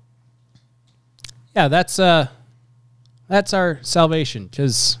 So, yeah, that's our salvation.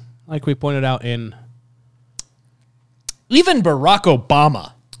 Because, like we pointed out in... Even Barack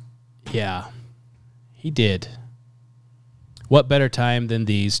Obama. Yeah, he did. What better time than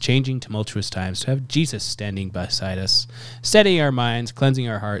these changing, tumultuous times to have Jesus standing beside us, steadying our minds, cleansing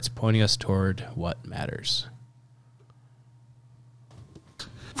our hearts, pointing us toward what matters.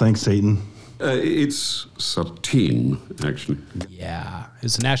 Thanks, Satan. It's Sateen, actually. Yeah,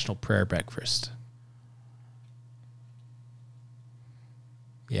 it's a national prayer breakfast.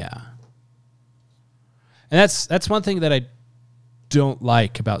 Yeah. And that's one thing that I don't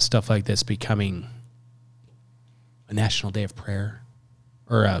like about stuff like this becoming a national day of prayer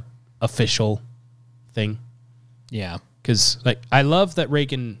or a official thing. Yeah. Because I love that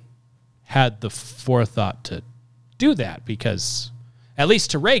Reagan had the forethought to do that because at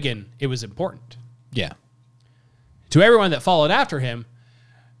least to Reagan, it was important. Yeah. To everyone that followed after him,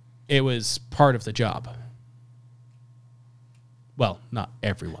 it was part of the job. Well, not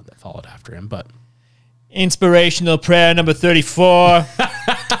everyone that followed after him, but... Inspirational prayer number 34.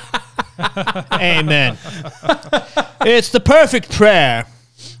 Amen. It's the perfect prayer.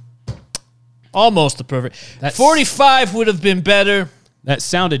 Almost the perfect. 45 would have been better. That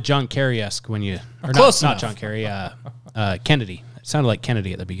sounded John Kerry-esque when you... Or Close not enough. John Kerry, Kennedy. It sounded like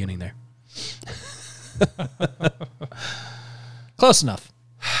Kennedy at the beginning there. Close enough.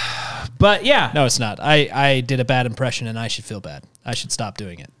 But yeah. No, it's not. I did a bad impression and I should feel bad. I should stop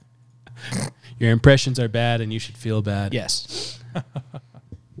doing it. Your impressions are bad and you should feel bad. Yes.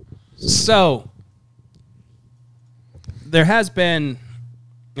 So, there has been,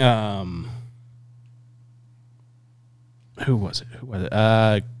 who was it?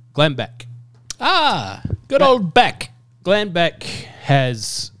 Glenn Beck. Good old Beck. Glenn Beck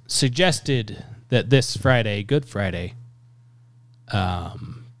has suggested that this Friday, Good Friday,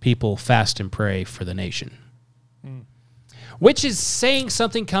 people fast and pray for the nation. Which is saying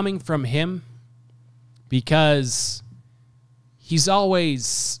something coming from him because he's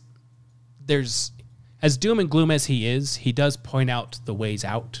always, as doom and gloom as he is, he does point out the ways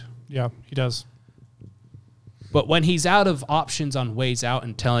out. Yeah, he does. But when he's out of options on ways out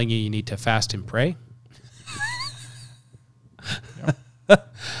and telling you need to fast and pray.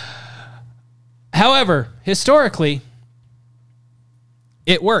 However, historically,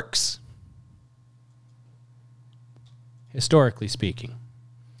 it works. Historically speaking.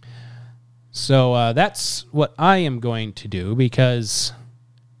 So that's what I am going to do because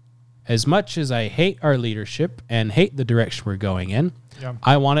as much as I hate our leadership and hate the direction we're going in,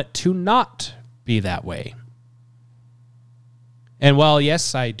 I want it to not be that way. And while,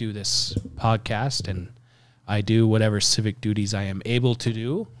 yes, I do this podcast and I do whatever civic duties I am able to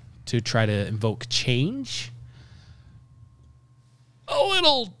do to try to invoke change, a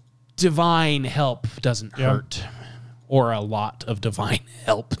little divine help doesn't hurt. Or a lot of divine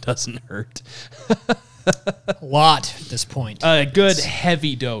help doesn't hurt. A lot at this point. A good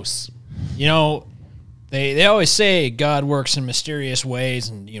heavy dose. You know, they always say God works in mysterious ways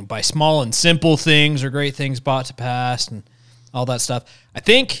and by small and simple things are great things brought to pass and all that stuff. I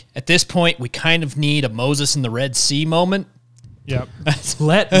think at this point we kind of need a Moses in the Red Sea moment. Yep.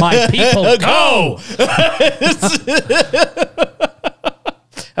 Let my people go.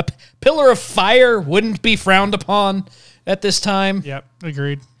 A pillar of fire wouldn't be frowned upon at this time. Yep,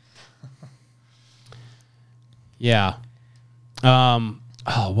 agreed. Yeah.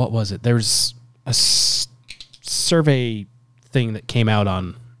 What was it? There's a survey thing that came out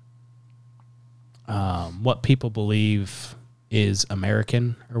on what people believe is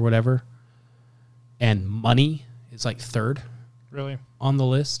American or whatever, and money is like third. Really? On the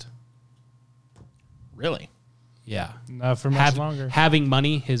list. Really? Yeah. Not for much longer. Having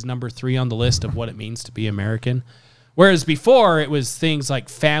money is number 3 on the list of what it means to be American. Whereas before it was things like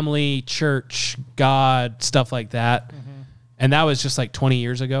family, church, God, stuff like that. Mm-hmm. And that was just like 20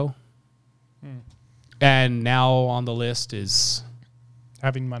 years ago. And now on the list is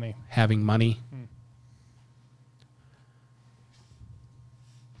having money.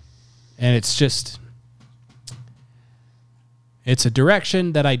 And it's just, it's a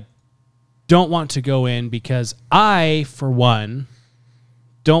direction that I don't want to go in because I, for one,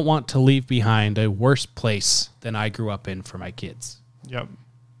 don't want to leave behind a worse place than I grew up in for my kids. Yep.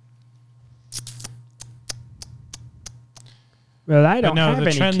 Well, I don't have the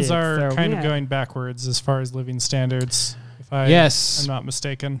any trends kids, are so, kind yeah. of going backwards as far as living standards, if I'm not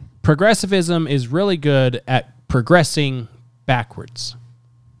mistaken. Progressivism is really good at progressing backwards.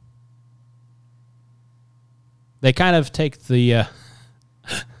 They kind of take the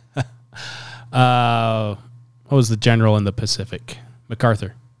what was the general in the Pacific?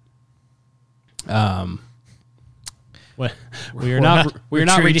 MacArthur. We are not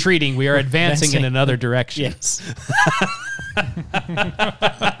retreating. We are advancing in another direction. Yes.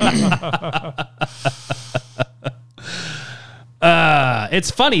 It's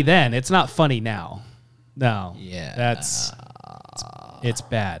funny then. It's not funny now. No. Yeah. It's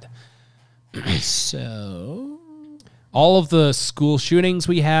bad. So all of the school shootings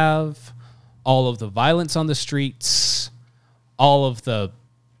we have, all of the violence on the streets, all of the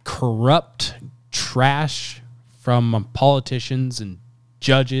corrupt trash from politicians and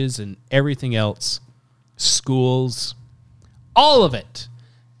judges and everything else, schools, all of it,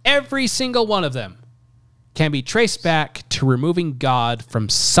 every single one of them can be traced back to removing God from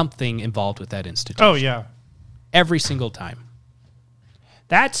something involved with that institution. Oh, yeah. Every single time.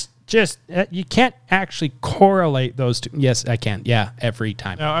 That's just, you can't actually correlate those two. Yes, I can. Yeah, every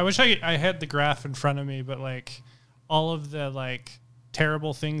time. No, I wish I had the graph in front of me, but like all of the like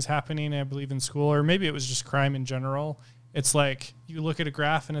terrible things happening, I believe, in school, or maybe it was just crime in general. It's like you look at a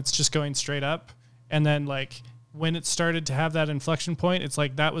graph and it's just going straight up. And then like when it started to have that inflection point, it's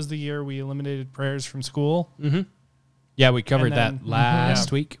like that was the year we eliminated prayers from school. Mm-hmm. Yeah, we covered that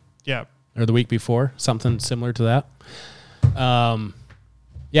last week. Yeah. Or the week before, something similar to that.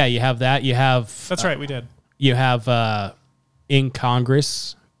 Yeah, you have that. You have... That's right, we did. You have in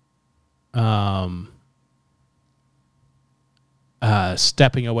Congress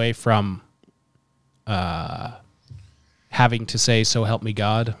stepping away from having to say, "So help me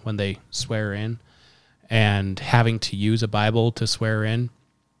God," when they swear in, and having to use a Bible to swear in.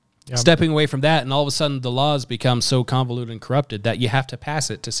 Yep. Stepping away from that, and all of a sudden the laws become so convoluted and corrupted that you have to pass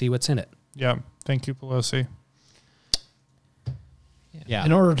it to see what's in it. Yeah. Thank you, Pelosi. Yeah.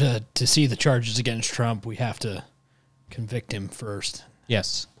 In order to see the charges against Trump, we have to convict him first.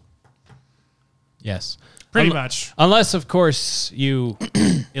 Yes. Yes. Pretty much. Unless, of course, you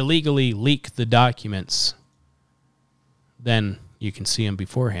illegally leak the documents, then you can see them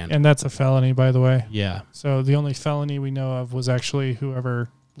beforehand. And that's a felony, by the way. Yeah. So the only felony we know of was actually whoever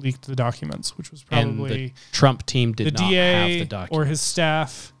leaked the documents, which was probably and the Trump team did not DA have the documents. or his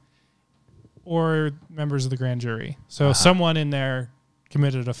staff or members of the grand jury. So someone in there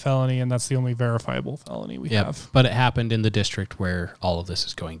committed a felony, and that's the only verifiable felony we have. But it happened in the district where all of this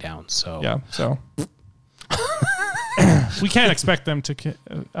is going down. So yeah, so we can't expect them to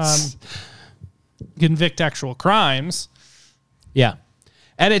convict actual crimes. Yeah,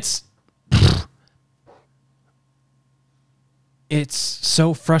 and it's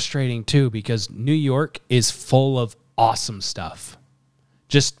so frustrating too, because New York is full of awesome stuff,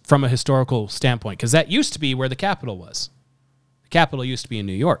 just from a historical standpoint, because that used to be where the Capitol was. Capitol used to be in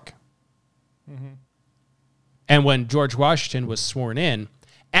New York. Mm-hmm. And when George Washington was sworn in,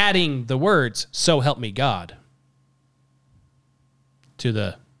 adding the words, "So help me God," to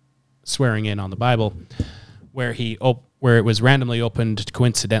the swearing in on the Bible, where it was randomly opened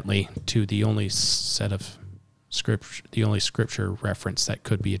coincidentally to the only set of scripture, the only scripture reference that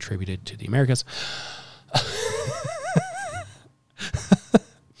could be attributed to the Americas.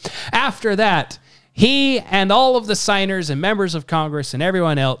 After that, he and all of the signers and members of Congress and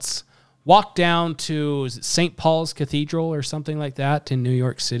everyone else walked down to St. Paul's Cathedral or something like that in New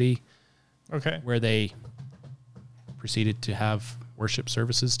York City. Okay. Where they proceeded to have worship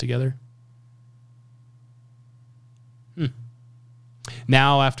services together.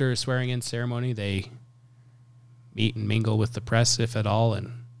 Now, after a swearing-in ceremony, they meet and mingle with the press, if at all,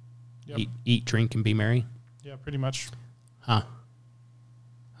 and eat, drink, and be merry. Yeah, pretty much. Huh.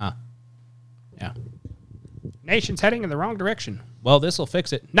 Yeah. Nation's heading in the wrong direction. Well, this will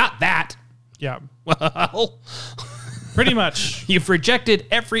fix it. Not that. Yeah. Well, pretty much. You've rejected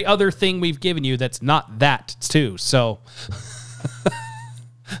every other thing we've given you that's not that, too. So,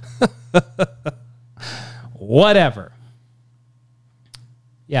 whatever.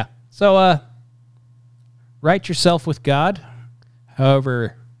 Yeah. So, right yourself with God,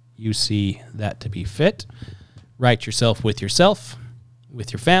 however you see that to be fit. Right yourself, with your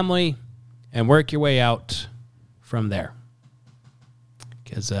family, and work your way out from there.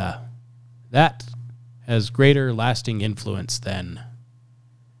 Because that has greater lasting influence than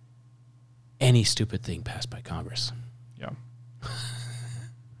any stupid thing passed by Congress. Yeah.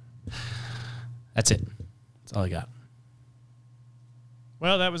 That's it. That's all I got.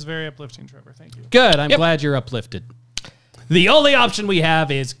 Well, that was very uplifting, Trevor. Thank you. Good. I'm glad you're uplifted. The only option we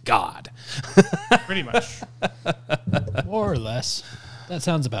have is God. Pretty much. More or less. That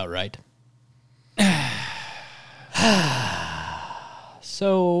sounds about right.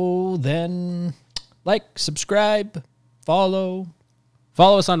 So then, like, subscribe, follow.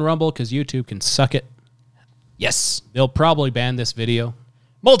 Follow us on Rumble because YouTube can suck it. Yes. They'll probably ban this video.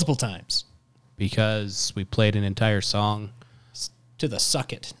 Multiple times. Because we played an entire song. To the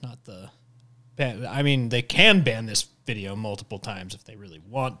suck it, not the... I mean, they can ban this video multiple times if they really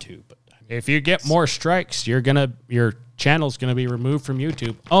want to, but... I mean, if you get more strikes, your channel's gonna be removed from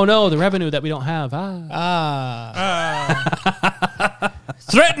YouTube. Oh no, the revenue that we don't have.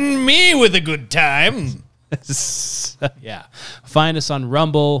 Threaten me with a good time. Yeah. Find us on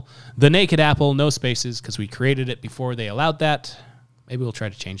Rumble, The Naked Apple, no spaces, because we created it before they allowed that. Maybe we'll try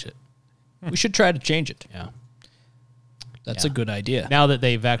to change it. We should try to change it. Yeah. That's a good idea. Now that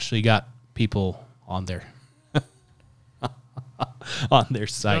they've actually got people on their on their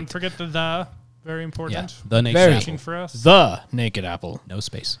site. Don't forget the very important. Yeah, the Naked Searching Apple. for us. The Naked Apple. No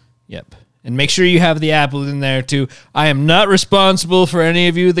space. Yep. And make sure you have the apple in there too. I am not responsible for any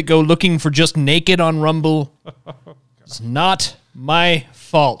of you that go looking for just naked on Rumble. It's not my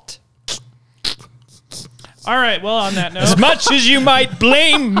fault. All right. Well, on that note, As much as you might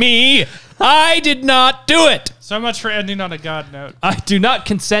blame me, I did not do it. So much for ending on a God note. I do not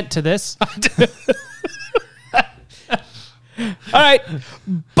consent to this. All right.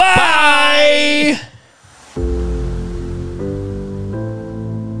 Bye.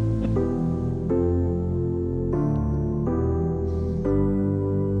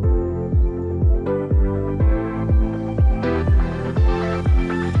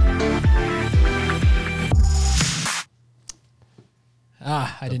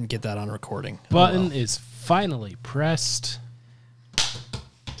 I didn't get that on recording. Button is finally pressed.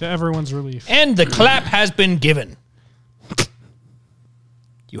 To everyone's relief. And the clap has been given.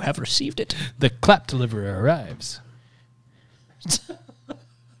 You have received it. The clap deliverer arrives.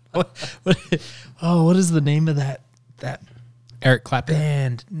 What is the name of that Eric Clapton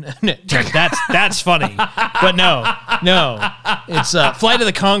band? That's funny, but no, it's Flight of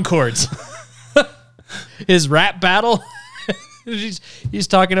the Conchords. His rap battle. He's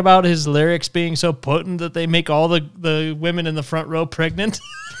talking about his lyrics being so potent that they make all the women in the front row pregnant.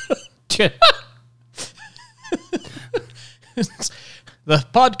 The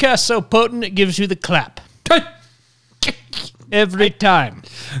podcast's so potent it gives you the clap. Every time.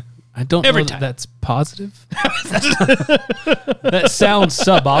 I don't Every know time. that's positive. That sounds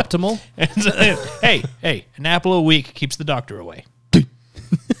suboptimal. Hey, an apple a week keeps the doctor away.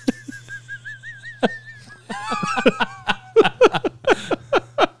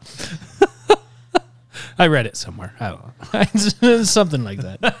 I read it somewhere. I don't know. Something like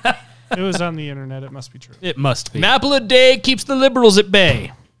that. It was on the internet. It must be true. It must be. An apple a day keeps the liberals at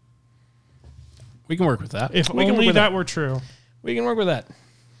bay. We can work with that. If We can only work with that were true. We can work with that.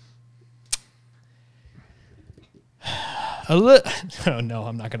 Oh no,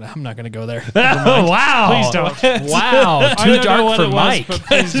 I'm not gonna go there. Oh, wow. Please don't. Wow. I Too don't know dark what for it was, Mike. but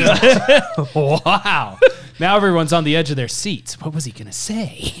please don't. Wow. Now everyone's on the edge of their seats. What was he going to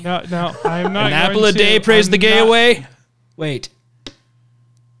say? No, I'm not. An apple going a day to. praise I'm the gay not- away. Wait,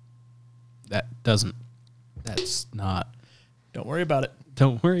 That's not. don't worry about it.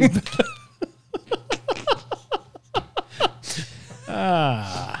 Don't worry.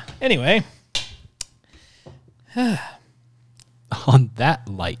 Anyway, On that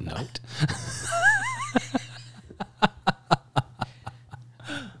light note.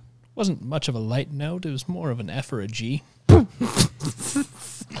 wasn't much of a light note. It was more of an F or a G.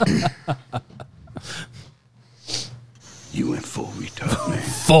 You went full retard, man.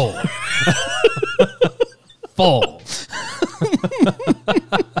 Full. Full.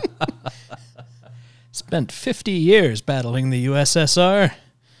 spent 50 years battling the USSR,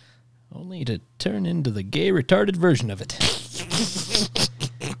 only to turn into the gay, retarded version of it.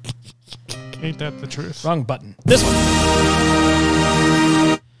 Ain't that the truth? Wrong button. This one.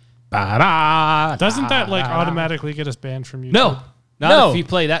 Doesn't that like automatically get us banned from YouTube? No. Not if you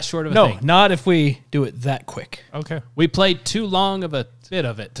play that short of a thing. No, not if we do it that quick. Okay. We played too long of a bit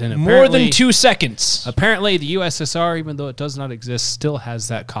of it. And More than 2 seconds. Apparently, the USSR, even though it does not exist, still has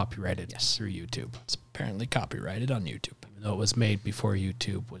that copyrighted through YouTube. It's apparently copyrighted on YouTube. Even though it was made before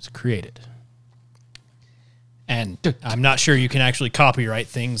YouTube was created. And I'm not sure you can actually copyright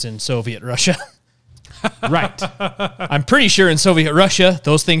things in Soviet Russia. Right. I'm pretty sure in Soviet Russia,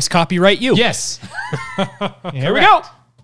 those things copyright you. Yes. Here we go.